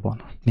első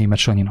sorban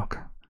Németh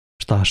Sanyinak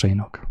és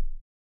társainak.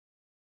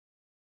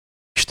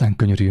 Isten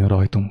könyörüljön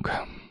rajtunk.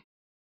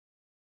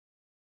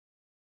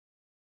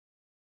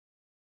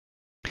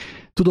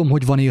 Tudom,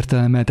 hogy van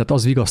értelme, tehát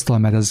az vigasztal,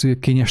 mert ez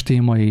kényes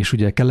téma, és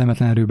ugye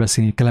kellemetlen erről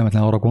beszélni,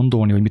 kellemetlen arra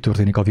gondolni, hogy mi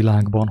történik a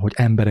világban, hogy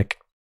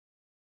emberek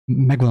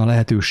megvan a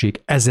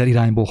lehetőség, 1000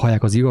 irányból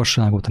hallják az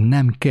igazságot,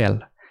 nem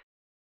kell.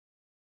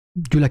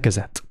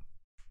 Gyülekezet,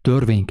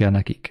 törvény kell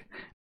nekik.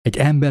 Egy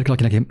ember kell,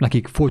 aki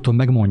nekik folyton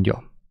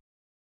megmondja.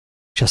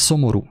 És ez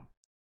szomorú.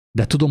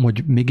 De tudom,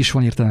 hogy mégis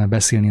van értelme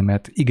beszélni,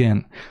 mert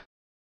igen,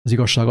 az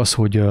igazság az,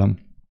 hogy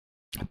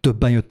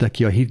többen jöttek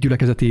ki a hit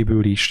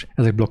gyülekezetéből is,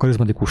 ezekből a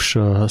karizmatikus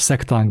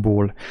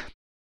szektánkból,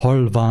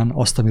 halván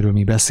azt, amiről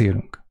mi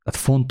beszélünk. Tehát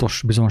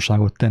fontos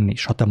bizonságot tenni,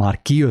 és ha te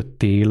már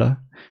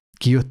kijöttél,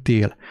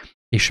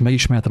 és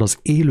megismerted az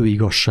élő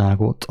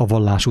igazságot a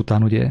vallás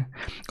után, ugye,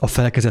 a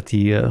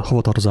felekezeti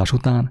hovatartozás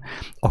után,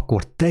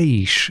 akkor te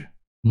is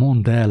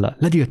mondd el,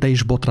 legyél te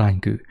is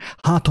botránykő.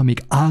 Hát, ha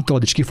még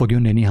általad is ki fog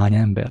jönni néhány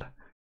ember.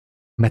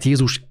 Mert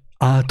Jézus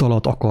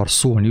általad akar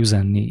szólni,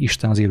 üzenni,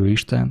 Isten az élő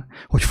Isten,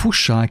 hogy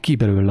fussál ki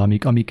belőle,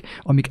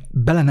 amíg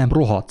bele nem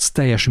rohadsz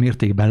teljes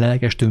mértékben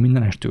lelkestől,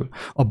 mindenestől,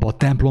 abba a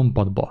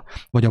templompadba,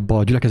 vagy abba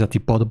a gyülekezeti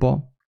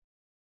padba,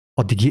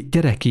 addig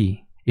gyere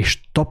ki,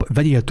 és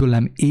vegyél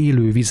tőlem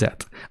élő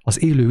vizet,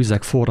 az élő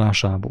vizek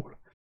forrásából,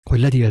 hogy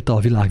legyél te a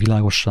világ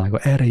világossága.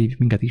 Erre hív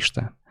minket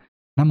Isten.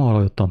 Nem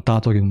arra jöttem,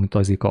 tátogjunk, mint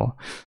azik a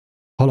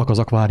halak az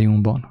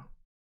akváriumban.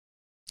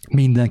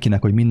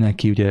 Mindenkinek, hogy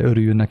mindenki ugye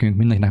örüljön nekünk,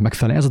 mindenkinek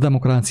megfelel. Ez a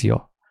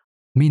demokrácia.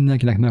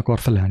 Mindenkinek meg akar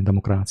felelni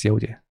demokrácia,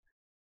 ugye?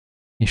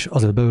 És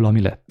azért belőle,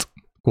 ami lett,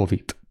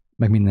 Covid,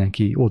 meg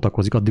mindenki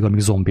oltakozik addig, amíg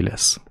zombi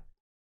lesz.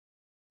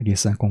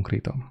 Egészen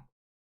konkrétan.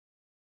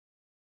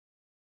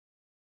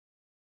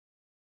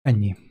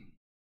 Ennyi.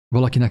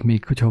 Valakinek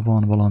még, hogyha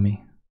van valami,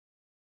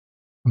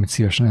 amit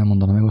szívesen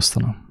elmondanom,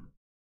 megosztanom.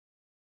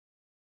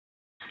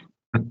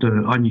 Hát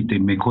annyit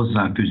én még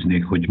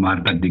hozzáfűznék, hogy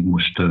már pedig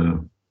most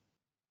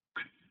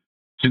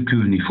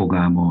szükülni fog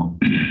ám a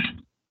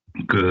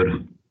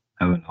kör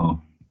ebben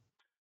a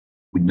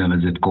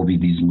úgynevezett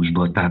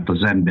covidizmusban. Tehát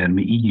az ember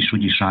még így is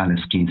úgy is rá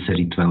lesz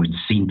kényszerítve, hogy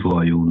szint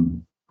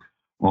valljon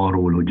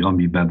arról, hogy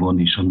amiben van,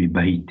 és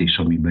amiben hitt, és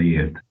amiben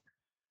élt.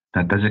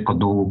 Tehát ezek a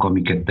dolgok,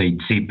 amiket te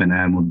itt szépen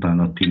elmondtál,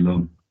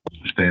 Attila,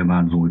 és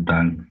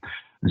felvázoltál,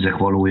 ezek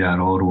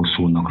valójában arról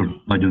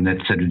szólnak, nagyon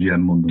egyszerűen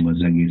mondom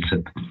az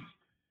egészet,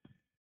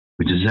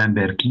 hogy az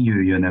ember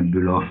kijöjjön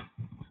ebből a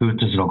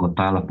földhöz ragadt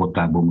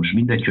állapotából. Most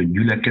mindegy, hogy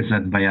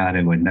gyülekezetbe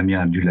jár-e, vagy nem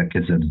jár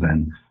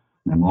gyülekezetben,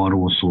 nem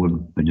arról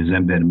szól, hogy az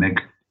ember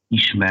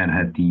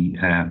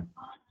megismerheti-e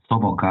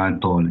szavak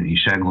által,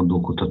 és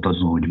elgondolkodhat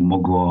azon, hogy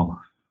maga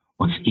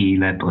az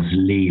élet, az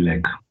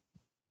lélek.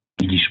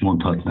 Így is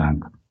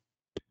mondhatnánk.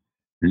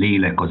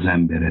 Lélek az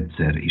ember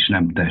egyszer, és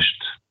nem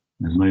test.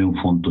 Ez nagyon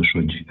fontos,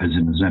 hogy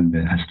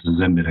ezt az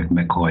emberek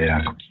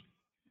meghallják.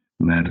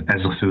 Mert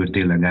ez a föld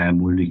tényleg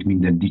elmúlik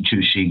minden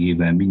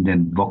dicsőségével,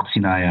 minden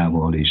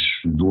vakcinájával,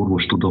 és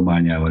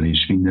orvostudományával,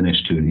 és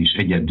mindenestől is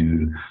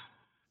egyedül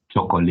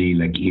csak a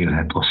lélek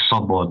élhet. A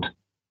szabad,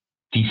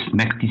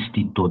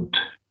 megtisztított,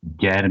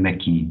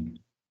 gyermeki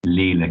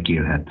lélek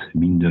élhet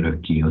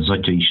mindörökké az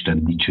Atya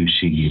Isten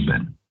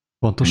dicsőségében.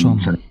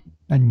 Pontosan.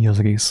 Ennyi az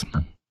egész.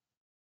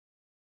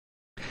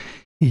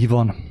 Így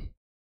van.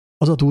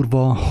 Az a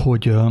durva,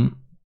 hogy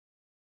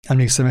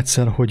emlékszem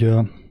egyszer, hogy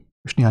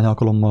és néhány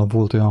alkalommal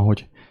volt olyan,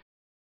 hogy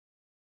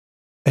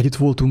együtt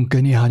voltunk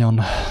néhányan,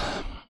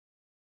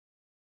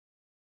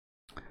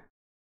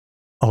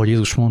 ahogy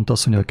Jézus mondta,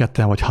 azt mondja, hogy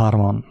 2 vagy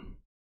 3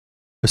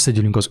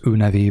 összegyűlünk az ő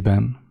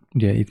nevében.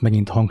 Ugye itt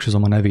megint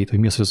hangsúlyozom a nevét, hogy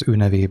mi az, hogy az ő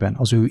nevében,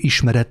 az ő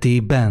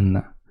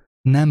ismeretében.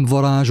 Nem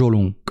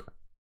varázsolunk.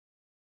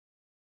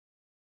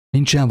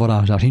 Nincsen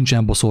varázslás,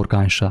 nincsen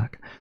boszorkányság,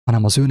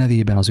 hanem az ő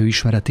nevében, az ő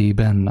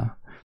ismeretében,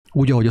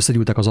 úgy, ahogy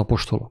összegyűltek az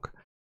apostolok.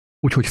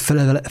 Úgyhogy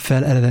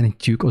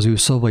felelevenítjük az ő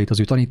szavait, az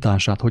ő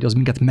tanítását, hogy az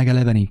minket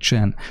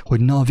megelevenítsen,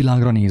 hogy ne a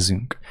világra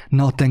nézzünk,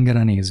 ne a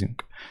tengerre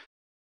nézzünk.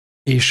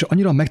 És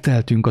annyira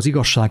megteltünk az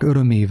igazság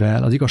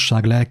örömével, az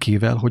igazság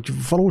lelkével,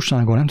 hogy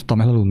valósággal nem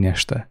tudtam elaludni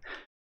este.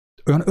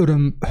 Olyan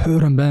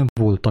örömben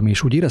voltam,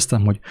 és úgy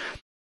éreztem, hogy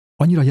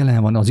annyira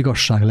jelen van az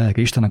igazság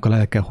lelke, Istennek a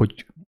lelke,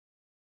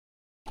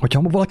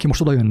 hogyha valaki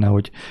most oda jönne,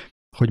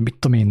 hogy mit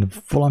tudom én,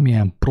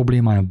 valamilyen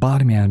problémája,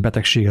 bármilyen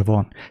betegsége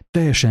van,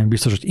 teljesen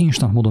biztos, hogy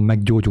instant módon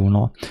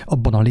meggyógyulna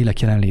abban a lélek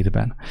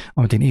jelenlétben,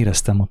 amit én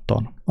éreztem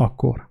ottan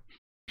akkor.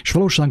 És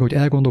valósággal, hogy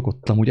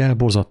elgondolkodtam, úgy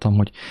elborzadtam,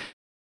 hogy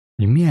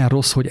milyen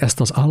rossz, hogy ezt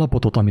az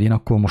állapotot, amit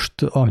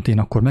én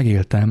akkor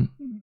megéltem,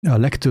 a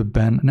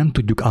legtöbben nem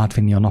tudjuk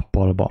átvinni a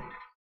nappalba.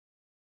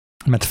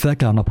 Mert fel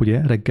kell a nap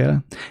ugye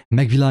reggel,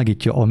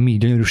 megvilágítja a mi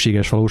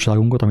gyönyörűséges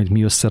valóságunkat, amit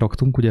mi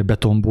összeraktunk, ugye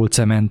betonból,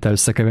 cementtel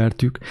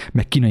összekevertük,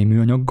 meg kínai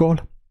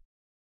műanyaggal,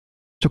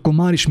 és akkor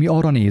már is mi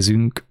arra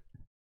nézünk,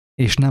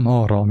 és nem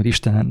arra, amit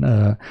Isten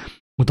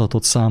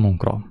mutatott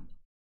számunkra.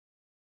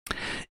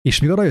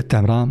 És még arra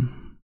jöttem rá,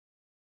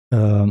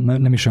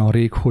 nem is olyan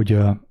rég,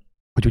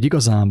 hogy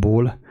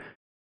igazából,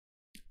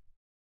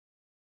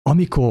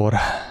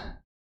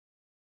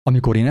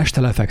 amikor én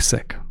este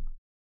lefekszek,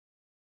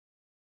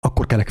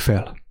 akkor kelek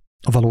fel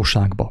a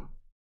valóságba,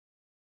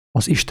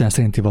 az Isten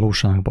szerinti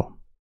valóságba,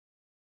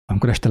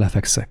 amikor este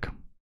lefekszek.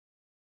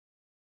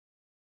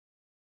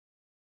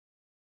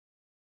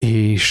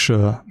 És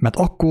mert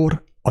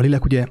akkor a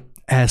lélek ugye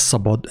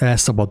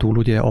elszabadul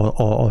ugye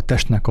a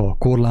testnek a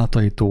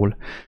korlátaitól,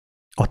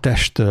 a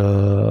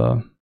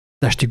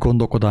testi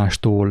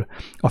gondolkodástól,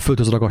 a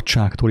földhöz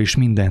ragadtságtól és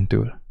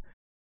mindentől.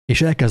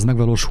 És elkezd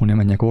megvalósulni a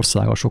mennyek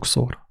országa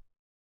sokszor.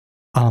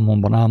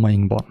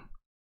 Álmainkban.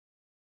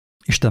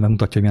 Isten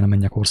megmutatja, hogy milyen a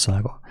mennyek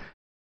országa.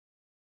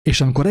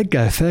 És amikor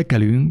reggel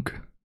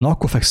felkelünk, na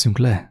akkor fekszünk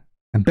le.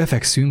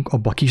 Befekszünk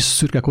abba a kis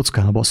szürke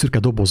kockába, a szürke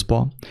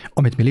dobozba,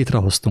 amit mi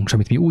létrehoztunk, és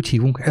amit mi úgy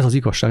hívunk, ez az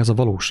igazság, ez a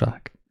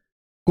valóság.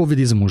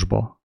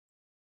 Covidizmusba.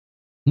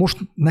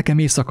 Most nekem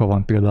éjszaka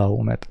van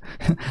például, mert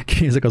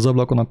kinézek az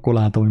ablakon, akkor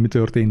látom, hogy mi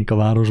történik a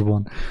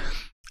városban.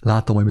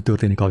 Látom, hogy mi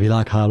történik a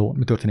világhálón,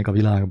 mi történik a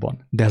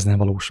világban. De ez nem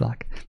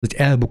valóság. Ez egy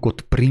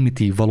elbukott,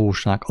 primitív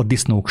valóság, a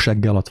disznók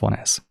segge alatt van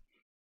ez,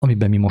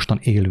 amiben mi mostan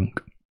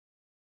élünk.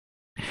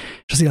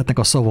 És az életnek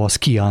a szava az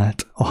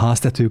kiállt a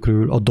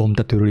háztetőkről, a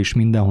domtetőről is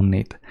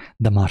mindenhonnét,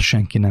 de már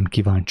senki nem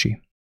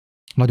kíváncsi.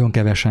 Nagyon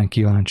kevesen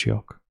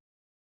kíváncsiak.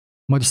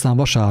 Majd aztán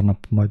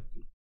vasárnap majd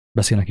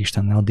beszélnek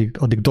Istennel,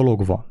 addig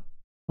dolog van.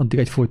 Addig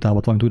egy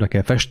folytában valamit újra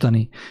kell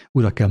festeni,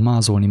 újra kell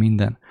mázolni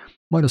minden.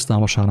 Majd aztán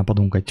vasárnap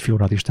adunk egy fél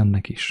órát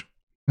Istennek is.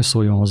 Hogy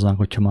szóljon hozzánk,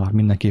 hogyha már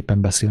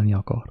mindenképpen beszélni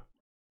akar.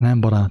 Nem,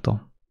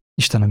 barátom,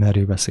 Isten nem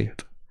erről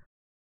beszélt.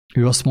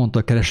 Ő azt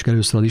mondta, keresd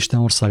először az Isten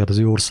országát, az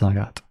ő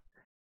országát.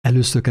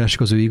 Először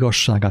keresjük az ő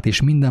igazságát,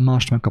 és minden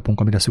mást megkapunk,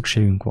 amire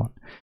szükségünk van.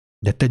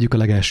 De tegyük a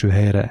legelső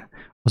helyre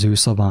az ő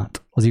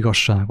szavát, az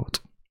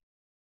igazságot.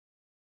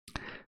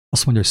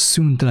 Azt mondja, hogy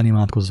szüntelen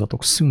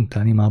imádkozzatok,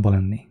 szüntelen imádba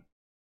lenni.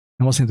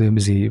 Nem azt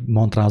jelenti, hogy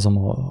mantrázom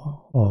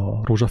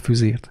a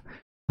rózsafűzért,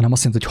 hanem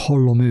azt jelenti, hogy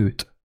hallom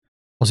őt,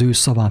 az ő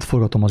szavát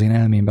forgatom az én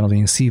elmémben, az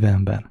én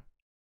szívemben.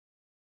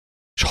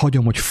 És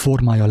hagyom, hogy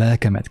formálja a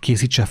lelkemet,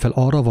 készítse fel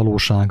arra a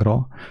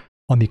valóságra,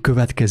 ami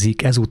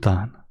következik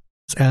ezután,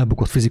 az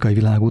elbukott fizikai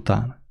világ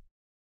után.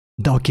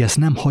 De aki ezt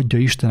nem hagyja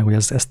Istennek, hogy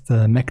ezt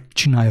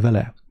megcsinálja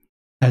vele,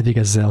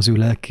 elvégezze az ő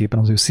lelkében,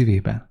 az ő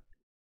szívében,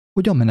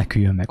 hogyan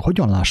meneküljön meg,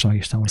 hogyan lássa meg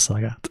Isten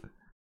országát?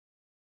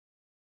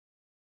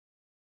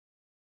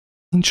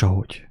 Nincs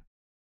ahogy.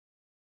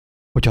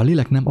 Hogyha a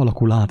lélek nem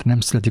alakul át, nem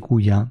születik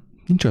újjá,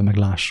 nincs olyan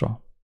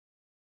meglássa.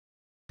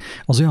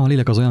 Az olyan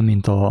lélek az olyan,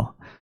 mint a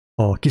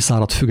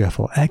kiszáradt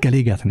fügefa. El kell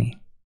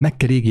égetni. Meg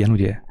kell égjen,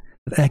 ugye?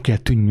 El kell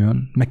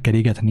tűnjön, meg kell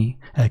égetni,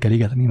 el kell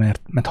égetni,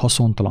 mert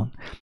haszontalan.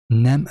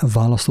 Nem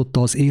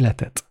választotta az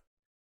életet.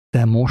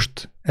 Te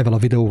most ezzel a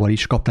videóval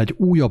is kaptál egy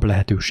újabb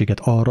lehetőséget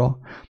arra,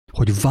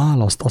 hogy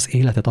választ az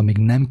életet, amíg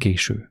nem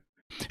késő.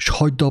 És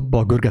hagyd abba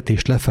a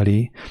görgetést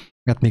lefelé,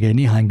 mert még egy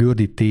néhány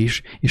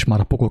gördítés, és már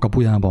a pokol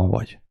kapujában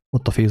vagy,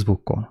 ott a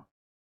Facebookon.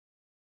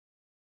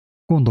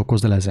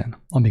 Gondolkozz el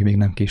ezen, amíg még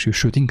nem késő,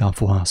 sőt, inkább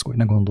fohászkodj,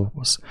 ne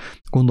gondolkozz.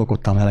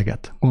 Gondolkodtál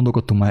eleget,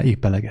 gondolkodtunk már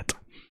épp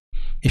eleget.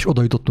 És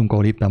oda jutottunk,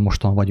 ahol éppen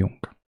mostan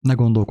vagyunk. Ne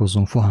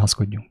gondolkozzunk,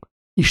 fohászkodjunk.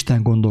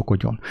 Isten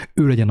gondolkodjon,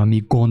 ő legyen a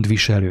mi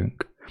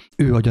gondviselőnk.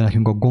 Ő adja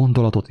nekünk a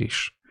gondolatot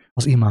is,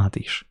 az imát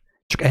is.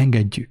 Csak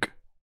engedjük,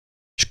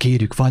 és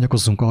kérjük,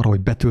 vágyakozzunk arra,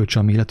 hogy betöltse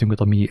a mi életünket,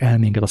 a mi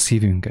elménket, a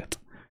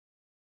szívünket.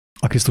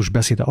 A Krisztus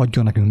beszéde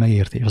adjon nekünk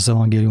megértést az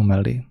evangélium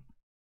mellé.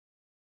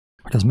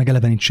 Hogy az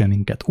megelevenítsen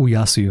minket,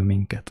 újjászüljön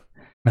minket.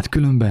 Mert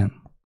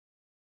különben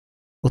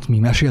ott mi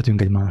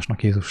meséltünk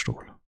egymásnak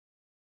Jézusról.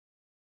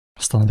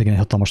 Aztán végén egy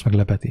hatalmas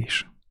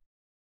meglepetés.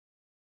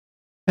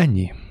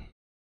 Ennyi.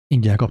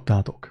 Ingyen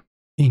kaptátok.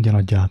 Ingyen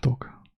adjátok.